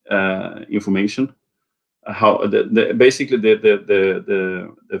information. How basically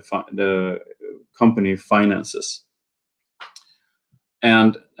the company finances,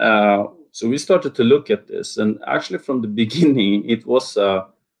 and so we started to look at this, and actually from the beginning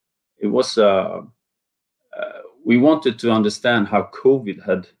we wanted to understand how COVID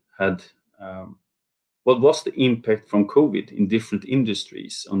had what was the impact from COVID in different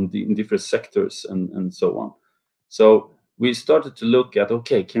industries, in different sectors, and so on. So we started to look at,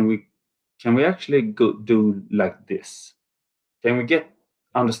 okay, can we actually do like this? Can we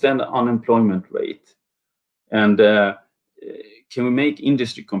understand the unemployment rate, and can we make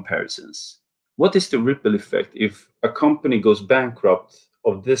industry comparisons? What is the ripple effect if a company goes bankrupt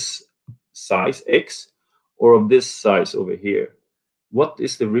of this size X or of this size over here? What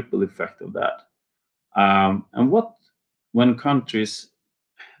is the ripple effect of that? And when countries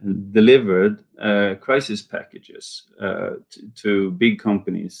delivered crisis packages to big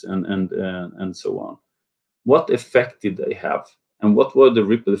companies and so on, what effect did they have, and what were the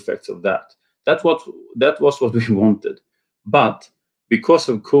ripple effects of that? That was what we wanted, but because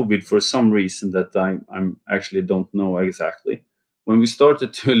of COVID, for some reason that I'm actually don't know exactly, when we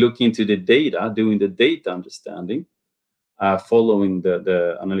started to look into the data, doing the data understanding, following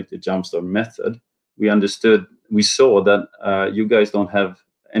the analytic jumpstart method, we saw that you guys don't have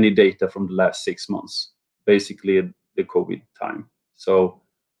any data from the last 6 months, basically the COVID time. So,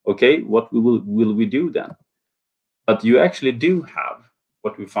 okay, what will we do then? But you actually do have,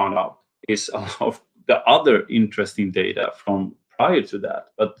 what we found out is a lot of the other interesting data from prior to that,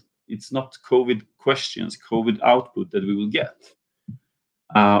 but it's not COVID questions, COVID output that we will get.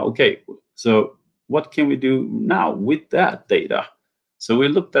 Okay, so what can we do now with that data? So we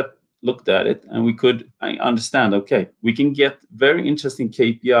looked at it, and we could understand, okay, we can get very interesting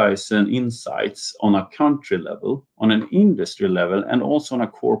KPIs and insights on a country level, on an industry level, and also on a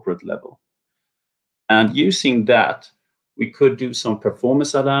corporate level. And using that, we could do some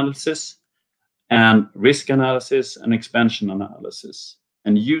performance analysis and risk analysis and expansion analysis.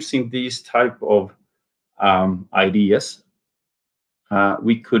 And using these type of ideas,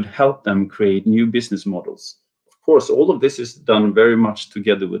 we could help them create new business models. Of course, all of this is done very much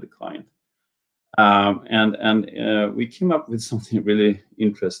together with the client. And we came up with something really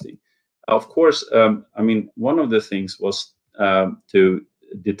interesting. Of course, I mean, one of the things was to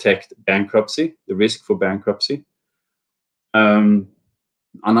detect bankruptcy, the risk for bankruptcy.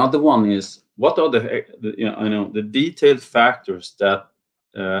 Another one is, what are the detailed factors that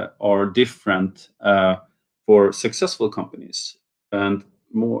are different for successful companies and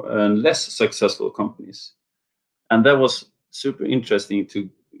more and less successful companies? And that was super interesting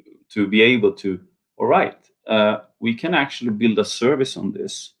to be able to, all right, we can actually build a service on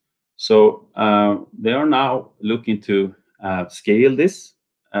this. So they are now looking to scale this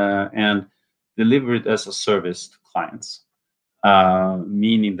and deliver it as a service to clients,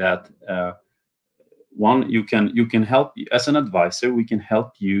 meaning that one, you can help as an advisor. We can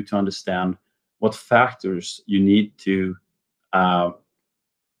help you to understand what factors you need to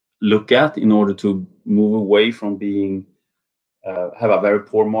look at in order to move away from being have a very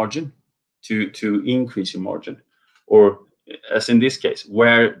poor margin to increase your margin, or as in this case,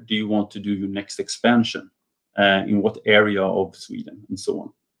 where do you want to do your next expansion, in what area of Sweden, and so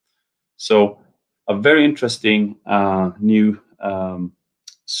on. So a very interesting new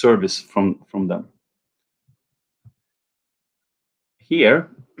service from them. Here,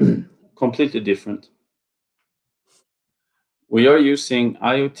 completely different. We are using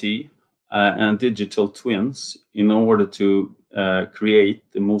IoT and digital twins in order to create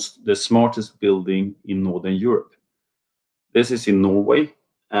the smartest building in Northern Europe. This is in Norway,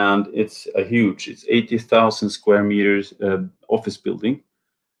 and it's it's 80,000 square meters office building,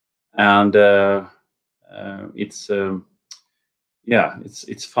 and it's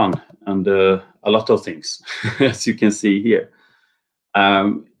fun and a lot of things, as you can see here.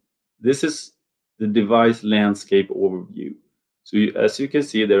 This is the device landscape overview. So as you can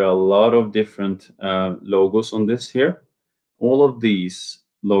see, there are a lot of different logos on this here. All of these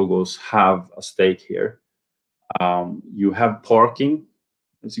logos have a stake here. You have parking,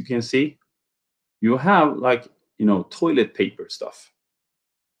 as you can see. You have toilet paper stuff.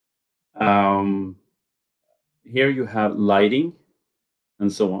 Here you have lighting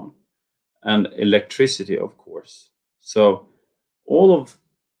and so on, and electricity, of course. So all of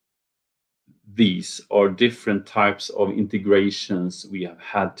these are different types of integrations we have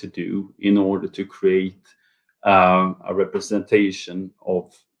had to do in order to create a representation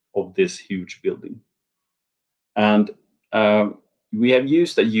of this huge building. And we have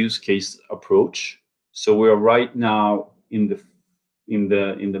used a use case approach. So we are right now in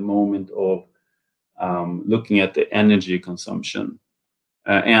the moment of looking at the energy consumption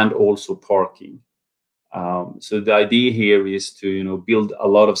and also parking. So the idea here is to build a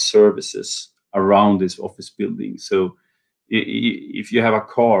lot of services around this office building. So if you have a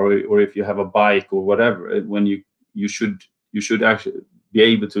car or if you have a bike or whatever, when you should actually be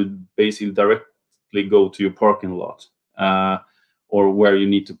able to basically directly go to your parking lot or where you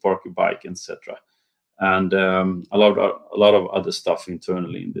need to park your bike, etc. And a lot of other stuff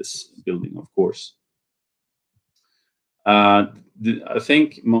internally in this building, of course. I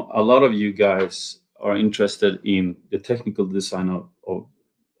think a lot of you guys are interested in the technical design of a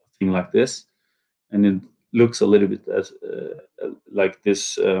thing like this, and it looks a little bit like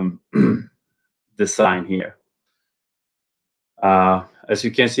this design here. As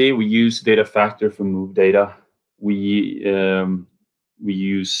you can see, we use data factor for move data. We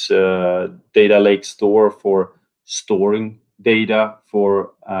use data lake store for storing data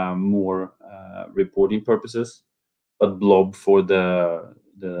for more reporting purposes, but blob for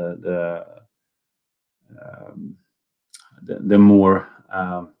the more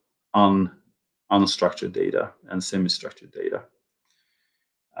unstructured data and semi-structured data.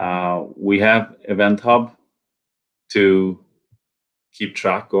 We have Event Hub to keep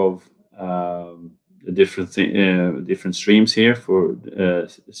track of the different streams here for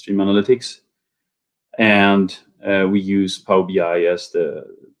stream analytics, and we use Power BI as the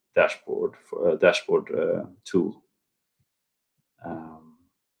dashboard for tool.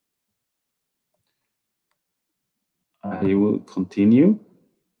 I will continue.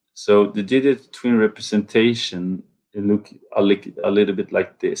 So the digital twin representation, it looks a little bit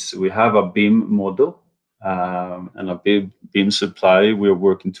like this. We have a BIM model and a BIM supply we're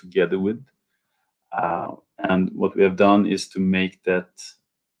working together with. And what we have done is to make that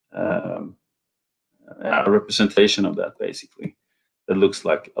a representation of that, basically, that looks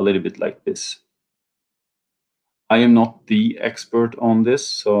like a little bit like this. I am not the expert on this,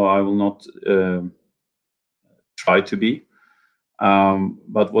 so I will not try to be.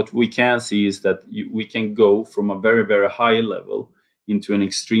 But what we can see is that we can go from a very, very high level into an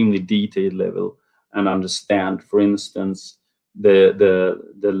extremely detailed level and understand, for instance, the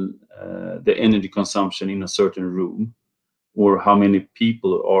energy consumption in a certain room, or how many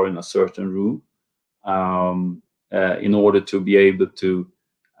people are in a certain room, in order to be able to,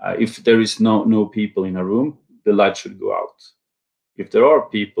 if there is no people in a room, the light should go out. If there are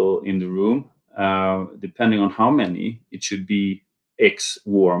people in the room, depending on how many, it should be X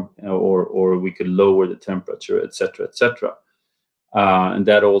warm, or we could lower the temperature, etc., etc. And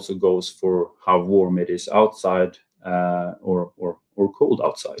that also goes for how warm it is outside or cold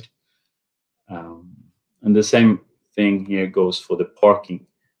outside. And the same thing here goes for the parking.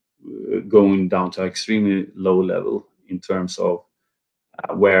 going down to extremely low level in terms of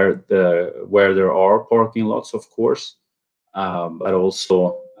where there are parking lots, of course, but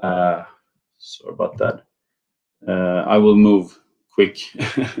also sorry about that. I will move quick.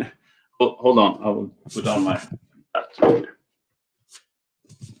 Hold on, I will put on my hat.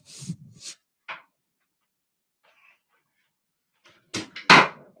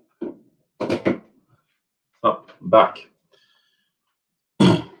 Up, back.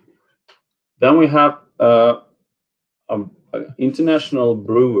 Then we have an international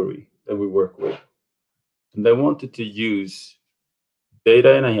brewery that we work with, and they wanted to use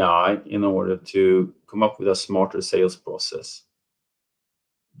data and AI in order to come up with a smarter sales process.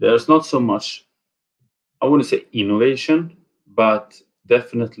 There's not so much, I wouldn't say innovation, but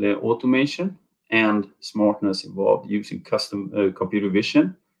definitely automation and smartness involved using custom computer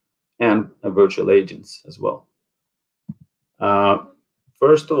vision and virtual agents as well.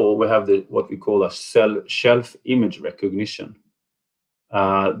 First of all, we have what we call a shelf image recognition.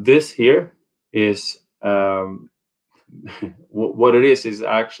 This here is what it is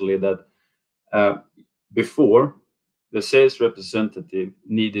actually that before, the sales representative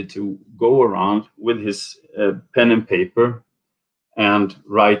needed to go around with his pen and paper and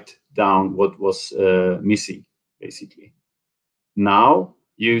write down what was missing, basically. Now,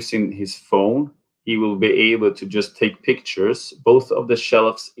 using his phone, he will be able to just take pictures, both of the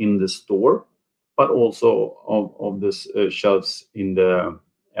shelves in the store, but also of the shelves in the,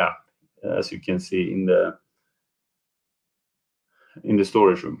 as you can see, in the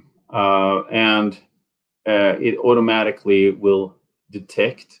storage room. And it automatically will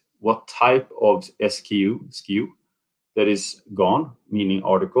detect what type of SKU that is gone, meaning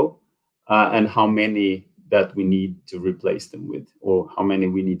article, and how many that we need to replace them with, or how many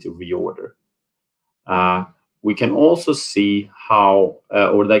we need to reorder. We can also see how,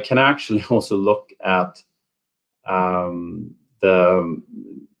 or they can actually also look at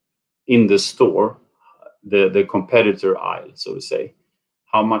in the store, the competitor aisle, so to say.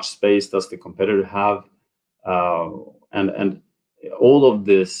 How much space does the competitor have? And all of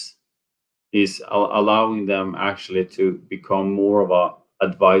this is allowing them actually to become more of a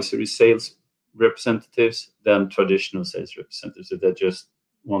advisory sales representatives than traditional sales representatives that just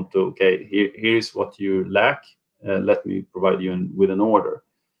want to, okay, here's what you lack, let me provide you with an order.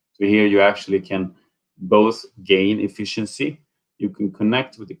 So here you actually can both gain efficiency, you can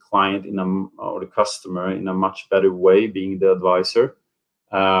connect with the client or the customer in a much better way, being the advisor,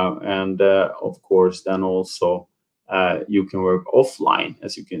 and of course then also you can work offline,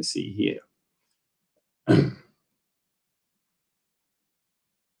 as you can see here.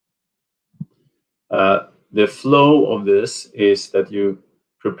 The flow of this is that you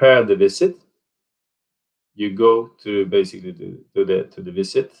prepare the visit, you go to basically to the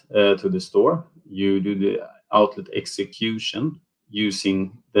visit to the store, you do the outlet execution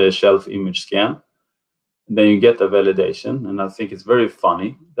using the shelf image scan, and then you get a validation. And I think it's very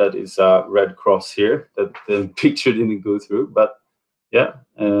funny that it's a red cross here that the picture didn't go through, but yeah,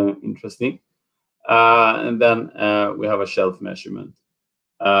 interesting. And then we have a shelf measurement.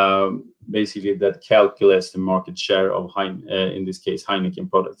 Basically that calculates the market share of in this case Heineken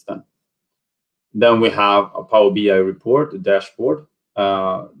products. Then we have a Power BI report, a dashboard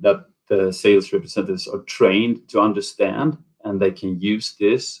that the sales representatives are trained to understand, and they can use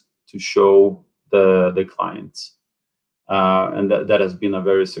this to show the clients, and that has been a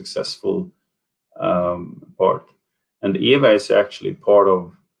very successful part. And Eva is actually part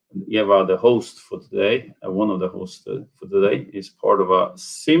of Eva, the host for today, one of the hosts for today, is part of a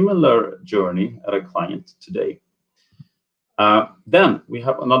similar journey at a client today. Then we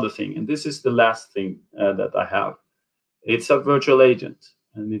have another thing, and this is the last thing that I have. It's a virtual agent,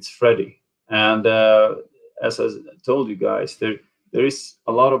 and it's Freddy. And as I told you guys, there is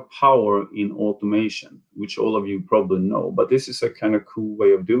a lot of power in automation, which all of you probably know, but this is a kind of cool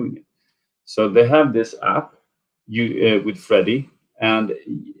way of doing it. So they have this app with Freddy, and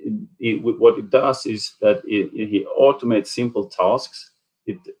what it does is that it automates simple tasks.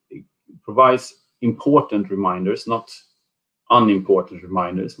 It provides important reminders, not unimportant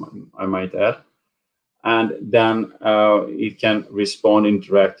reminders, I might add. And then it can respond,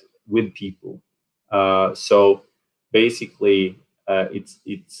 interact with people. So basically, it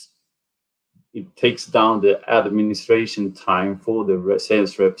takes down the administration time for the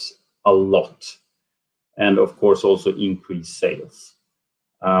sales reps a lot, and of course also increase sales.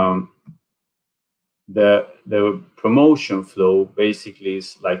 The promotion flow basically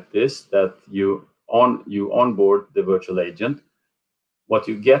is like this: that you onboard the virtual agent. What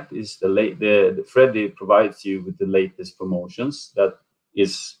you get is the Freddy provides you with the latest promotions that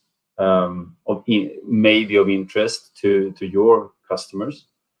is maybe of interest to your customers.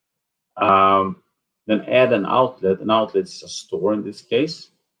 Then add an outlet. An outlet is a store in this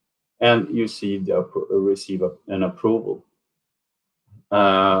case, and you see receive an approval,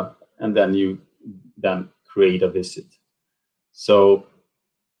 and then you create a visit. So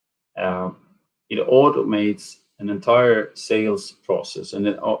it automates an entire sales process.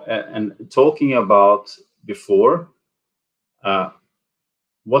 And talking about before,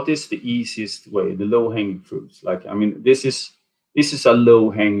 what is the easiest way, the low-hanging fruits? Like, I mean, this is a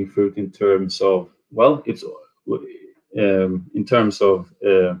low-hanging fruit in terms of, well, it's in terms of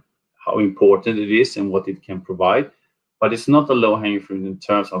how important it is and what it can provide, but it's not a low-hanging fruit in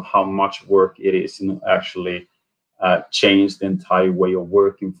terms of how much work it is and actually change the entire way of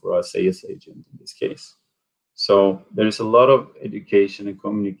working for a sales agent in this case. So there is a lot of education and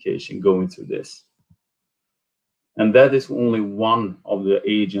communication going through this. And that is only one of the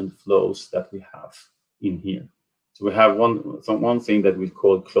agent flows that we have in here. So we have one thing that we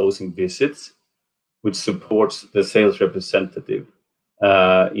call closing visits, which supports the sales representative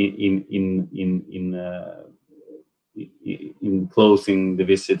in closing the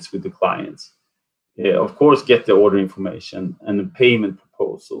visits with the clients. Of course, get the order information and the payment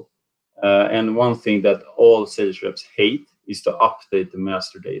proposal. And one thing that all sales reps hate is to update the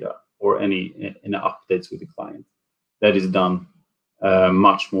master data or any updates with the client. That is done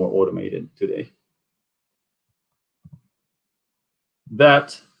much more automated today.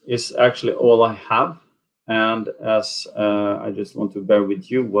 That is actually all I have. And as I just want to bear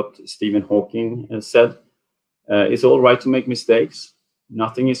with you what Stephen Hawking said, it's all right to make mistakes.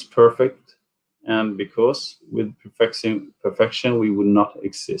 Nothing is perfect. And because with perfection, we would not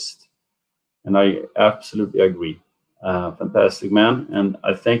exist. And I absolutely agree. Fantastic, man. And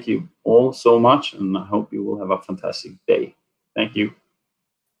I thank you all so much. And I hope you will have a fantastic day. Thank you.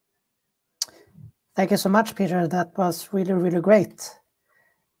 Thank you so much, Peter. That was really, really great.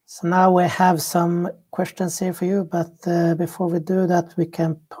 So now we have some questions here for you. But before we do that, we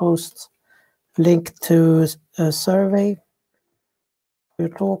can post a link to a survey. Your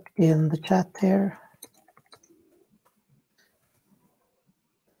talk in the chat here.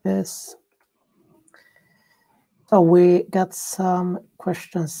 Yes. So we got some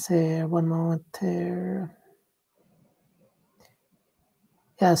questions here. One moment here.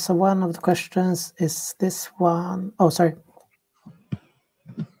 Yeah, so one of the questions is this one. Oh, sorry.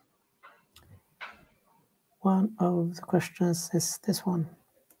 One of the questions is this one.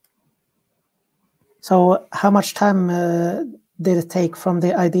 So how much time did it take from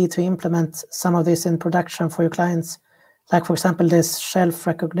the idea to implement some of this in production for your clients? Like, for example, this shelf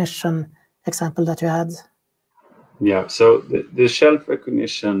recognition example that you had. Yeah, so the shelf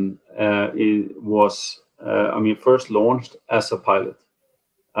recognition was, first launched as a pilot,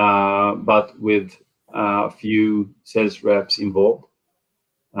 but with a few sales reps involved.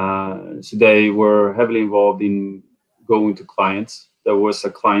 So they were heavily involved in going to clients. There was a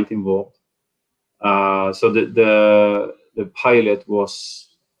client involved. So the pilot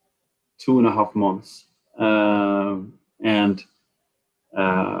was 2.5 months,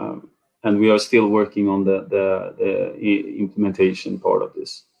 and we are still working on the implementation part of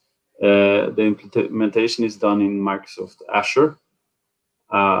this. The implementation is done in Microsoft Azure,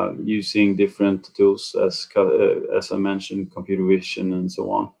 using different tools as I mentioned, computer vision and so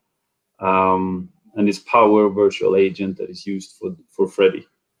on. And it's Power Virtual Agent that is used for Freddy.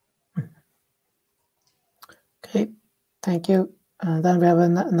 Okay, thank you. Then we have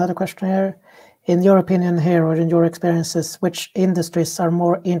another question here. In your opinion here, or in your experiences, which industries are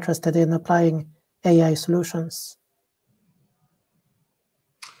more interested in applying AI solutions?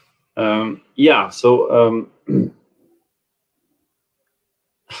 At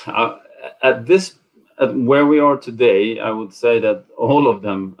where we are today, I would say that all of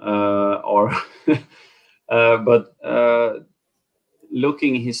them are. But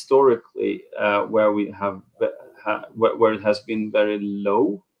looking historically, where we have where it has been very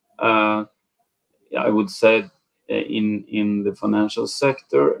low, I would say in the financial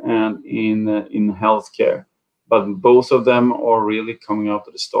sector and in healthcare, but both of them are really coming out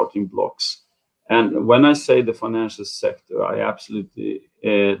of the starting blocks. And when I say the financial sector, I absolutely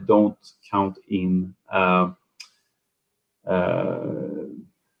don't count in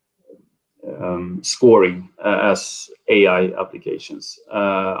scoring as AI applications.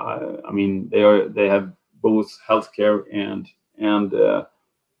 I mean, they have both healthcare and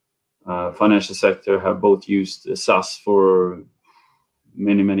financial sector have both used SaaS for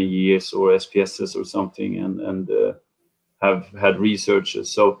many years, or SPSs or something, and have had researchers.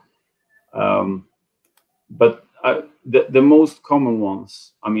 So, but the most common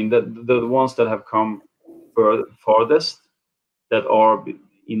ones, I mean, the ones that have come farthest, that are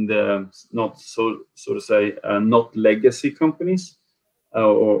in the not so to say not legacy companies,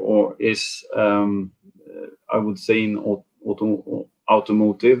 or is I would say in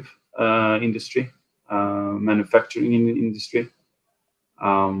automotive industry, manufacturing industry,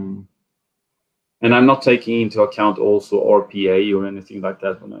 and I'm not taking into account also RPA or anything like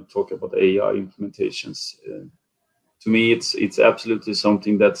that when I talk about AI implementations. To me, it's absolutely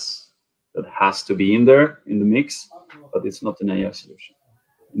something that has to be in there in the mix, but it's not an AI solution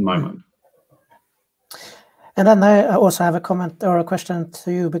in my mind. And then I also have a comment or a question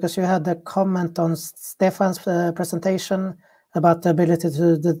to you, because you had a comment on Stefan's presentation about the ability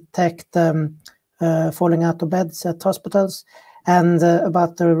to detect falling out of beds at hospitals, and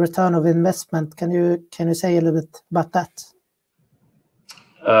about the return of investment. Can you say a little bit about that?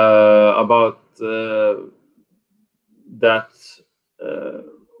 About that, the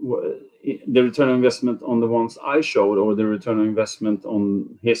return on investment on the ones I showed, or the return on investment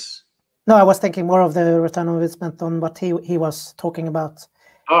on his? No, I was thinking more of the return on investment on what he was talking about.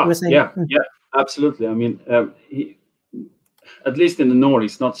 Yeah, absolutely. I mean, at least in the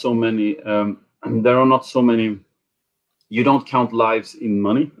Nordics, not so many. There are not so many. You don't count lives in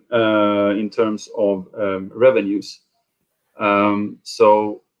money in terms of revenues. But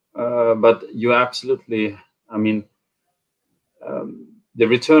you absolutely, I mean, the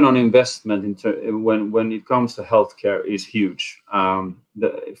return on investment when it comes to healthcare is huge.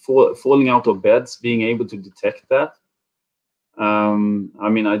 Falling out of beds, being able to detect that. I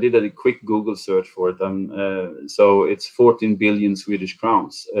mean, I did a quick Google search for it, so it's 14 billion Swedish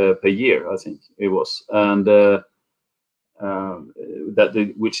crowns per year, I think it was, and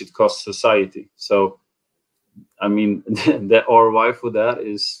which it costs society. So, I mean, the ROI for that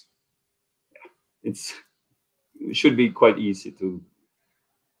is, it should be quite easy to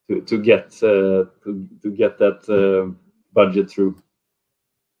get that budget through,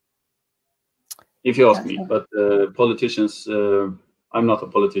 if you ask me. But politicians, I'm not a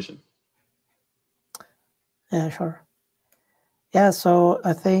politician. Yeah, sure. Yeah, so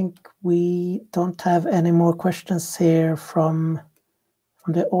I think we don't have any more questions here from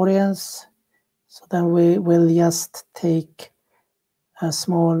the audience. So then we will just take a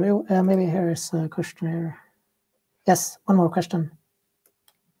small, maybe here is a question here. Yes, one more question.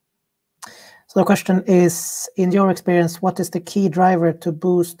 So the question is, in your experience, what is the key driver to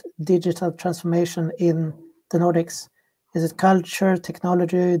boost digital transformation in the Nordics? Is it culture,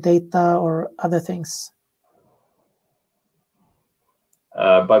 technology, data, or other things?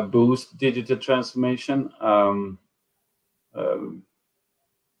 By boost digital transformation, do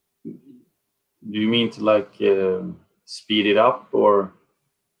you mean to like speed it up, or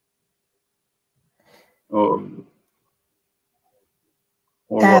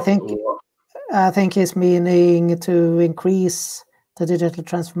I think he's meaning to increase the digital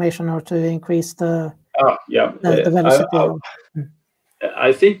transformation, or to increase the velocity.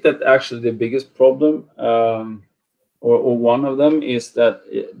 I think that actually the biggest problem, or one of them, is that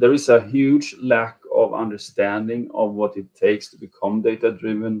there is a huge lack of understanding of what it takes to become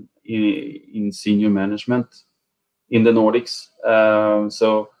data-driven in senior management in the Nordics.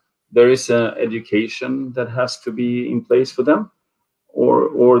 So there is an education that has to be in place for them,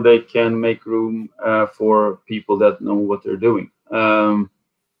 or they can make room for people that know what they're doing. And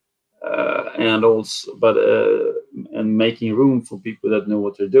also, and making room for people that know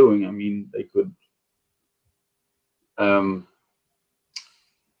what they're doing. I mean, they could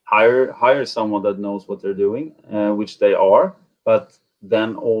hire someone that knows what they're doing, which they are, but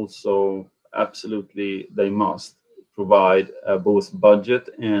then also absolutely they must provide both budget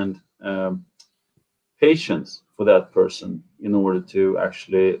and patience for that person in order to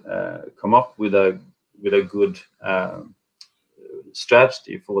actually come up with a good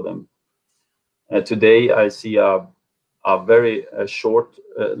strategy for them. Today, I see a very short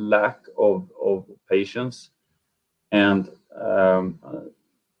lack of patience, and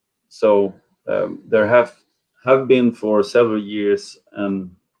so there have been for several years,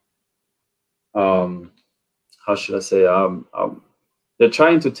 and how should I say? They're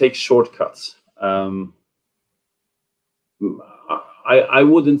trying to take shortcuts. I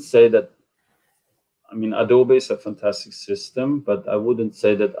wouldn't say that. I mean, Adobe is a fantastic system, but I wouldn't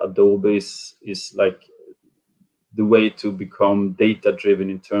say that Adobe is like the way to become data-driven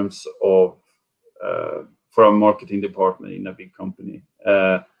in terms of for a marketing department in a big company.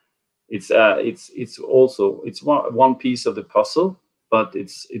 It's also one piece of the puzzle, but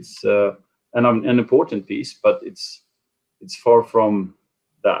it's an important piece, but it's far from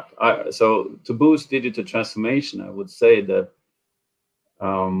that. So to boost digital transformation, I would say that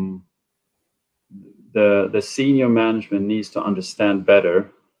the senior management needs to understand better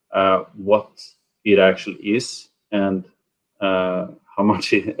what it actually is, and how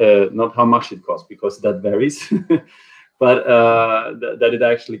much it, not how much it costs, because that varies, but that it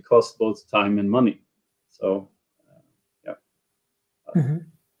actually costs both time and money. So yeah.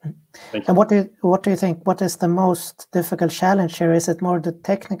 Thank you. And what do you think? What is the most difficult challenge here? Is it more the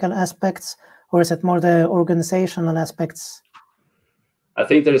technical aspects, or is it more the organizational aspects? I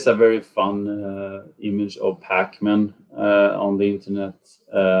think there is a very fun image of Pac-Man on the internet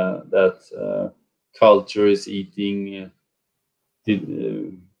that culture is eating.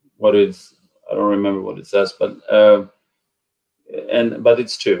 What is, I don't remember what it says, but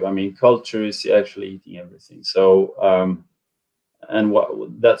it's true. I mean, culture is actually eating everything. So and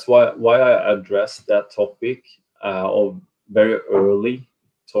that's why I addressed that topic of very early.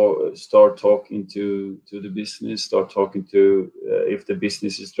 Start talking to the business, start talking to if the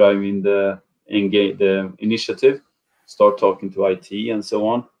business is driving the initiative, start talking to IT and so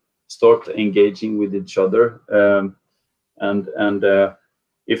on, start engaging with each other, and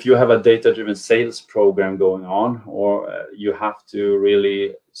if you have a data-driven sales program going on, or you have to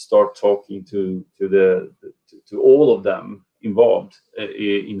really start talking to all of them involved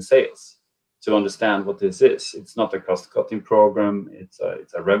in sales to understand what this is. It's not a cost-cutting program. It's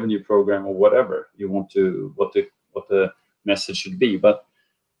a revenue program, or whatever you want to, what the message should be. But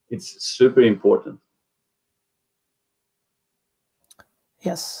it's super important.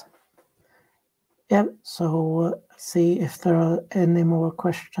 Yes. Yeah. So see if there are any more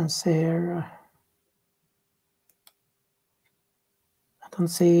questions here. I don't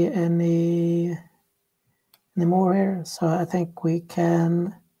see any more here, so I think we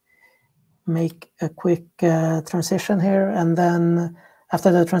can make a quick transition here, and then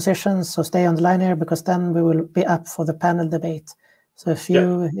after the transition, so stay on the line here, because then we will be up for the panel debate. So if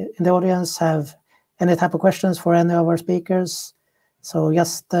you in the audience have any type of questions for any of our speakers, so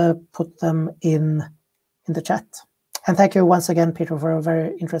just put them in the chat. And thank you once again, Peter, for a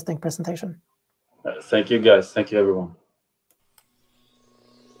very interesting presentation. Thank you, guys. Thank you, everyone.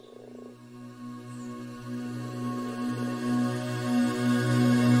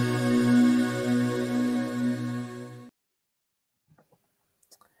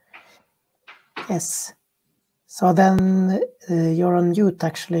 Yes. So then you're on mute,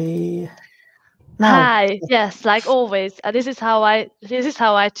 actually. Now. Hi. Yes, like always. This is how I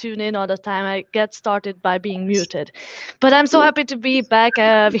tune in all the time. I get started by being muted, but I'm so happy to be back.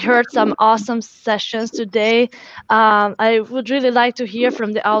 We heard some awesome sessions today. I would really like to hear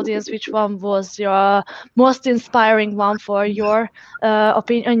from the audience which one was your most inspiring one for your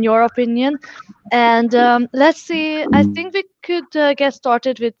opinion. And let's see. I think we could get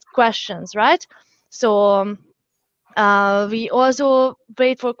started with questions, right? So. We also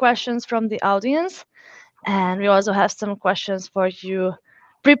wait for questions from the audience, and we also have some questions for you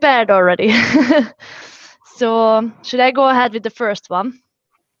prepared already. So should I go ahead with the first one?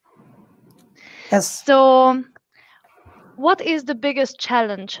 Yes. So what is the biggest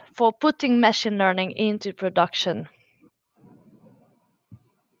challenge for putting machine learning into production?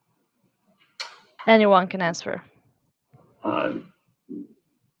 Anyone can answer. All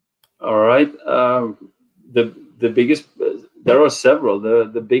right. The biggest, there are several.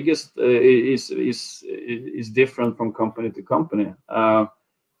 The biggest is different from company to company.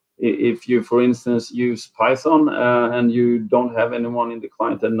 If you, for instance, use Python and you don't have anyone in the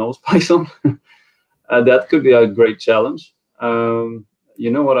client that knows Python, that could be a great challenge. You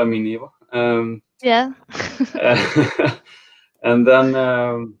know what I mean, Eva? Yeah. And then,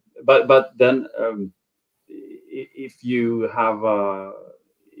 but then, if you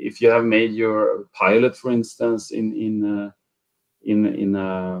have made your pilot, for instance, if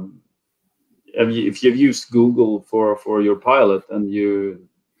you've used Google for your pilot, and your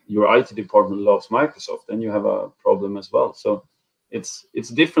IT department loves Microsoft, then you have a problem as well. So it's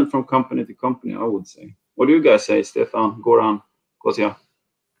different from company to company, I would say. What do you guys say, Stefan, Goran, Kosya?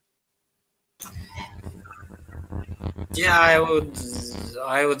 Yeah, I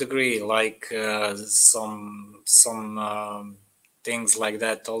would agree. Like some things like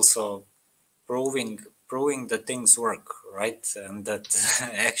that, also proving that things work, right, and that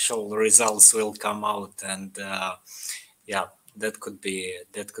actual results will come out, and yeah, that could be a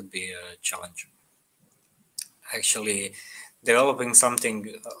challenge. Actually, developing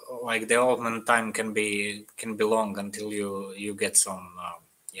something like development time can be long until you get some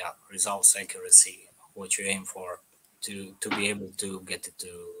results accuracy, what you aim for, to be able to get it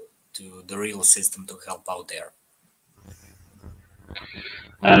to the real system to help out there.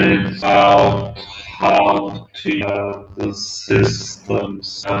 And it's about how to use the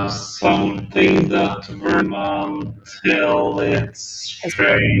systems as something that works until it's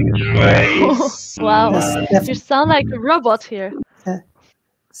strange ways. Wow, Yes, you sound like a robot here.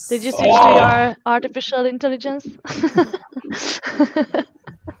 Did you switch to your artificial intelligence?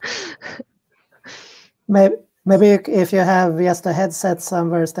 maybe if you have just a headset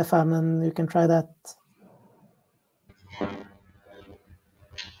somewhere, Stefan, and you can try that.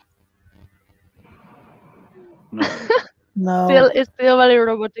 No. It's still very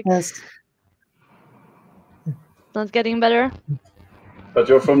robotic. Yes. Not getting better. But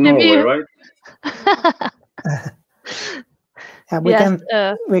you're from Norway, right? Yeah,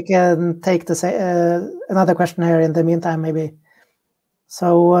 we can take another question here in the meantime, maybe.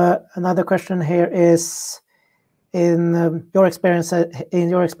 So another question here is, in your experience,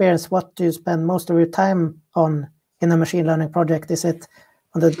 what do you spend most of your time on in a machine learning project? Is it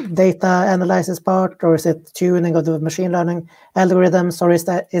on the data analysis part, or is it tuning of the machine learning algorithms, or is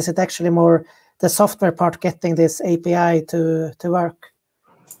it actually more the software part, getting this API to work?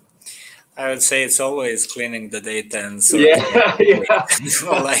 I would say it's always cleaning the data and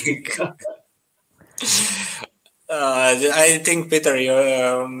I think Peter,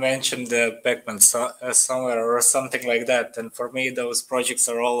 you mentioned the Pacman somewhere or something like that, and for me those projects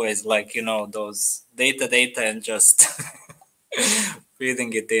are always like, you know, those data and just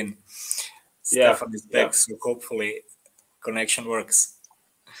feeding it in. Stefan is back, so hopefully connection works.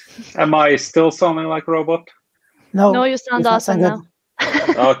 Am I still sounding like a robot? No, you sound awesome now.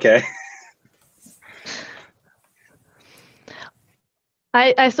 Okay.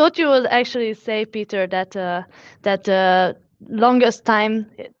 I thought you would actually say, Peter, that the longest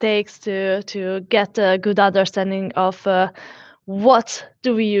time it takes to get a good understanding of what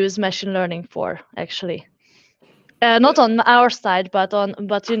do we use machine learning for, actually. Not on our side, but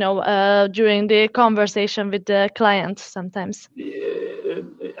you know, during the conversation with the client sometimes.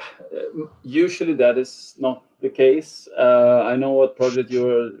 Usually that is not the case. I know what project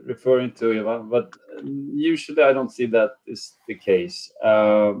you're referring to, Eva, but usually I don't see that is the case.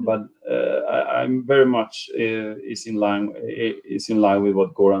 But I'm very much is in line with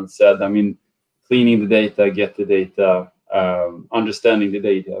what Goran said. I mean, cleaning the data, get the data, understanding the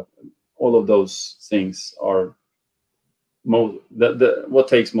data, all of those things are what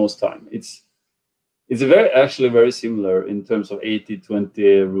takes most time. It's actually very similar in terms of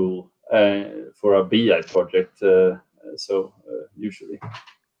 80-20 rule for a BI project. Usually,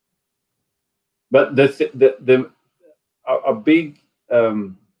 but a big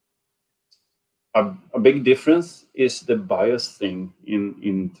difference is the bias thing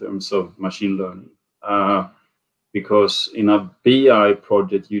in terms of machine learning. Because in a BI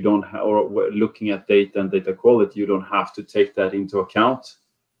project, you don't have, or looking at data and data quality, you don't have to take that into account.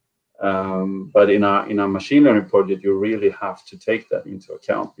 But in a machine learning project, you really have to take that into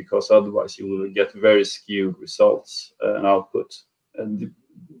account, because otherwise you will get very skewed results and output, and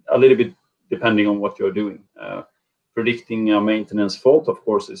a little bit depending on what you're doing. Predicting a maintenance fault, of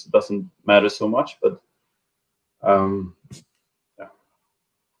course, doesn't matter so much, but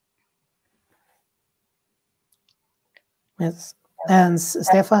Yes. And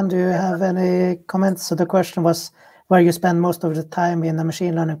Stefan, do you have any comments? So the question was where you spend most of the time in a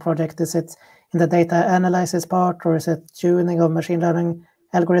machine learning project. Is it in the data analysis part, or is it tuning of machine learning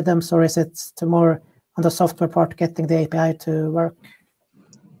algorithms, or is it more on the software part, getting the API to work?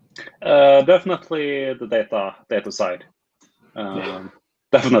 Definitely the data side.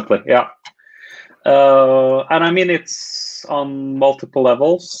 Definitely, yeah. And I mean, it's on multiple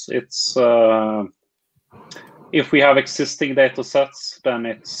levels. It's if we have existing data sets, then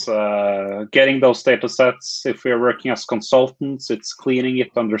it's getting those data sets. If we're working as consultants, it's cleaning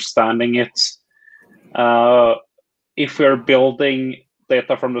it, understanding it. If we're building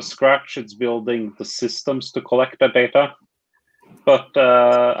data from the scratch, it's building the systems to collect that data. But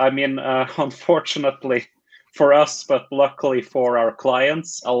I mean, unfortunately for us, but luckily for our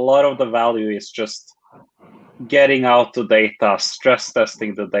clients, a lot of the value is just getting out the data, stress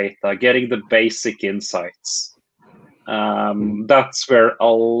testing the data, getting the basic insights. That's where a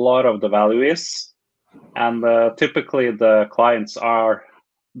lot of the value is. And typically the clients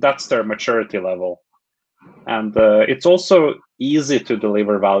that's their maturity level. And it's also easy to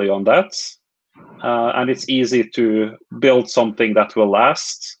deliver value on that. And it's easy to build something that will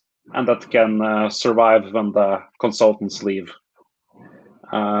last and that can survive when the consultants leave.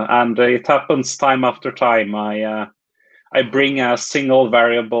 And it happens time after time. I bring a single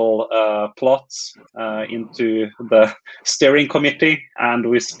variable plot into the steering committee, and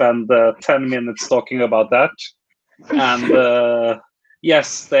we spend 10 minutes talking about that. And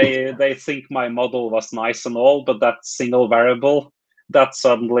yes, they think my model was nice and all, but that single variable, that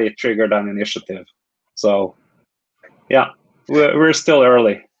suddenly triggered an initiative. So yeah, we're still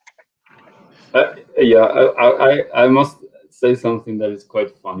early. Yeah, I must say something that is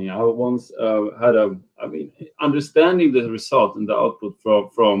quite funny. I once had understanding the result and the output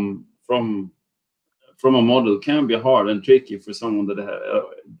from a model can be hard and tricky for someone that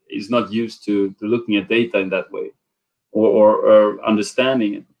is not used to looking at data in that way or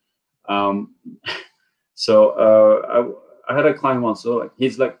understanding it. So I had a client once. So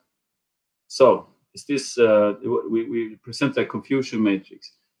he's like, so is this? We present a confusion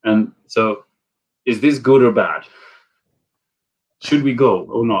matrix, and so is this good or bad? Should we go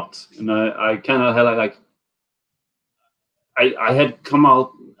or not? And I kind of had like I had come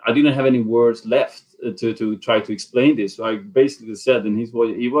out. I didn't have any words left to try to explain this. So I basically said, and he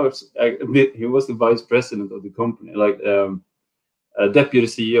was the vice president of the company, like deputy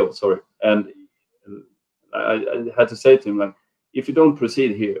CEO, sorry. And I had to say to him, like, if you don't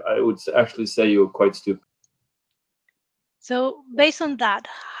proceed here, I would actually say you're quite stupid. So based on that,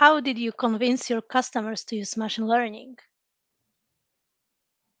 how did you convince your customers to use machine learning?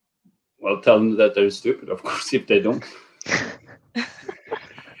 Well, tell them that they're stupid, of course, if they don't.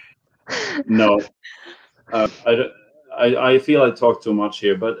 No, I feel I talk too much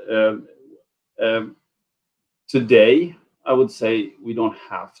here, but today I would say we don't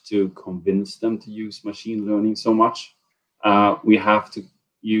have to convince them to use machine learning so much. We have to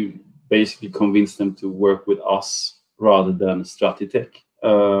basically convince them to work with us rather than Stratitech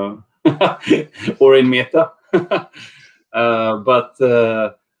or in Meta.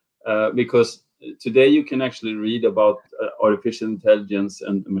 Because today you can actually read about artificial intelligence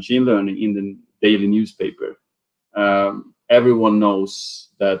and machine learning in the daily newspaper. Everyone knows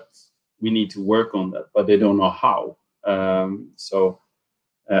that we need to work on that, but they don't know how.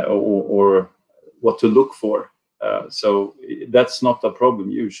 Or what to look for. So that's not a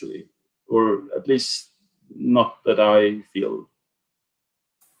problem usually, or at least not that I feel.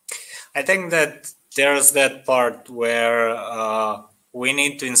 I think that there's that part where we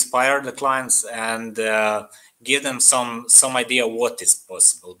need to inspire the clients and give them some idea what is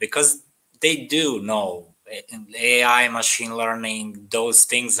possible, because they do know AI, machine learning, those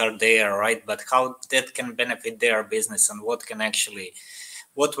things are there, right? But how that can benefit their business and what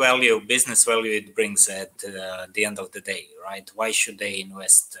business value it brings at the end of the day, right? Why should they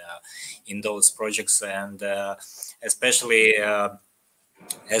invest in those projects? And especially,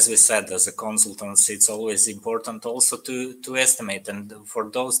 as we said, as a consultant, it's always important also to estimate. And for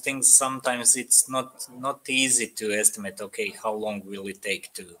those things, sometimes it's not easy to estimate, okay, how long will it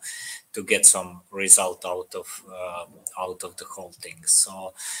take to get some result out of the whole thing.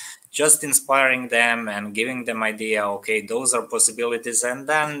 So just inspiring them and giving them idea, okay, those are possibilities, and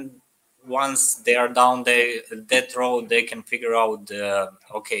then once they are down that road, they can figure out,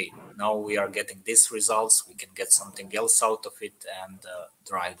 okay, now we are getting these results, we can get something else out of it, and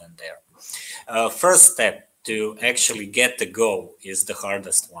drive them there. First step to actually get the go is the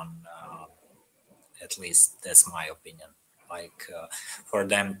hardest one, at least that's my opinion. Like for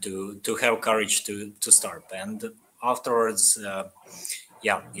them to have courage to start, and afterwards,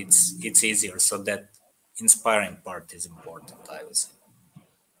 yeah, it's easier. So that inspiring part is important, I would say.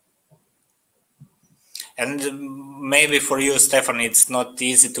 And maybe for you, Stefan, it's not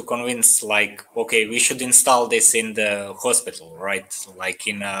easy to convince, like, okay, we should install this in the hospital, right? Like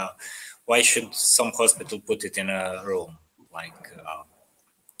why should some hospital put it in a room? Like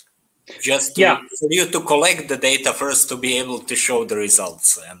just for you to collect the data first to be able to show the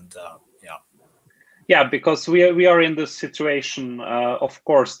results. And yeah, because we are in this situation. Of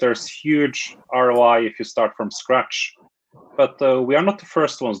course, there's huge ROI if you start from scratch. But we are not the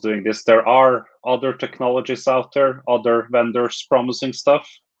first ones doing this. There are other technologies out there, other vendors promising stuff.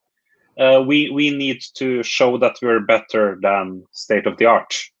 We need to show that we're better than state of the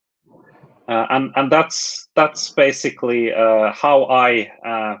art, and that's basically how I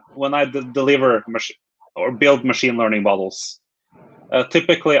when I deliver or build machine learning models.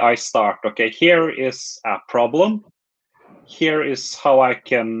 Typically, I start. Okay, here is a problem. Here is how I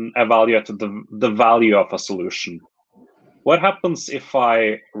can evaluate the value of a solution. What happens if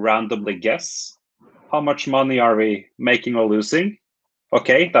I randomly guess? How much money are we making or losing?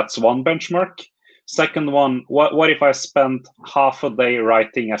 Okay, that's one benchmark. Second one, what if I spend half a day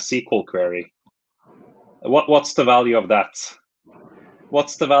writing a SQL query? What's the value of that?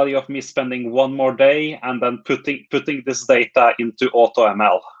 What's the value of me spending one more day and then putting this data into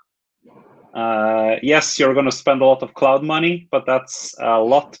AutoML? Yes, you're going to spend a lot of cloud money, but that's a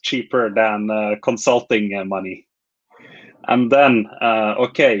lot cheaper than consulting money. And then,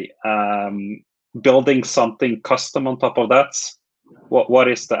 building something custom on top of that, what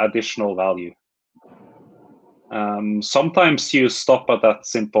is the additional value? Sometimes you stop at that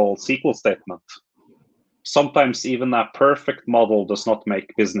simple SQL statement. Sometimes even a perfect model does not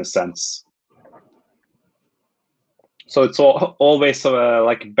make business sense. So it's always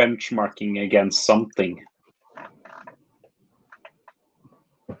like benchmarking against something.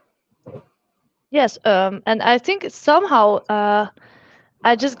 Yes, and I think somehow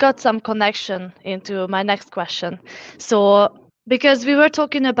I just got some connection into my next question. So because we were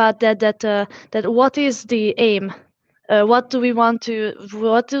talking about that what is the aim? What do we want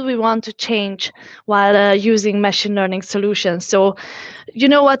to change while using machine learning solutions? So, you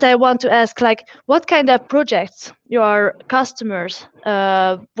know what I want to ask, like, what kind of projects your customers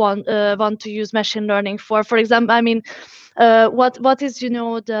want to use machine learning for? For example, I mean, what is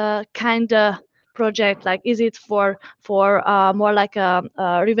the kind of project, like is it for more like a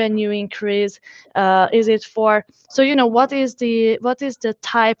revenue increase, is it for, so what is the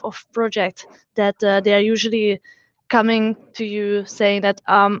type of project that they are usually coming to you saying that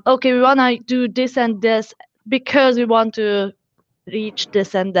okay, we want to do this and this because we want to reach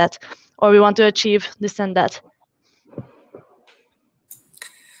this and that, or we want to achieve this and that?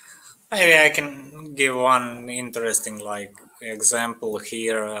 Maybe I can give one interesting example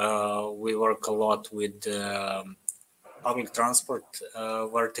here. We work a lot with public transport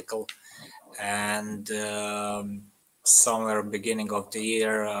vertical, and somewhere beginning of the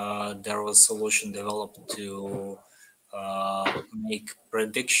year there was a solution developed to make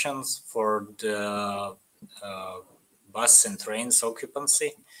predictions for the bus and trains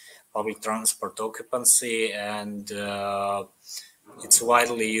occupancy, public transport occupancy, and it's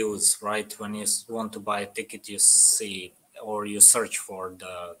widely used, right? When you want to buy a ticket, you see, or you search for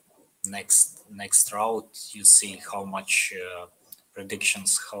the next route, you see how much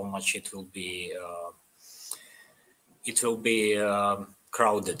predictions, how much it will be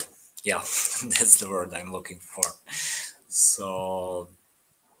crowded. Yeah, that's the word I'm looking for. So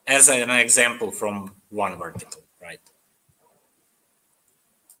as an example from one vertical, right?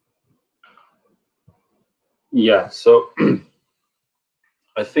 Yeah, so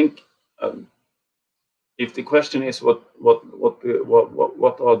I think if the question is what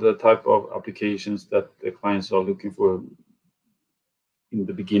are the type of applications that the clients are looking for in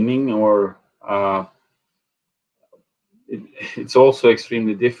the beginning, or it's also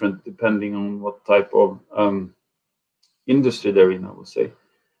extremely different depending on what type of industry they're in, I would say.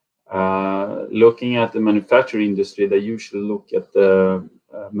 Looking at the manufacturing industry, they usually look at the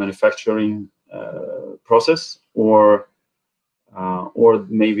manufacturing process, or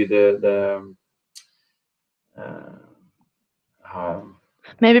maybe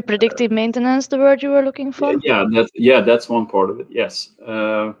maybe predictive maintenance, the word you were looking for. That's one part of it. Yes.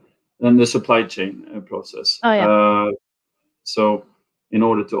 Then the supply chain process. Oh, yeah. So in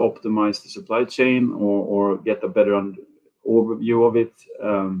order to optimize the supply chain or get a better overview of it,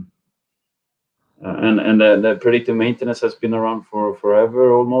 and the predictive maintenance has been around for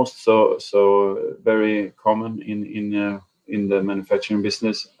forever almost. So very common in the manufacturing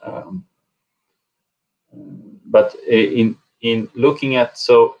business. But in looking at,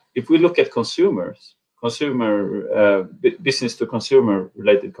 so if we look at consumer business to consumer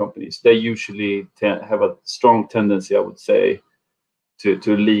related companies, they usually have a strong tendency, I would say,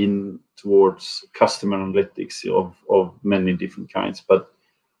 to lean towards customer analytics of many different kinds. But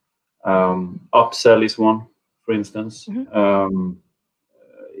upsell is one, for instance. Mm-hmm.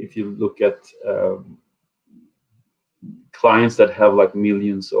 If you look at clients that have like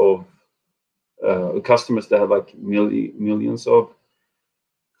millions of customers that have like millions of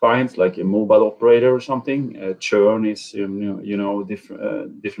clients, like a mobile operator or something, churn is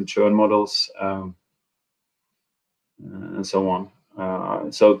different churn models, and so on.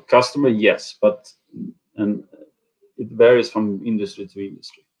 So customer, yes, and it varies from industry to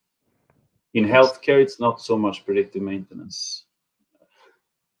industry. In healthcare, it's not so much predictive maintenance.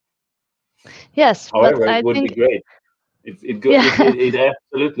 Yes, however, but it would be great. It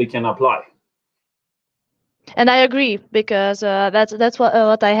absolutely can apply. And I agree, because that's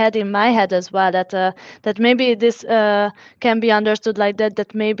what I had in my head as well. That maybe this can be understood like that.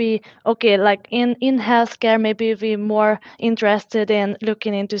 That maybe, okay, like in healthcare, maybe we're more interested in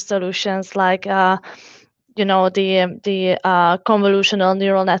looking into solutions like the convolutional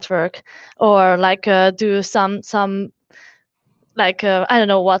neural network, or like do some like I don't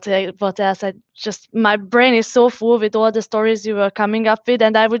know what else. My brain is so full with all the stories you were coming up with,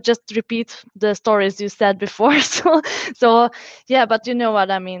 and I would just repeat the stories you said before. So yeah, but you know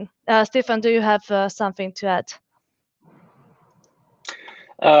what I mean. Stefan, do you have something to add?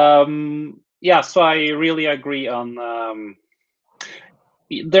 Yeah, so I really agree on.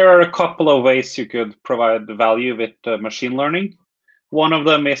 There are a couple of ways you could provide value with machine learning. One of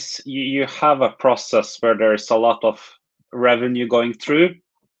them is you have a process where there's a lot of revenue going through.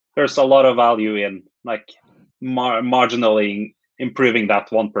 There's a lot of value in like marginally improving that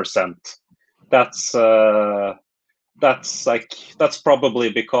 1%. That's probably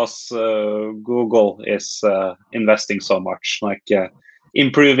because Google is investing so much. Like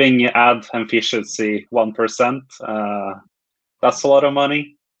improving ad efficiency 1%. That's a lot of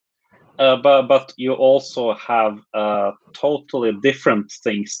money. But you also have totally different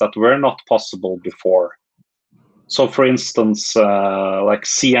things that were not possible before. So for instance, like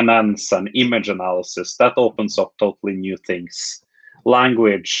CNNs and image analysis, that opens up totally new things.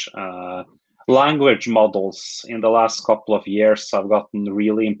 Language models in the last couple of years have gotten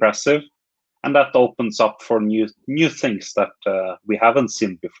really impressive. And that opens up for new things that we haven't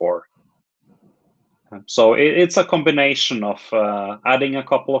seen before. So it's a combination of adding a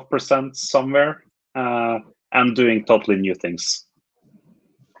couple of percent somewhere and doing totally new things.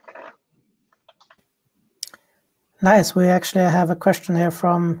 Nice. We actually have a question here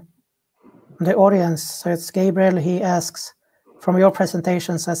from the audience. So it's Gabriel. He asks, from your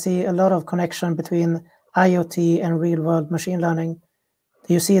presentations, I see a lot of connection between IoT and real-world machine learning.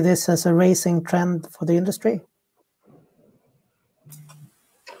 Do you see this as a rising trend for the industry?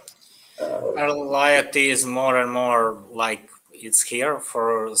 IoT is more and more like it's here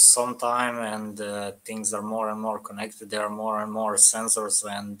for some time, and things are more and more connected. There are more and more sensors,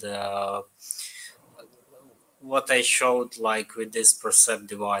 and what I showed, like with this Percept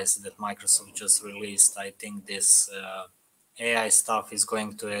device that Microsoft just released, I think this AI stuff is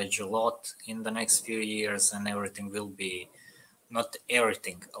going to edge a lot in the next few years, and everything will be, not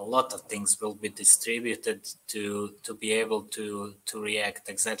everything, a lot of things will be distributed to be able to react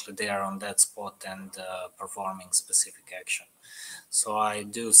exactly there on that spot and performing specific action. So I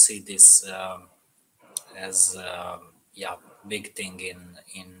do see this as yeah, big thing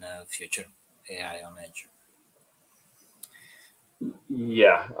in future AI on edge.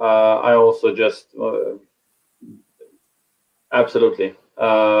 Yeah, I also just absolutely.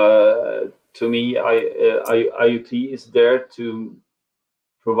 To me, IoT is there to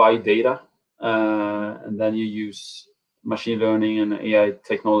provide data, and then you use machine learning and AI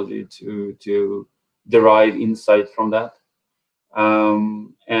technology to derive insight from that.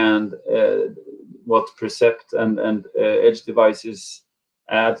 And what Percept and edge devices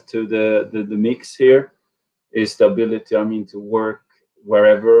add to the mix here is the ability, I mean, to work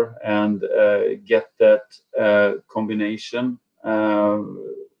wherever and get that combination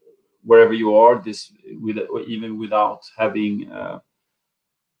wherever you are. This even without having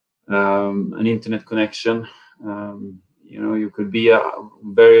an internet connection. You know, you could be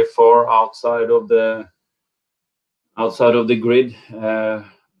very far outside of the grid,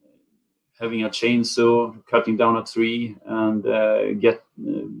 having a chainsaw, cutting down a tree, and get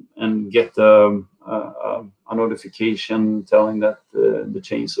a notification telling that the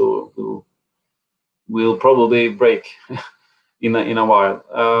chainsaw will probably break in a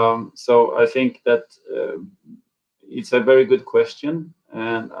while. So I think that it's a very good question,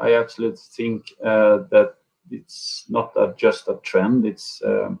 and I absolutely think that it's not just a trend. It's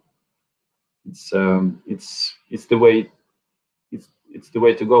the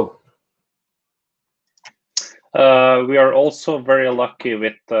way to go. We are also very lucky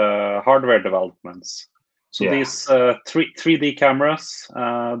with hardware developments. So yeah, these 3D cameras,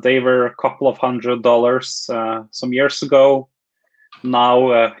 they were a couple of $100 some years ago.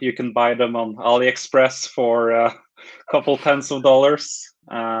 Now you can buy them on AliExpress for a couple tens of dollars.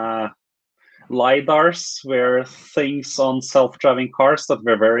 LiDARs were things on self-driving cars that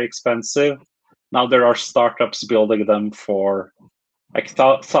were very expensive. Now there are startups building them for like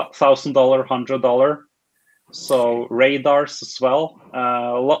 $1,000, $100. So radars as well.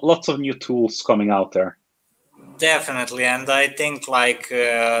 Lots of new tools coming out there. Definitely, and I think like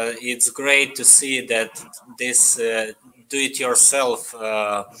it's great to see that this do-it-yourself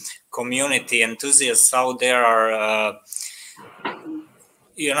community enthusiasts out there are,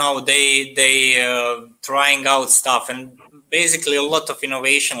 you know, they trying out stuff, and basically a lot of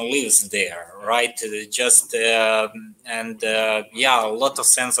innovation lives there, right? Just and yeah, a lot of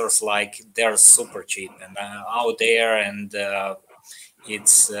sensors, like they're super cheap and out there, and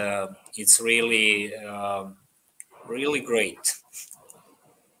it's really really great.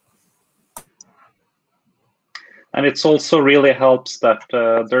 And it's also really helps that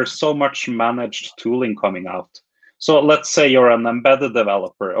there's so much managed tooling coming out. So let's say you're an embedded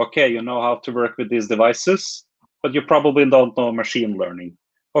developer. Okay, you know how to work with these devices, but you probably don't know machine learning.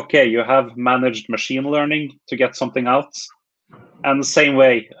 okay, you have managed machine learning to get something out. And the same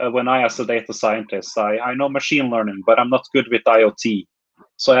way, when I, as a data scientist, I know machine learning, but I'm not good with IoT.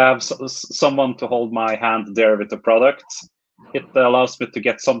 So I have someone to hold my hand there with the product. It allows me to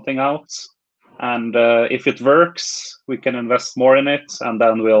get something out. And if it works, we can invest more in it, and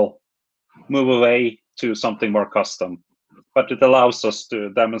then we'll move away to something more custom. But it allows us to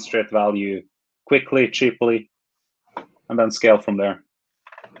demonstrate value quickly, cheaply, and then scale from there.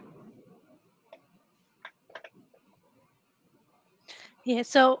 Yeah,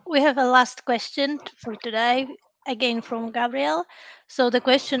 so we have a last question for today, again from Gabriel. So the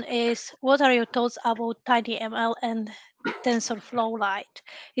question is, what are your thoughts about TinyML and TensorFlow Lite?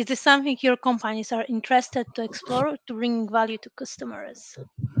 Is this something your companies are interested to explore to bring value to customers?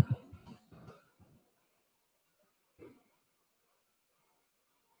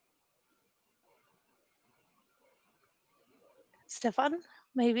 Stefan,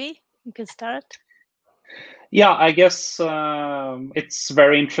 maybe you can start. Yeah, I guess it's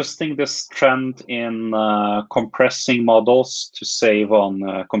very interesting, this trend in compressing models to save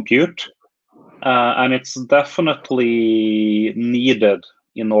on compute. And it's definitely needed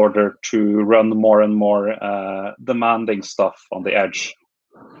in order to run more and more demanding stuff on the edge.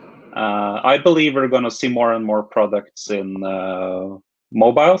 I believe we're going to see more and more products in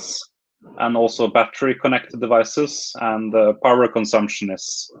mobiles and also battery connected devices, and power consumption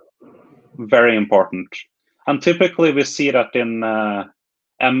is very important. And typically we see that in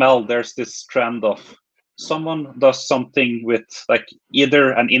ML, there's this trend of someone does something with like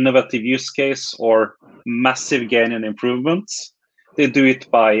either an innovative use case or massive gain in improvements. They do it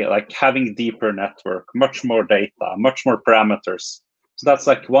by like having deeper network, much more data, much more parameters. So that's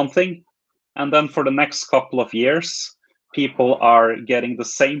like one thing. And then for the next couple of years, people are getting the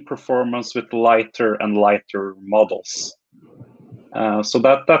same performance with lighter and lighter models. So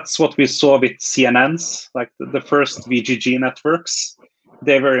that's what we saw with CNNs, like the first VGG networks.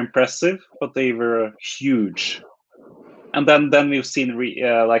 They were impressive, but they were huge. And then we've seen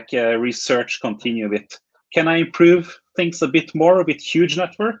research continue with, can I improve things a bit more with huge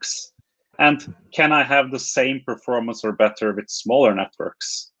networks? And can I have the same performance or better with smaller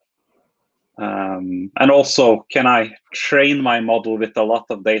networks? And also, can I train my model with a lot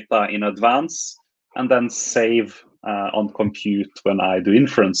of data in advance and then save on compute when I do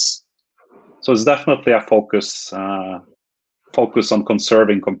inference? So it's definitely a focus on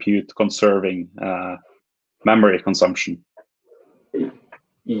conserving compute, conserving memory consumption.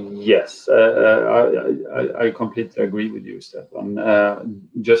 Yes, I completely agree with you, Stefan.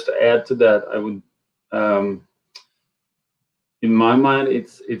 Just to add to that, I would, in my mind,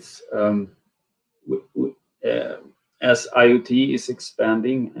 it's as IoT is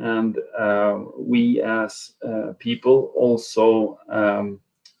expanding, and we as people also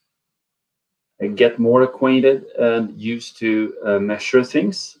get more acquainted and used to measure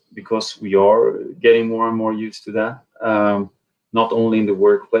things, because we are getting more and more used to that. Not only in the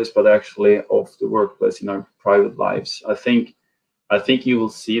workplace, but actually off the workplace in our private lives. I think you will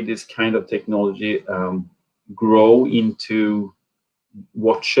see this kind of technology grow into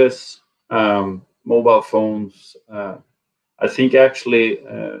watches, mobile phones. I think actually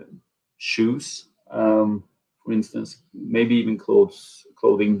shoes, for instance, maybe even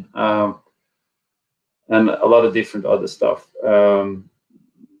clothing, and a lot of different other stuff.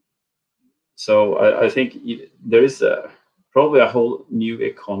 So I think there is probably a whole new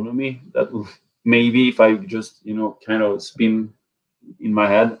economy that will, maybe if I just kind of spin in my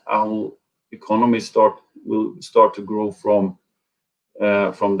head, our whole economy will start to grow from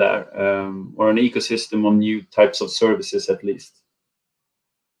there, or an ecosystem on new types of services at least.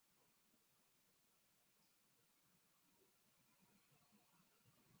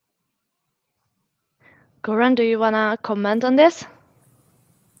 Goran, do you want to comment on this?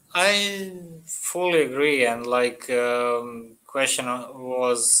 I fully agree, and like question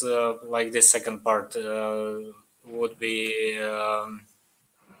was like the second part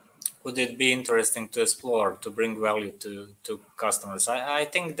would it be interesting to explore to bring value to customers? I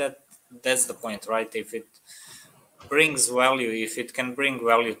think that's the point, right? If it brings value, if it can bring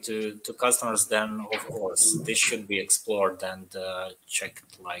value to customers, then of course this should be explored and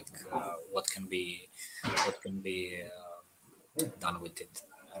checked, like what can be done with it,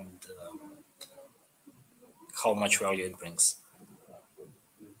 and how much value it brings.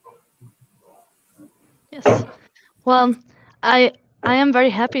 Yes. Well, I am very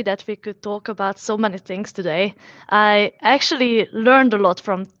happy that we could talk about so many things today. I actually learned a lot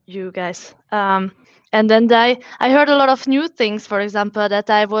from you guys. And then I heard a lot of new things, for example, that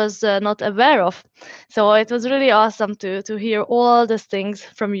I was not aware of. So it was really awesome to hear all these things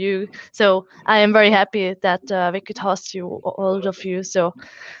from you. So I am very happy that we could host you, all of you. So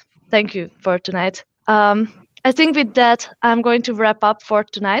thank you for tonight. I think with that, I'm going to wrap up for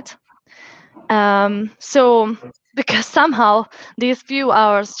tonight. So because somehow these few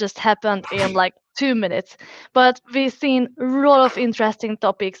hours just happened in like 2 minutes, but we've seen a lot of interesting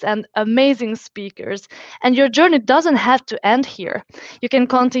topics and amazing speakers, and your journey doesn't have to end here. You can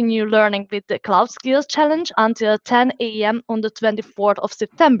continue learning with the Cloud Skills Challenge until 10 a.m. on the 24th of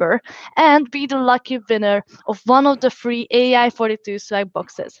September and be the lucky winner of one of the free AI42 swag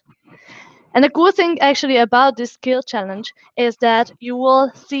boxes. And the cool thing actually about this skill challenge is that you will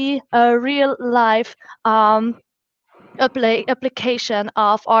see a real life application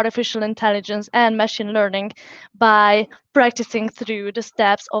of artificial intelligence and machine learning by practicing through the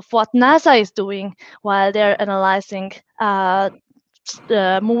steps of what NASA is doing while they're analyzing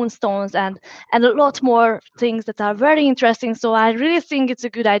moonstones and a lot more things that are very interesting. So I really think it's a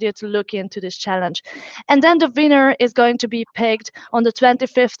good idea to look into this challenge. And then the winner is going to be picked on the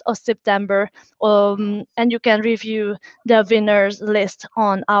 25th of September, and you can review the winners list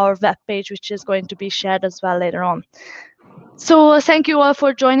on our webpage, which is going to be shared as well later on. So thank you all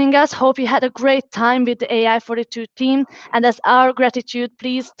for joining us. Hope you had a great time with the AI42 team. And as our gratitude,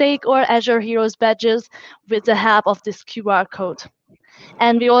 please take our Azure Heroes badges with the help of this QR code.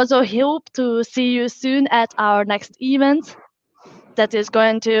 And we also hope to see you soon at our next event that is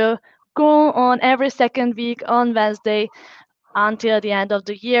going to go on every second week on Wednesday until the end of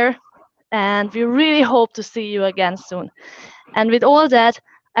the year. And we really hope to see you again soon. And with all that,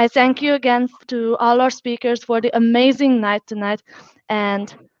 I thank you again to all our speakers for the amazing night tonight,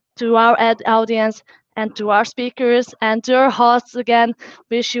 and to our audience and to our speakers and to our hosts again.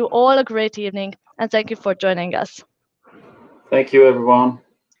 Wish you all a great evening, and thank you for joining us. Thank you, everyone.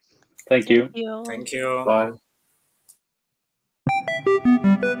 Thank you. Thank you. Bye.